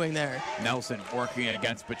Allen was doing there. Nelson working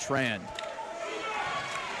against Bertrand.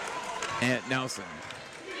 And Nelson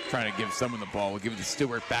trying to give someone the ball. We'll give it to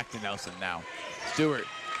Stewart. Back to Nelson now. Stewart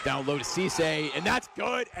down low to Cisse, and that's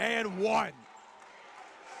good, and one.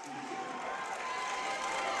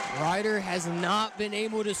 Ryder has not been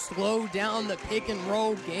able to slow down the pick and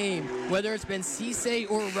roll game. Whether it's been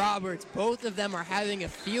Cisse or Roberts, both of them are having a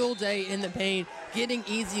field day in the paint, getting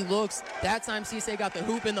easy looks. That time Cisse got the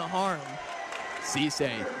hoop in the arm.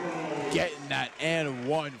 Cisse getting that and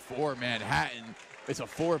one for Manhattan. It's a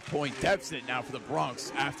 4-point deficit now for the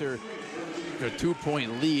Bronx after their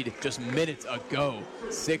 2-point lead just minutes ago.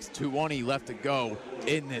 6:20 left to go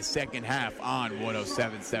in this second half on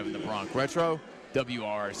 107.7 The Bronx Retro.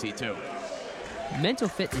 WRRC2. Mental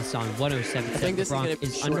Fitness on 107.7 The Bronx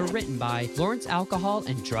is underwritten by Lawrence Alcohol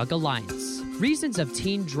and Drug Alliance. Reasons of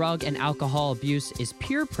teen drug and alcohol abuse is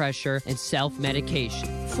peer pressure and self-medication.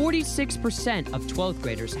 46% of 12th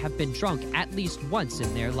graders have been drunk at least once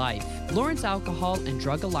in their life. Lawrence Alcohol and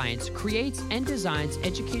Drug Alliance creates and designs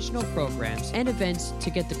educational programs and events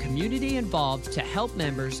to get the community involved to help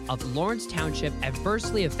members of Lawrence Township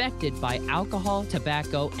adversely affected by alcohol,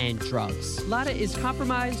 tobacco, and drugs. LADA is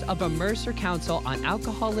comprised of a Mercer Council on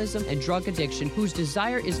Alcoholism and Drug Addiction whose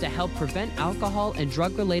desire is to help prevent alcohol and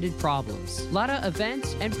drug-related problems. LADA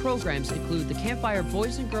events and programs include the Campfire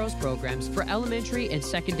Boys and Girls programs for elementary and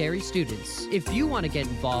secondary students. If you want to get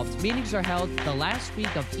involved, meetings are held the last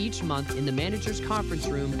week of each month in the Manager's Conference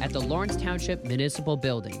Room at the Lawrence Township Municipal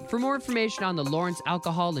Building. For more information on the Lawrence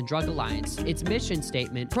Alcohol and Drug Alliance, its mission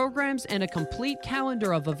statement, programs, and a complete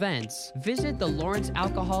calendar of events, visit the Lawrence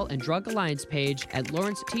Alcohol and Drug Alliance page at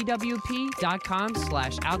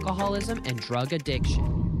lawrencetwp.com/alcoholism and drug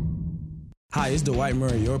addiction. Hi, it's Dwight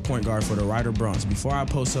Murray, your point guard for the Ryder Bronx. Before I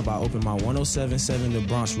post up, I open my 107.7 The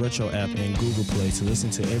Bronx Retro app and Google Play to listen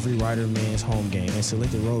to every Ryder man's home game and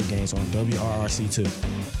select the road games on WRRC2.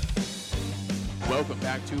 Welcome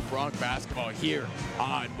back to Bronx basketball here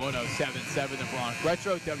on 107.7 The Bronx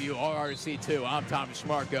Retro, WRRC2. I'm Thomas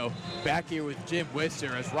Schmarko, back here with Jim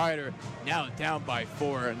Wister as Ryder now down by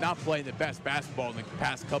 4. Not playing the best basketball in the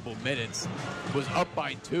past couple minutes. Was up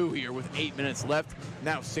by 2 here with 8 minutes left.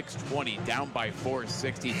 Now 6:20, down by 4,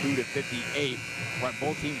 62-58.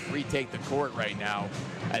 Both teams retake the court right now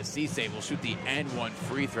as Cisse will shoot the N1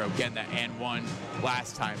 free throw. Again, the N1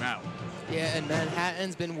 last time out. Yeah, and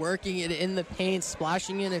Manhattan's been working it in the paint,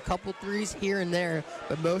 splashing in a couple threes here and there,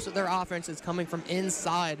 but most of their offense is coming from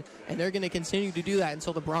inside, and they're going to continue to do that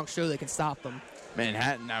until the Bronx show they can stop them.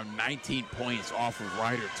 Manhattan now 19 points off of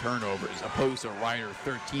Ryder turnovers, opposed to Ryder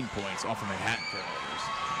 13 points off of Manhattan turnovers.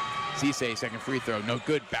 Cisse, second free throw, no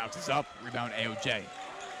good, bounces up, rebound AOJ.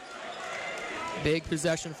 Big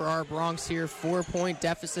possession for our Bronx here, 4-point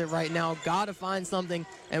deficit right now. Got to find something,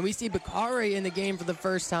 and we see Bakari in the game for the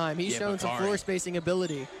first time. He's shown some floor spacing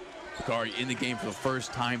ability. Bakari in the game for the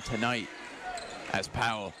first time tonight as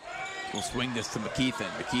Powell will swing this to McKeithen.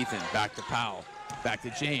 McKeithen back to Powell, back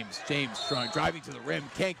to James. James driving to the rim,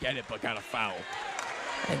 can't get it, but got a foul.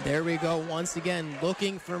 And there we go once again,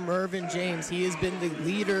 looking for Mervyn James. He has been the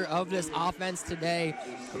leader of this offense today.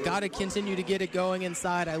 Got to continue to get it going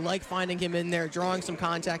inside. I like finding him in there, drawing some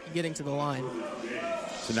contact and getting to the line.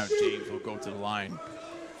 So now James will go to the line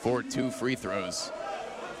for 2 free throws.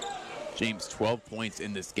 James 12 points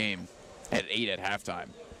in this game, at 8 at halftime.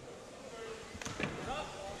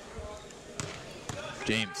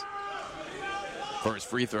 James, first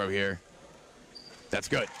free throw here. That's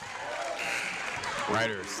good.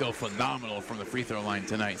 Ryder still phenomenal from the free throw line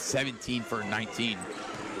tonight, 17 for 19.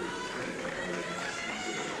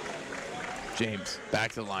 James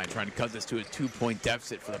back to the line, trying to cut this to a 2-point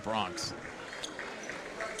deficit for the Bronx.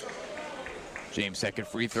 James second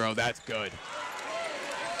free throw, that's good.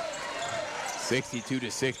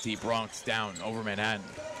 62-60, Bronx down over Manhattan.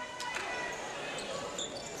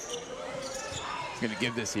 He's going to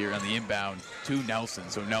give this here on the inbound to Nelson.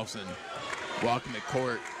 So Nelson walking the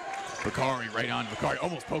court. Bakari right on. Bakari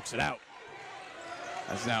almost pokes it out.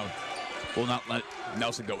 That's now will not let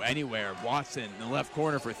Nelson go anywhere. Watson in the left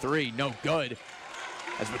corner for 3. No good.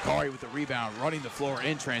 As Bakari with the rebound, running the floor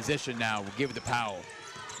in transition now. We'll give it to Powell.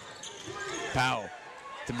 Powell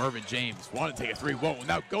to Mervyn James. Want to take a 3. Whoa,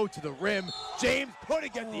 now go to the rim. James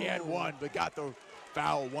couldn't get the N1, but got the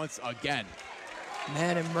foul once again.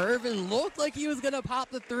 Man, and Mervin looked like he was going to pop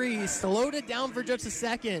the three. Slowed it down for just a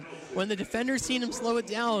second. When the defenders seen him slow it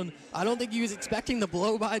down, I don't think he was expecting the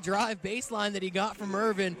blow-by drive baseline that he got from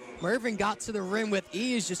Mervin. Mervin got to the rim with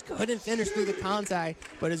ease, just couldn't finish through the contact,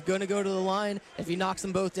 but is going to go to the line. If he knocks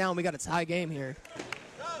them both down, we got a tie game here.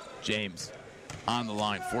 James on the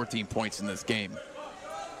line, 14 points in this game.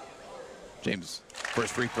 James'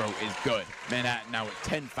 first free throw is good. Manhattan now with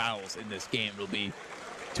 10 fouls in this game. It'll be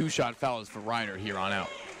 2-shot fouls for Ryder here on out.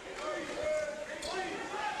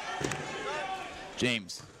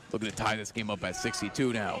 James looking to tie this game up at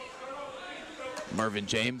 62 now. Mervin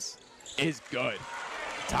James is good.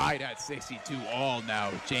 Tied at 62 all now.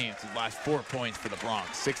 James, his last 4 points for the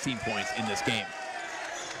Bronx. 16 points in this game.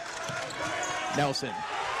 Nelson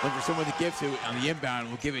looking for someone to give to on the inbound.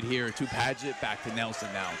 We'll give it here to Padgett. Back to Nelson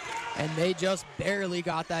now. And they just barely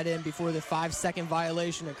got that in before the 5-second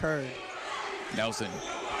violation occurred. Nelson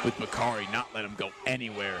with Bakari, not let him go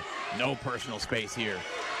anywhere. No personal space here.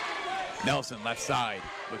 Nelson left side.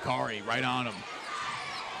 Bakari right on him.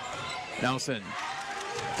 Nelson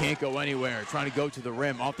can't go anywhere. Trying to go to the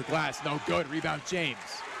rim. Off the glass. No good. Rebound James.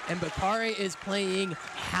 And Bakari is playing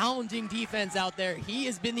hounding defense out there. He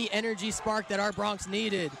has been the energy spark that our Bronx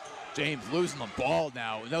needed. James losing the ball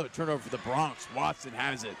now. Another turnover for the Bronx. Watson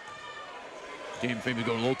has it. James maybe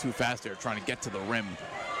going a little too fast there, trying to get to the rim.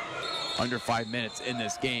 Under 5 minutes in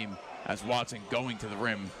this game as Watson going to the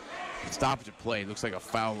rim. Stoppage of play. Looks like a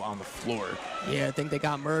foul on the floor. Yeah, I think they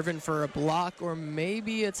got Mervin for a block or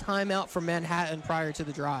maybe a timeout for Manhattan prior to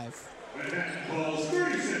the drive.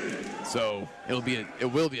 So it will be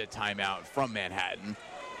a timeout from Manhattan.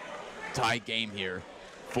 Tie game here.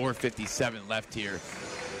 4:57 left here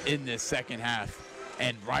in this second half.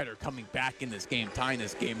 And Ryder coming back in this game, tying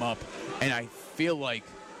this game up. And I feel like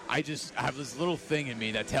I have this little thing in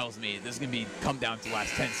me that tells me this is going to come down to the last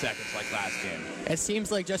 10 seconds like last game. It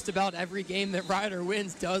seems like just about every game that Ryder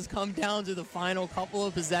wins does come down to the final couple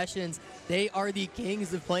of possessions. They are the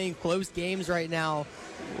kings of playing close games right now.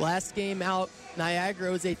 Last game out,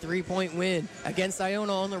 Niagara was a 3-point win. Against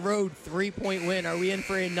Iona on the road, 3-point win. Are we in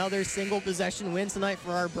for another single possession win tonight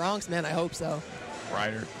for our Bronx, man? I hope so.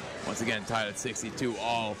 Ryder, once again, tied at 62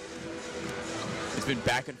 all. It's been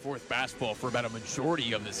back and forth basketball for about a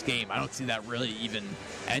majority of this game. I don't see that really even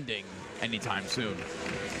ending anytime soon.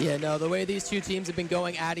 Yeah, no, the way these two teams have been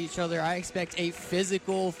going at each other, I expect a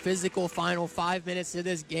physical final 5 minutes to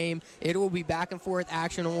this game. It will be back and forth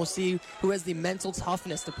action, and we'll see who has the mental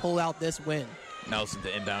toughness to pull out this win. Nelson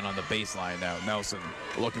to inbound on the baseline now. Nelson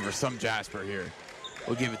looking for some Jasper here.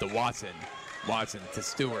 We'll give it to Watson. Watson to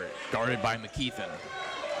Stewart, guarded by McKeithen.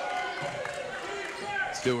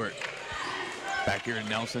 Stewart. Back here to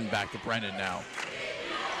Nelson, back to Brennan now.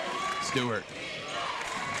 Stewart.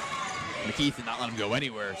 McKeithen not letting him go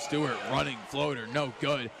anywhere. Stewart running, floater, no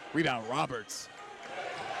good. Rebound Roberts.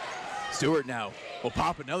 Stewart now will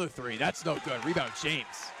pop another three. That's no good. Rebound James.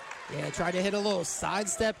 Yeah, tried to hit a little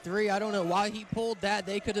sidestep three. I don't know why he pulled that.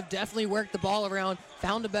 They could have definitely worked the ball around,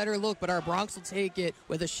 found a better look, but our Bronx will take it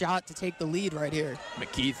with a shot to take the lead right here.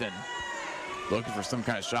 McKeithen looking for some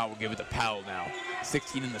kind of shot. We'll give it to Powell now.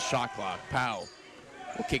 16 in the shot clock. Powell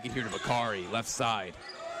will kick it here to Bakari, left side.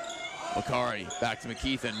 Bakari back to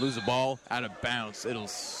McKeithen. Lose the ball, out of bounds. It'll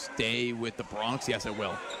stay with the Bronx. Yes, it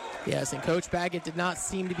will. Yes, and Coach Baggett did not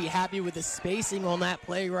seem to be happy with the spacing on that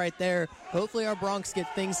play right there. Hopefully our Bronx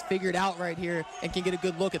get things figured out right here and can get a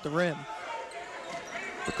good look at the rim.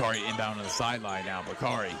 Bakari inbound on the sideline now.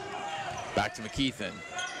 Bakari back to McKeithen.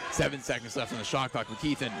 7 seconds left on the shot clock.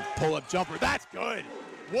 McKeithen, pull-up jumper. That's good.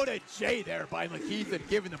 What a J there by McKeithen,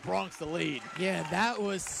 giving the Bronx the lead. Yeah, that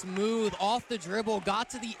was smooth. Off the dribble, got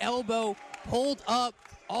to the elbow, pulled up.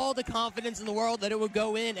 All the confidence in the world that it would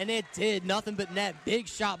go in, and it did. Nothing but net. Big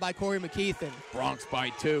shot by Corey McKeithen. Bronx by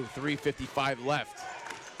 2. 3:55 left.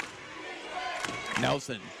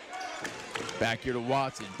 Nelson. Back here to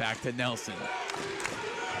Watson. Back to Nelson.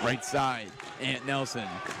 Right side. Ant Nelson.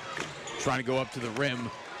 Trying to go up to the rim.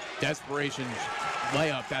 Desperation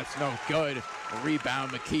layup. That's no good.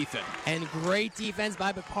 Rebound McKeithen. And great defense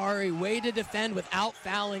by Bakari. Way to defend without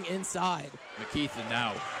fouling inside. McKeithen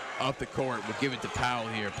now up the court. We'll give it to Powell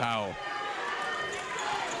here. Powell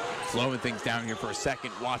slowing things down here for a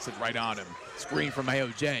second. Watson right on him. Screen from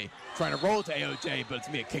AOJ. Trying to roll to AOJ, but it's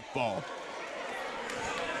going to be a kick ball.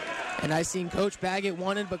 And I seen Coach Baggett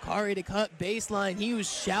wanted Bakari to cut baseline. He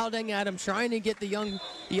was shouting at him, trying to get the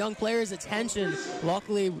young players' attention.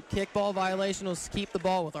 Luckily, kickball violation will keep the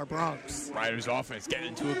ball with our Bronx. Riders offense getting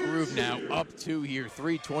into a groove now. Up 2 here.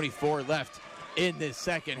 3:24 left in this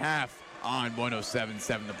second half on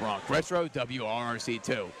 107.7 The Bronx. Retro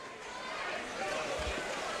WRRC2.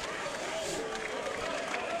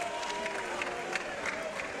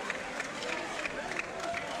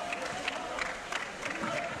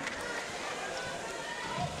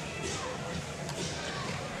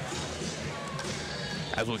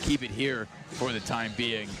 as we'll keep it here for the time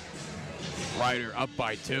being. Rider up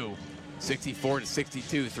by 2.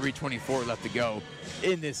 64-62, 3:24 left to go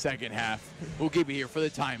in this second half. We'll keep it here for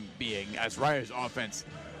the time being as Rider's offense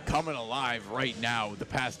coming alive right now the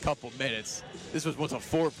past couple minutes. This was once a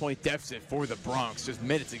 4-point deficit for the Bronx just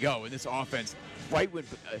minutes ago, and this offense, right when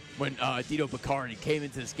Dito Bacardi came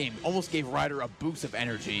into this game, almost gave Rider a boost of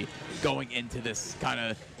energy going into this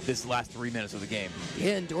last 3 minutes of the game.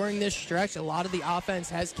 Yeah, and during this stretch, a lot of the offense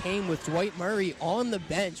has came with Dwight Murray on the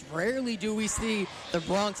bench. Rarely do we see the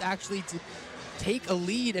Bronx actually take a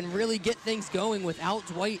lead and really get things going without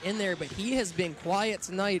Dwight in there, but he has been quiet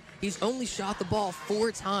tonight. He's only shot the ball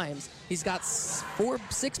 4 times. He's got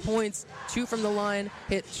 6 points, 2 from the line,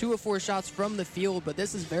 hit 2 of 4 shots from the field, but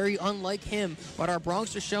this is very unlike him. But our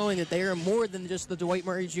Bronx are showing that they are more than just the Dwight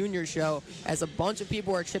Murray Jr. show, as a bunch of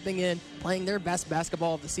people are chipping in, playing their best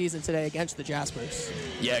basketball of the season today against the Jaspers.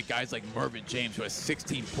 Yeah, guys like Mervyn James, who has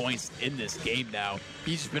 16 points in this game now.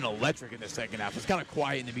 He's just been electric in the second half. It's kind of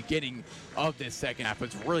quiet in the beginning of this second half,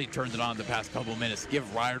 but it's really turned it on the past couple of minutes to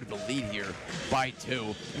give Rider the lead here by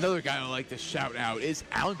 2. Another guy I like to shout out is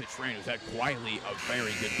Alan Bertrand, who's had quietly a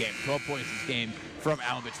very good game. 12 points this game from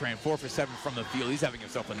Alan Bertrand, 4 for 7 from the field. He's having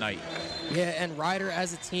himself a night. Yeah, and Rider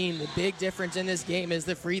as a team, the big difference in this game is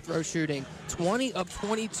the free throw shooting. 20 of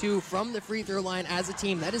 22 from the free throw line as a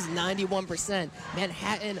team. That is 91%.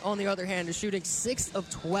 Manhattan, on the other hand, is shooting 6 of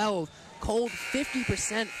 12. Cold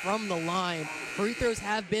 50% from the line. Free throws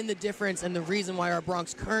have been the difference and the reason why our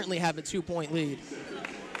Bronx currently have a 2-point lead.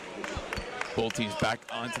 Both teams back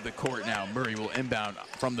onto the court now. Murray will inbound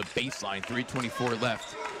from the baseline. 3:24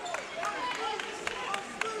 left.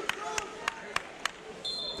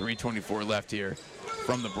 3:24 left here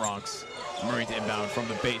from the Bronx. Murray to inbound from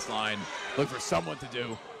the baseline. Look for someone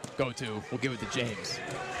to go to. We'll give it to James.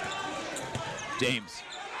 James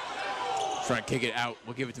trying to kick it out.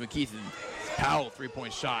 We'll give it to McKeithen. Powell,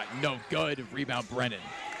 3-point shot. No good. Rebound Brennan.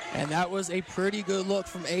 And that was a pretty good look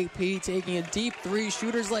from AP, taking a deep 3.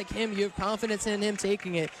 Shooters like him, you have confidence in him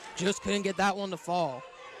taking it. Just couldn't get that one to fall.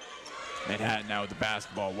 Manhattan now with the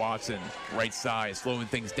basketball. Watson, right side, slowing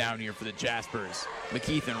things down here for the Jaspers.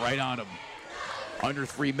 McKeithen right on him. Under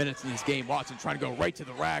 3 minutes in this game. Watson trying to go right to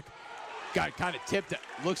the rack. Got kind of tipped,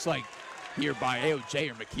 looks like, here by AOJ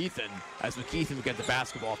or McKeithen, as McKeithen would get the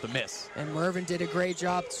basketball off the miss. And Mervyn did a great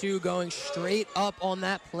job, too, going straight up on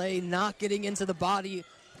that play, not getting into the body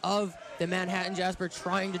of the Manhattan Jasper,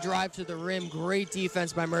 trying to drive to the rim. Great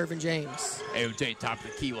defense by Mervyn James. AOJ top of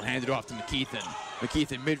the key will hand it off to McKeithen.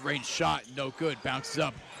 McKeithen mid-range shot, no good, bounces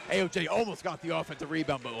up. AOJ almost got the offensive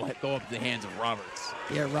rebound, but will go up to the hands of Roberts.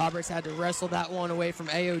 Yeah, Roberts had to wrestle that one away from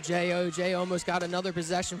AOJ. AOJ almost got another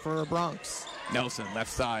possession for the Bronx. Nelson,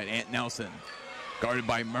 left side, Ant Nelson. Guarded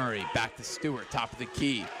by Murray, back to Stewart, top of the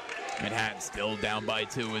key. Manhattan still down by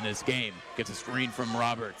 2 in this game. Gets a screen from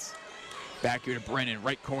Roberts. Back here to Brennan,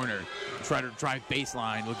 right corner. Try to drive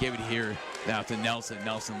baseline. We'll give it here now to Nelson.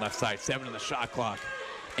 Nelson left side, 7 on the shot clock.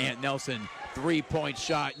 Ant Nelson, 3-point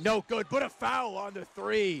shot. No good, but a foul on the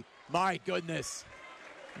 3. My goodness.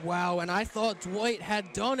 Wow, and I thought Dwight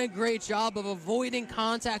had done a great job of avoiding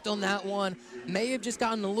contact on that one. May have just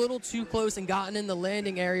gotten a little too close and gotten in the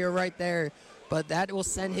landing area right there. But that will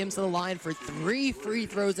send him to the line for 3 free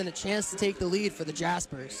throws and a chance to take the lead for the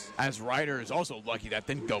Jaspers. As Rider is also lucky that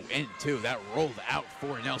didn't go in, too. That rolled out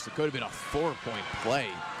for Nelson. Could have been a 4-point play.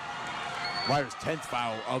 Rider's 10th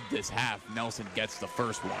foul of this half. Nelson gets the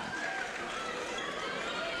first one.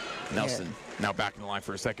 Nelson now back in the line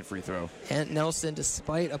for a second free throw. And Nelson,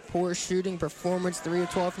 despite a poor shooting performance, 3 of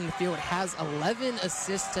 12 from the field, has 11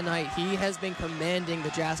 assists tonight. He has been commanding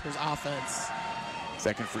the Jaspers offense.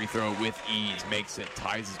 Second free throw with ease, makes it,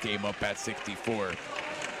 ties his game up at 64.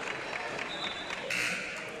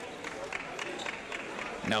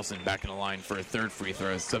 Nelson back in the line for a third free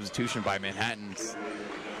throw. Substitution by Manhattan.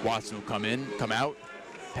 Watson will come out.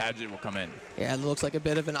 Padgett will come in. Yeah, it looks like a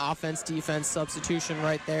bit of an offense-defense substitution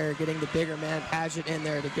right there, getting the bigger man, Padgett, in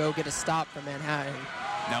there to go get a stop for Manhattan.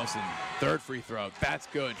 Nelson, third free throw. That's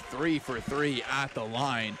good. 3 for 3 at the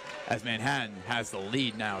line as Manhattan has the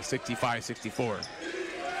lead now, 65-64.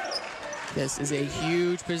 This is a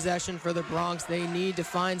huge possession for the Bronx. They need to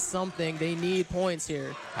find something. They need points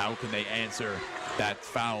here. How can they answer that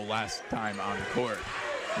foul last time on the court?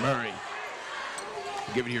 Murray.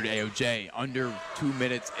 Give it here to AOJ. Under 2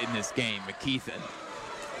 minutes in this game. McKeithen.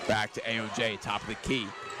 Back to AOJ, top of the key.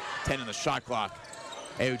 10 on the shot clock.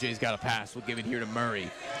 AOJ's got a pass. We'll give it here to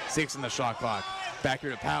Murray. 6 on the shot clock. Back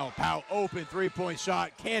here to Powell. Powell open 3-point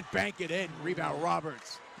shot. Can't bank it in. Rebound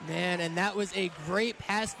Roberts. Man, and that was a great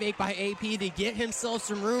pass fake by AP to get himself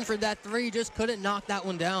some room for that 3. Just couldn't knock that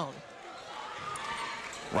one down.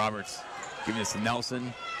 Roberts giving this to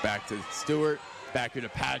Nelson. Back to Stewart. Back here to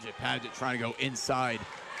Padgett. Padgett trying to go inside.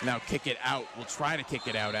 Now kick it out. We'll try to kick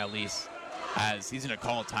it out at least, as he's going to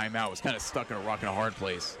call a timeout. Was kind of stuck in a rock and a hard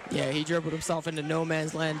place. Yeah, he dribbled himself into no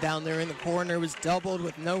man's land down there in the corner. Was doubled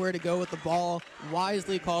with nowhere to go with the ball.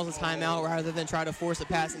 Wisely calls a timeout rather than try to force a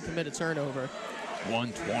pass and commit a turnover.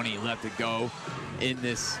 1:20 left to go in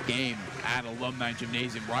this game at Alumni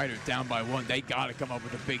Gymnasium. Riders down by 1. They got to come up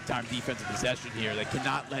with a big-time defensive possession here. They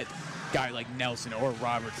cannot let a guy like Nelson or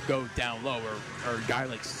Roberts go down low, or a guy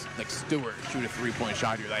like Stewart shoot a three-point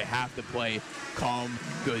shot here. They have to play calm,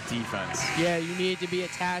 good defense. Yeah, you need to be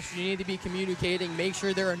attached. You need to be communicating. Make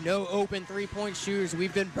sure there are no open three-point shooters.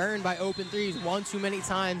 We've been burned by open threes one too many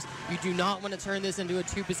times. You do not want to turn this into a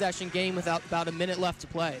two-possession game without about a minute left to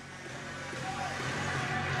play.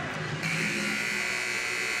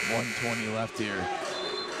 1:20 left here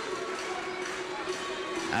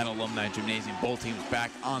at Alumni Gymnasium. Both teams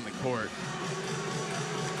back on the court.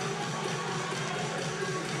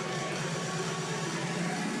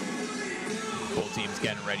 Both teams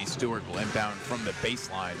getting ready. Stewart will inbound from the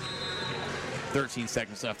baseline. 13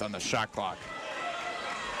 seconds left on the shot clock.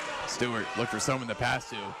 Stewart look for someone to pass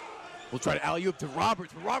to. We'll try to alley-oop to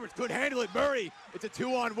Roberts, but Roberts couldn't handle it. Murray, it's a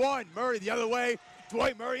 2-on-1. Murray the other way.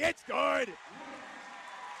 Dwight Murray, it's good.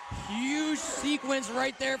 Huge sequence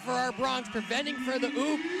right there for our Bronx, preventing for the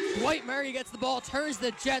oop. Dwight Murray gets the ball, turns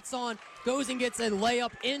the Jets on, goes and gets a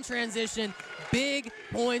layup in transition. Big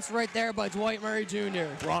points right there by Dwight Murray Jr.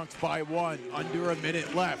 Bronx by 1, under a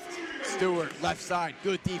minute left. Stewart, left side,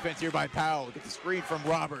 good defense here by Powell. Gets the screen from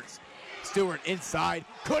Roberts. Stewart inside,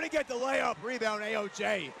 couldn't get the layup. Rebound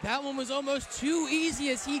AOJ. That one was almost too easy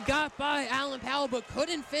as he got by Allen Powell, but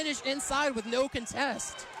couldn't finish inside with no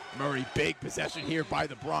contest. Murray, big possession here by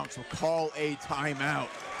the Bronx. Will call a timeout.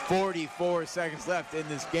 44 seconds left in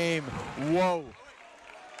this game. Whoa.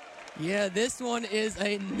 Yeah, this one is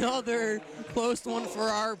another close one for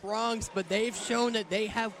our Bronx, but they've shown that they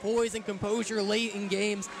have poise and composure late in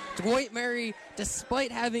games. Dwight Murray,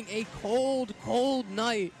 despite having a cold, cold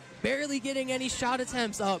night, barely getting any shot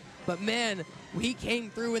attempts up, but man, he came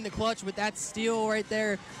through in the clutch with that steal right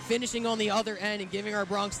there, finishing on the other end and giving our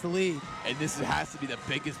Bronx the lead. And this has to be the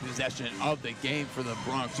biggest possession of the game for the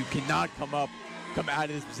Bronx. You cannot come out of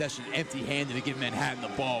this possession empty-handed to give Manhattan the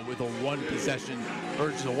ball with a one-possession,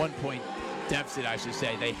 or just a one-point deficit, I should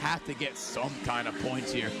say. They have to get some kind of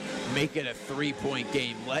points here. Make it a three-point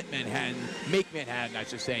game. Make Manhattan, I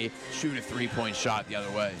should say, shoot a three-point shot the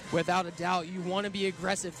other way. Without a doubt, you want to be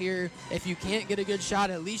aggressive here. If you can't get a good shot,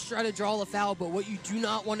 at least try to draw a foul. But what you do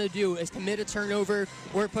not want to do is commit a turnover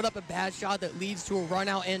or put up a bad shot that leads to a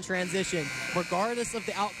run-out and transition. Regardless of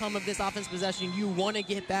the outcome of this offense possession, you want to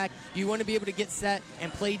get back. You want to be able to get set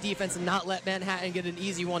and play defense and not let Manhattan get an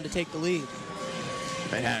easy one to take the lead.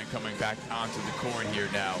 Manhattan coming back onto the court here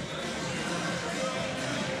now.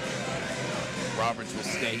 Roberts will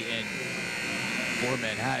stay in for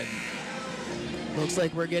Manhattan. Looks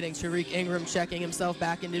like we're getting Tariq Ingram checking himself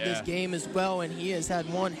back into this game as well, and he has had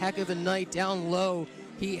one heck of a night down low.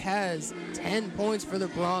 He has 10 points for the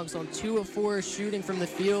Bronx on 2 of 4 shooting from the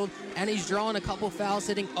field, and he's drawn a couple fouls,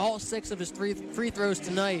 hitting all 6 of his free throws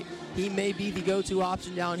tonight. He may be the go-to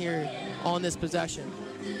option down here on this possession.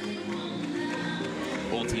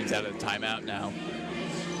 Both teams out of the timeout now.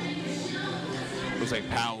 Looks like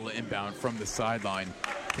Powell inbound from the sideline.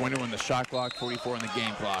 21 the shot clock, 44 on the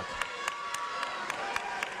game clock.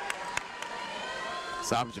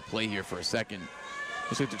 Stoppage of play here for a second.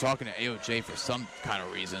 Looks like they're talking to AOJ for some kind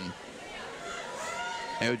of reason.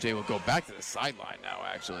 AOJ will go back to the sideline now,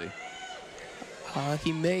 actually.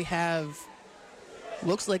 He may have...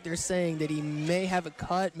 Looks like they're saying that he may have a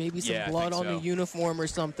cut, maybe some blood on the uniform or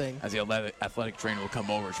something. As the athletic trainer will come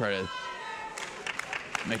over, try to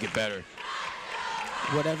make it better.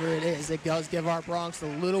 Whatever it is, it does give our Bronx a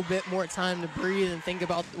little bit more time to breathe and think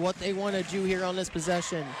about what they want to do here on this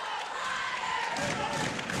possession.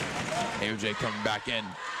 AOJ coming back in.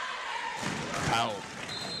 Powell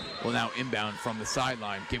will now inbound from the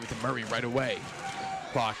sideline. Give it to Murray right away.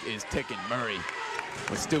 Clock is ticking. Murray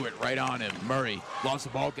with Stewart right on him. Murray lost the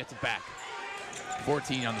ball, gets it back.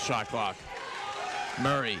 14 on the shot clock.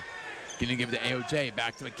 Murray gonna give it to AOJ.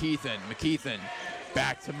 Back to McKeithen. McKeithen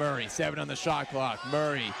back to Murray. 7 on the shot clock.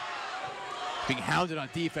 Murray being hounded on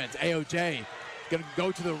defense. AOJ gonna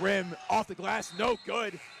go to the rim. Off the glass. No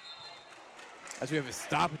good. As we have a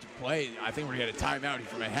stoppage of play, I think we're going to get a timeout here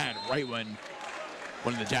for Manhattan right when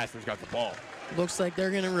one of the Jaspers got the ball. Looks like they're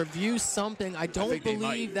going to review something. I don't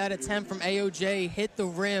believe that attempt from AOJ hit the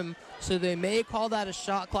rim, so they may call that a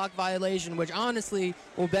shot clock violation, which honestly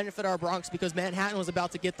will benefit our Bronx because Manhattan was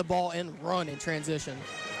about to get the ball and run in transition.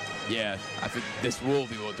 Yeah, I think this will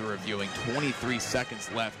be what they're reviewing. 23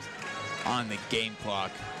 seconds left on the game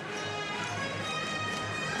clock.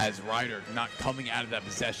 As Ryder not coming out of that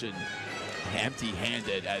possession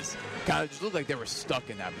empty-handed, as kind of just looked like they were stuck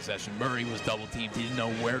in that possession. Murray was double-teamed. He didn't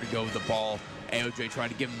know where to go with the ball. AOJ tried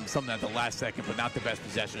to give him something at the last second, but not the best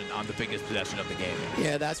possession on the biggest possession of the game.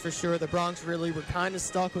 Yeah, that's for sure. The Bronx really were kind of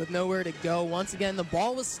stuck with nowhere to go. Once again, the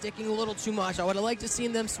ball was sticking a little too much. I would have liked to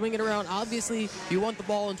seen them swing it around. Obviously, you want the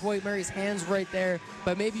ball in Dwight Murray's hands right there,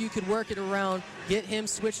 but maybe you could work it around, get him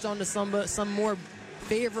switched onto some more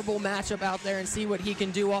favorable matchup out there and see what he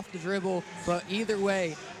can do off the dribble. But either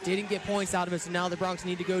way, didn't get points out of it, so now the Bronx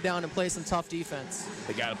need to go down and play some tough defense.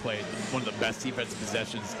 They got to play one of the best defensive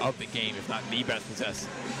possessions of the game, if not the best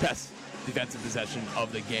defensive possession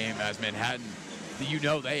of the game, as Manhattan, you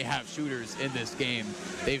know they have shooters in this game.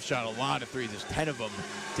 They've shot a lot of threes. There's 10 of them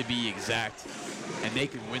to be exact, and they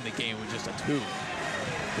can win the game with just a 2.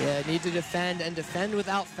 Yeah, need to defend and defend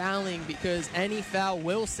without fouling, because any foul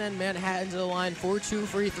will send Manhattan to the line for 2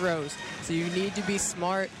 free throws. So you need to be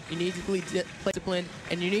smart, you need to play disciplined,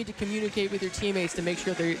 and you need to communicate with your teammates to make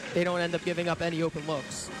sure they don't end up giving up any open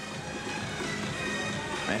looks.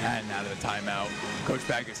 Manhattan out of the timeout. Coach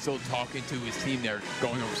Baggett still talking to his team there,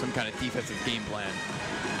 going over some kind of defensive game plan.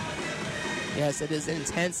 Yes, it is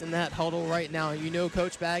intense in that huddle right now. You know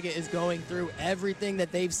Coach Baggett is going through everything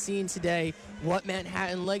that they've seen today, what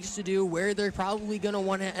Manhattan likes to do, where they're probably going to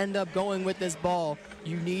want to end up going with this ball.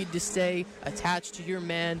 You need to stay attached to your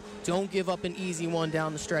man. Don't give up an easy one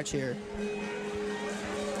down the stretch here.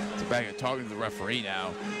 So Baggett talking to the referee now.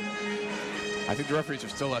 I think the referees are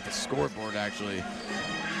still at the scoreboard, actually.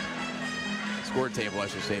 Score table, I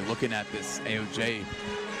should say, looking at this AOJ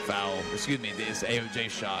foul. Excuse me, this AOJ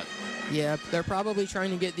shot. Yeah, they're probably trying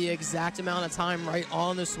to get the exact amount of time right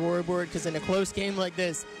on the scoreboard, because in a close game like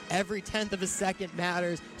this, every 10th of a second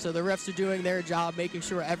matters. So the refs are doing their job, making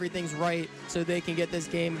sure everything's right so they can get this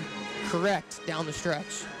game correct down the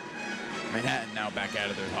stretch. Manhattan now back out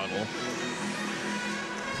of their huddle.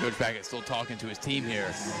 Coach Baggett still talking to his team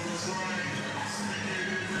here.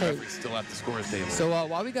 Hey, still at the scores table. So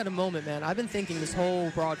while we got a moment, man, I've been thinking this whole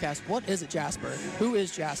broadcast, what is a Jasper? Who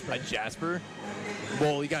is Jasper? A Jasper?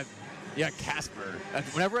 Well, you got Casper.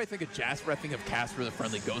 Whenever I think of Jasper, I think of Casper the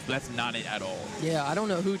Friendly Ghost, but that's not it at all. Yeah, I don't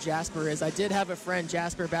know who Jasper is. I did have a friend,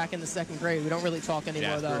 Jasper, back in the 2nd grade. We don't really talk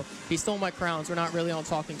anymore, though. He stole my crowns. We're not really on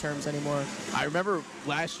talking terms anymore. I remember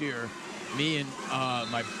last year, me and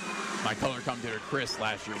my color commentator, Chris,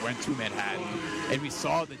 last year went to Manhattan, and we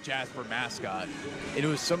saw the Jasper mascot. And it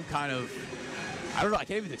was some kind of, I don't know, I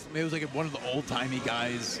can't even explain. It was like one of the old-timey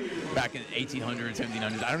guys back in the 1800s,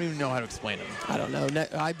 1700s. I don't even know how to explain him. I don't know.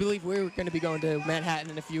 I believe we're going to be going to Manhattan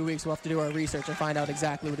in a few weeks. We'll have to do our research and find out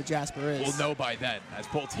exactly what a Jasper is. We'll know by then, as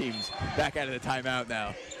both teams back out of the timeout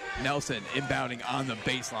now. Nelson inbounding on the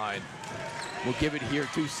baseline. We'll give it here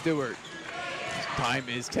to Stewart. Time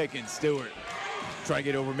is ticking. Stewart try to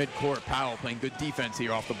get over midcourt. Powell playing good defense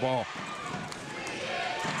here off the ball.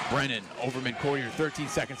 Brennan over midcourt here. 13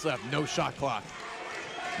 seconds left. No shot clock.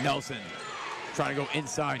 Nelson trying to go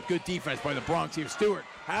inside. Good defense by the Bronx here. Stewart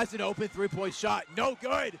has an open three-point shot. No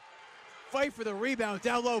good. Fight for the rebound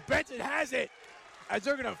down low. Benson has it, as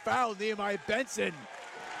they're going to foul Nehemiah Benson.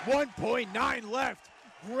 1.9 left.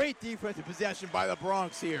 Great defensive possession by the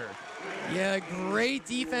Bronx here. Yeah, great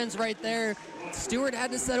defense right there. Stewart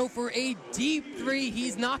had to settle for a deep 3.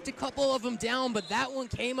 He's knocked a couple of them down, but that one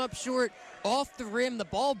came up short off the rim. The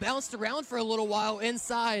ball bounced around for a little while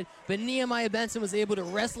inside, but Nehemiah Benson was able to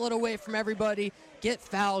wrestle it away from everybody, get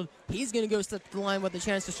fouled. He's going to go step to the line with a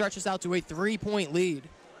chance to stretch us out to a 3-point lead.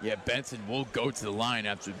 Yeah, Benson will go to the line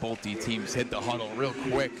after both these teams hit the huddle real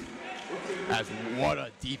quick. As what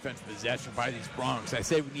a defensive possession by these Bronx. I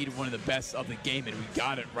said we needed one of the best of the game, and we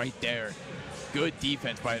got it right there. Good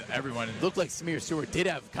defense by everyone. It looked like Samir Stewart did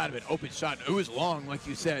have kind of an open shot. It was long, like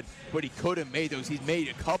you said, but he could have made those. He's made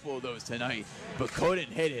a couple of those tonight, but couldn't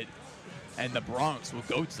hit it. And the Bronx will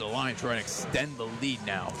go to the line, trying to extend the lead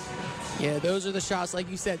now. Yeah, those are the shots. Like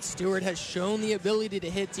you said, Stewart has shown the ability to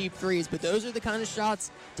hit deep threes, but those are the kind of shots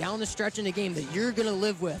down the stretch in the game that you're going to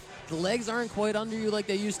live with. The legs aren't quite under you like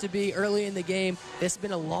they used to be early in the game. It's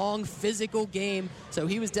been a long, physical game, so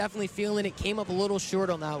he was definitely feeling it. Came up a little short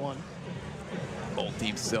on that one. Both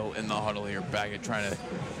teams still in the huddle here. Baggett trying to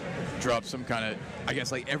drop some kind of, I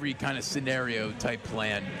guess, like every kind of scenario type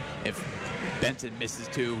plan. If Benson misses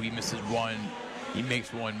 2, he misses 1. He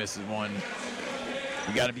makes 1, misses 1.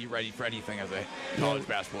 You got to be ready for anything as a college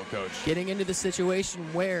basketball coach. Getting into the situation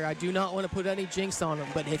where I do not want to put any jinx on him,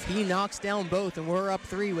 but if he knocks down both and we're up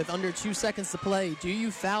 3 with under 2 seconds to play, do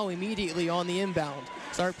you foul immediately on the inbound?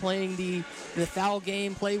 Start playing the foul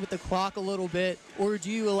game, play with the clock a little bit, or do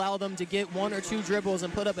you allow them to get 1 or 2 dribbles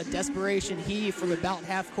and put up a desperation heave from about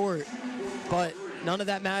half court? But none of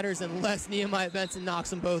that matters unless Nehemiah Benson knocks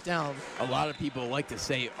them both down. A lot of people like to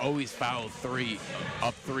say always foul 3,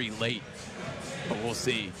 up 3 late. But we'll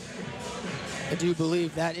see. I do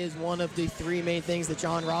believe that is one of the 3 main things that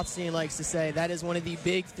John Rothstein likes to say. That is one of the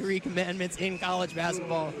big 3 commandments in college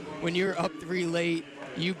basketball. When you're up 3 late,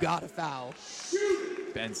 you got to foul.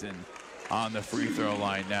 Benson on the free throw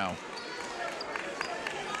line now.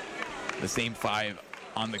 The same 5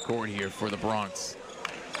 on the court here for the Bronx.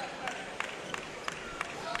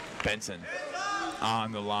 Benson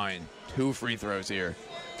on the line. 2 free throws here.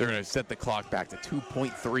 They're going to set the clock back to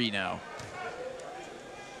 2.3 now.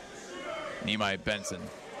 Nehemiah Benson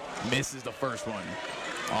misses the first one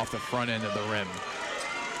off the front end of the rim.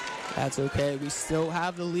 That's okay. We still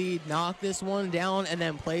have the lead. Knock this one down and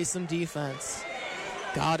then play some defense.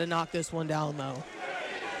 Gotta knock this one down, though.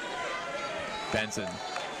 Benson.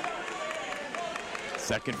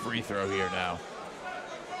 Second free throw here now.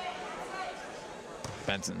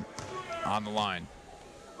 Benson on the line.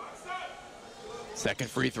 Second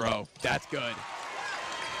free throw. That's good.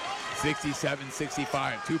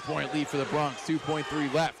 67-65, 2-point lead for the Bronx,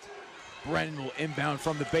 2.3 left. Brennan will inbound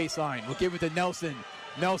from the baseline. We'll give it to Nelson.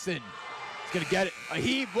 Nelson is going to get it.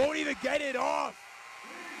 He won't even get it off.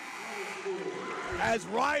 As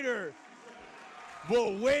Ryder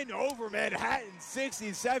will win over Manhattan,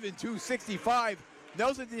 67-65.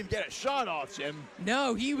 Nelson didn't even get a shot off, Jim.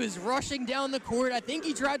 No, he was rushing down the court. I think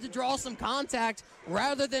he tried to draw some contact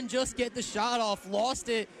rather than just get the shot off. Lost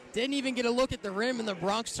it. Didn't even get a look at the rim, and the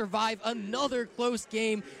Bronx survive another close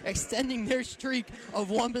game, extending their streak of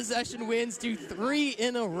 1-possession wins to 3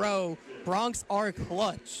 in a row. Bronx are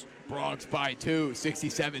clutch. Bronx by 2,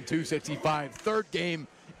 67-65. Third game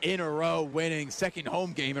in a row winning. Second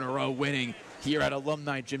home game in a row winning here at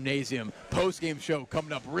Alumni Gymnasium. Post-game show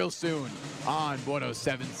coming up real soon on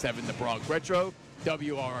 107.7 The Bronx Retro,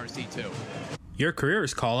 WRRC2. Your career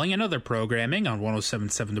is calling, and other programming on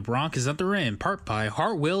 107.7 The Bronx is underwritten in part by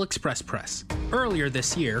Hartwell Express Press. Earlier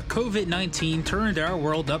this year, COVID-19 turned our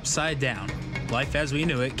world upside down. Life as we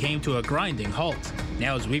knew it came to a grinding halt.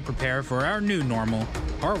 Now as we prepare for our new normal,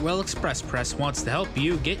 Hartwell Express Press wants to help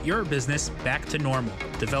you get your business back to normal,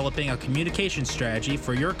 developing a communication strategy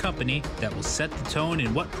for your company that will set the tone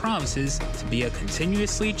in what promises to be a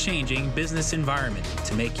continuously changing business environment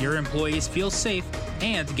to make your employees feel safe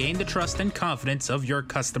and gain the trust and confidence of your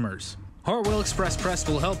customers. Hartwell Express Press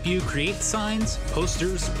will help you create signs,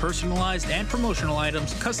 posters, personalized and promotional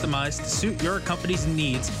items customized to suit your company's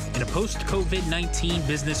needs in a post-COVID-19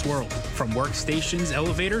 business world. From workstations,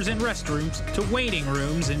 elevators, and restrooms to waiting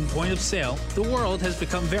rooms and point of sale, the world has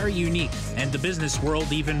become very unique, and the business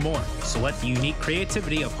world even more. So let the unique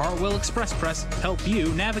creativity of Hartwell Express Press help you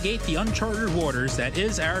navigate the uncharted waters that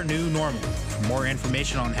is our new normal. For more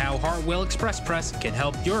information on how Hartwell Express Press can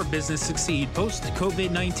help your business succeed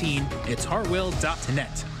post-COVID-19, it's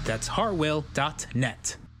hartwell.net. That's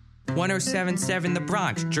hartwell.net. 107.7 The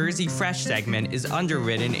Bronx Jersey Fresh segment is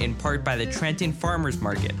underwritten in part by the Trenton Farmers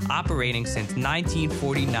Market, operating since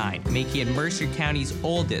 1949, making it Mercer County's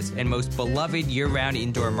oldest and most beloved year-round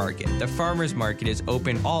indoor market. The Farmers Market is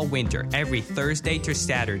open all winter, every Thursday to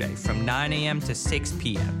Saturday from 9 a.m. to 6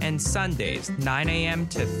 p.m. and Sundays 9 a.m.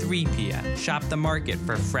 to 3 p.m. Shop the market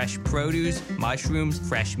for fresh produce, mushrooms,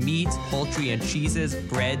 fresh meats, poultry and cheeses,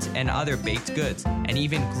 breads, and other baked goods, and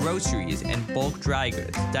even groceries and bulk dry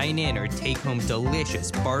goods. Dine in or take home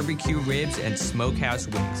delicious barbecue ribs and smokehouse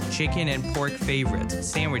wings, chicken and pork favorites,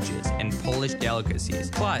 sandwiches, and Polish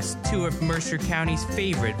delicacies. Plus, 2 of Mercer County's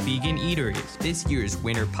favorite vegan eateries. This year's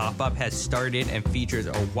winter pop-up has started and features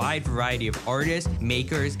a wide variety of artists,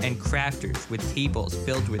 makers, and crafters with tables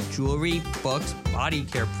filled with jewelry, books, body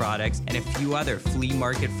care products, and a few other flea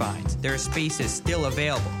market finds. There are spaces still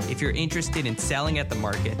available. If you're interested in selling at the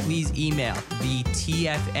market, please email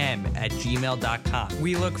thetfm@gmail.com.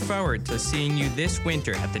 We look forward to seeing you this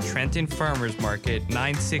winter at the Trenton Farmers Market,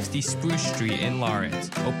 960 Spruce Street in Lawrence.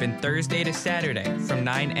 Open Thursday to Saturday from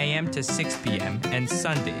 9 a.m. to 6 p.m. and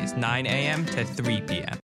Sundays 9 a.m. to 3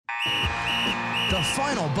 p.m. The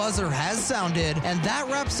final buzzer has sounded, and that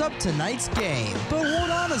wraps up tonight's game. But hold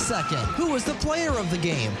on a second. Who was the player of the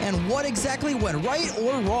game, and what exactly went right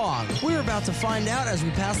or wrong? We're about to find out as we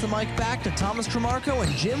pass the mic back to Thomas Trimarco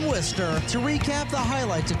and Jim Wister to recap the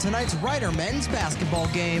highlights of tonight's Rider men's basketball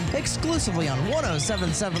game, exclusively on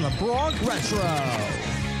 107.7 The Bronx Retro.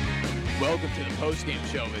 Welcome to the postgame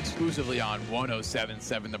show, exclusively on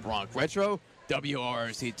 107.7 The Bronx Retro,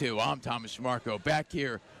 WRRC2. I'm Thomas Trimarco, back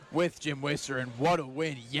here with Jim Wister, and what a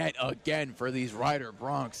win yet again for these Rider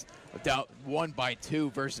Bronx. Won by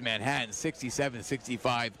 2 versus Manhattan,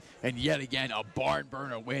 67-65, and yet again a barn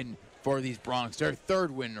burner win for these Bronx. Their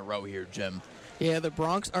third win in a row here, Jim. Yeah, the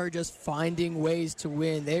Bronx are just finding ways to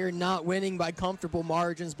win. They are not winning by comfortable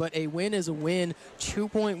margins, but a win is a win.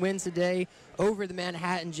 2-point win today over the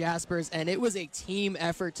Manhattan Jaspers, and it was a team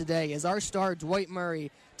effort today as our star Dwight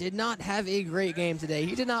Murray did not have a great game today.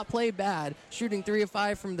 He did not play bad, shooting 3 of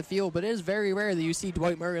 5 from the field, but it is very rare that you see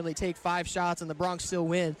Dwight Murray only take 5 shots and the Bronx still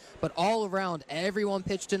win. But all around, everyone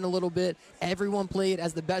pitched in a little bit. Everyone played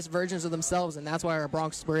as the best versions of themselves, and that's why our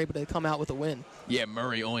Bronx were able to come out with a win. Yeah,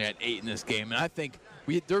 Murray only had 8 in this game, and I think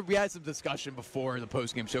we had some discussion before the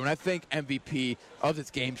postgame show, and I think MVP of this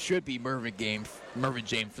game should be Mervyn James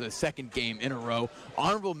for the second game in a row.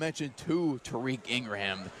 Honorable mention to Tariq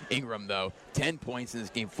Ingram, though. 10 points in this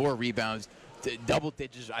game, 4 rebounds, double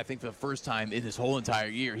digits, I think, for the first time in this whole entire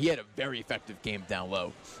year. He had a very effective game down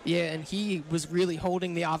low. Yeah, and he was really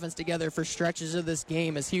holding the offense together for stretches of this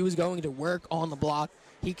game as he was going to work on the block.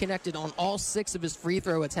 He connected on all 6 of his free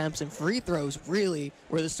throw attempts, and free throws really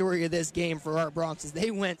were the story of this game for our Bronx as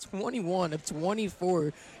they went 21 of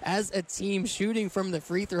 24 as a team shooting from the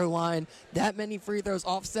free throw line. That many free throws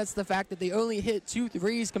offsets the fact that they only hit 2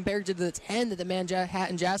 threes compared to the 10 that the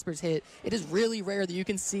Manhattan Jaspers hit. It is really rare that you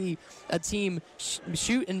can see a team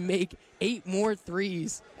shoot and make 8 more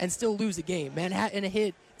threes and still lose a game. Manhattan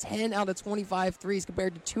hit 10 out of 25 threes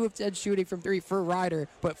compared to 2 of 10 shooting from 3 for Rider,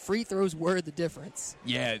 but free throws were the difference.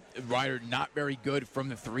 Yeah, Rider not very good from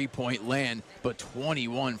the three-point land, but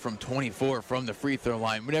 21 from 24 from the free throw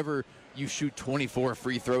line. Whenever you shoot 24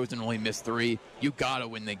 free throws and only miss 3, you gotta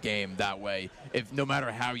win the game that way. If no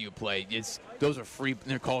matter how you play, those are free.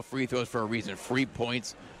 They're called free throws for a reason. Free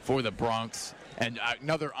points for the Bronx. And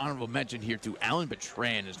another honorable mention here to Alan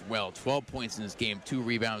Bertrand as well. 12 points in this game, 2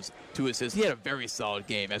 rebounds, 2 assists. He had a very solid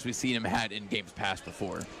game, as we've seen him had in games past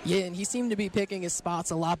before. Yeah, and he seemed to be picking his spots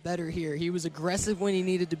a lot better here. He was aggressive when he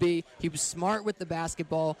needed to be. He was smart with the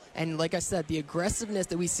basketball. And like I said, the aggressiveness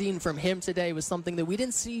that we've seen from him today was something that we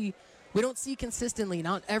don't see consistently.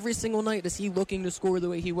 Not every single night is he looking to score the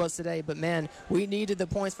way he was today. But, man, we needed the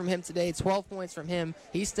points from him today. 12 points from him.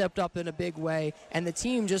 He stepped up in a big way. And the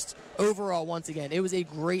team just overall, once again, it was a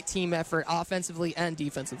great team effort offensively and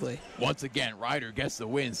defensively. Once again, Rider gets the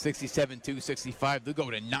win, 67-65. They'll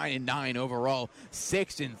go to 9-9 overall,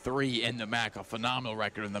 6-3 in the MAC. A phenomenal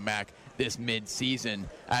record in the MAC this mid-season.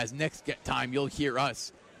 As next time you'll hear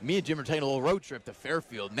us, me and Jim are taking a little road trip to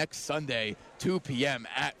Fairfield next Sunday, 2 p.m.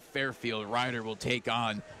 at Fairfield. Rider will take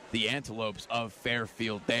on the Antelopes of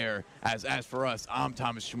Fairfield there. As for us, I'm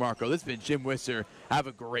Thomas Trimarco. This has been Jim Wister. Have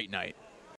a great night.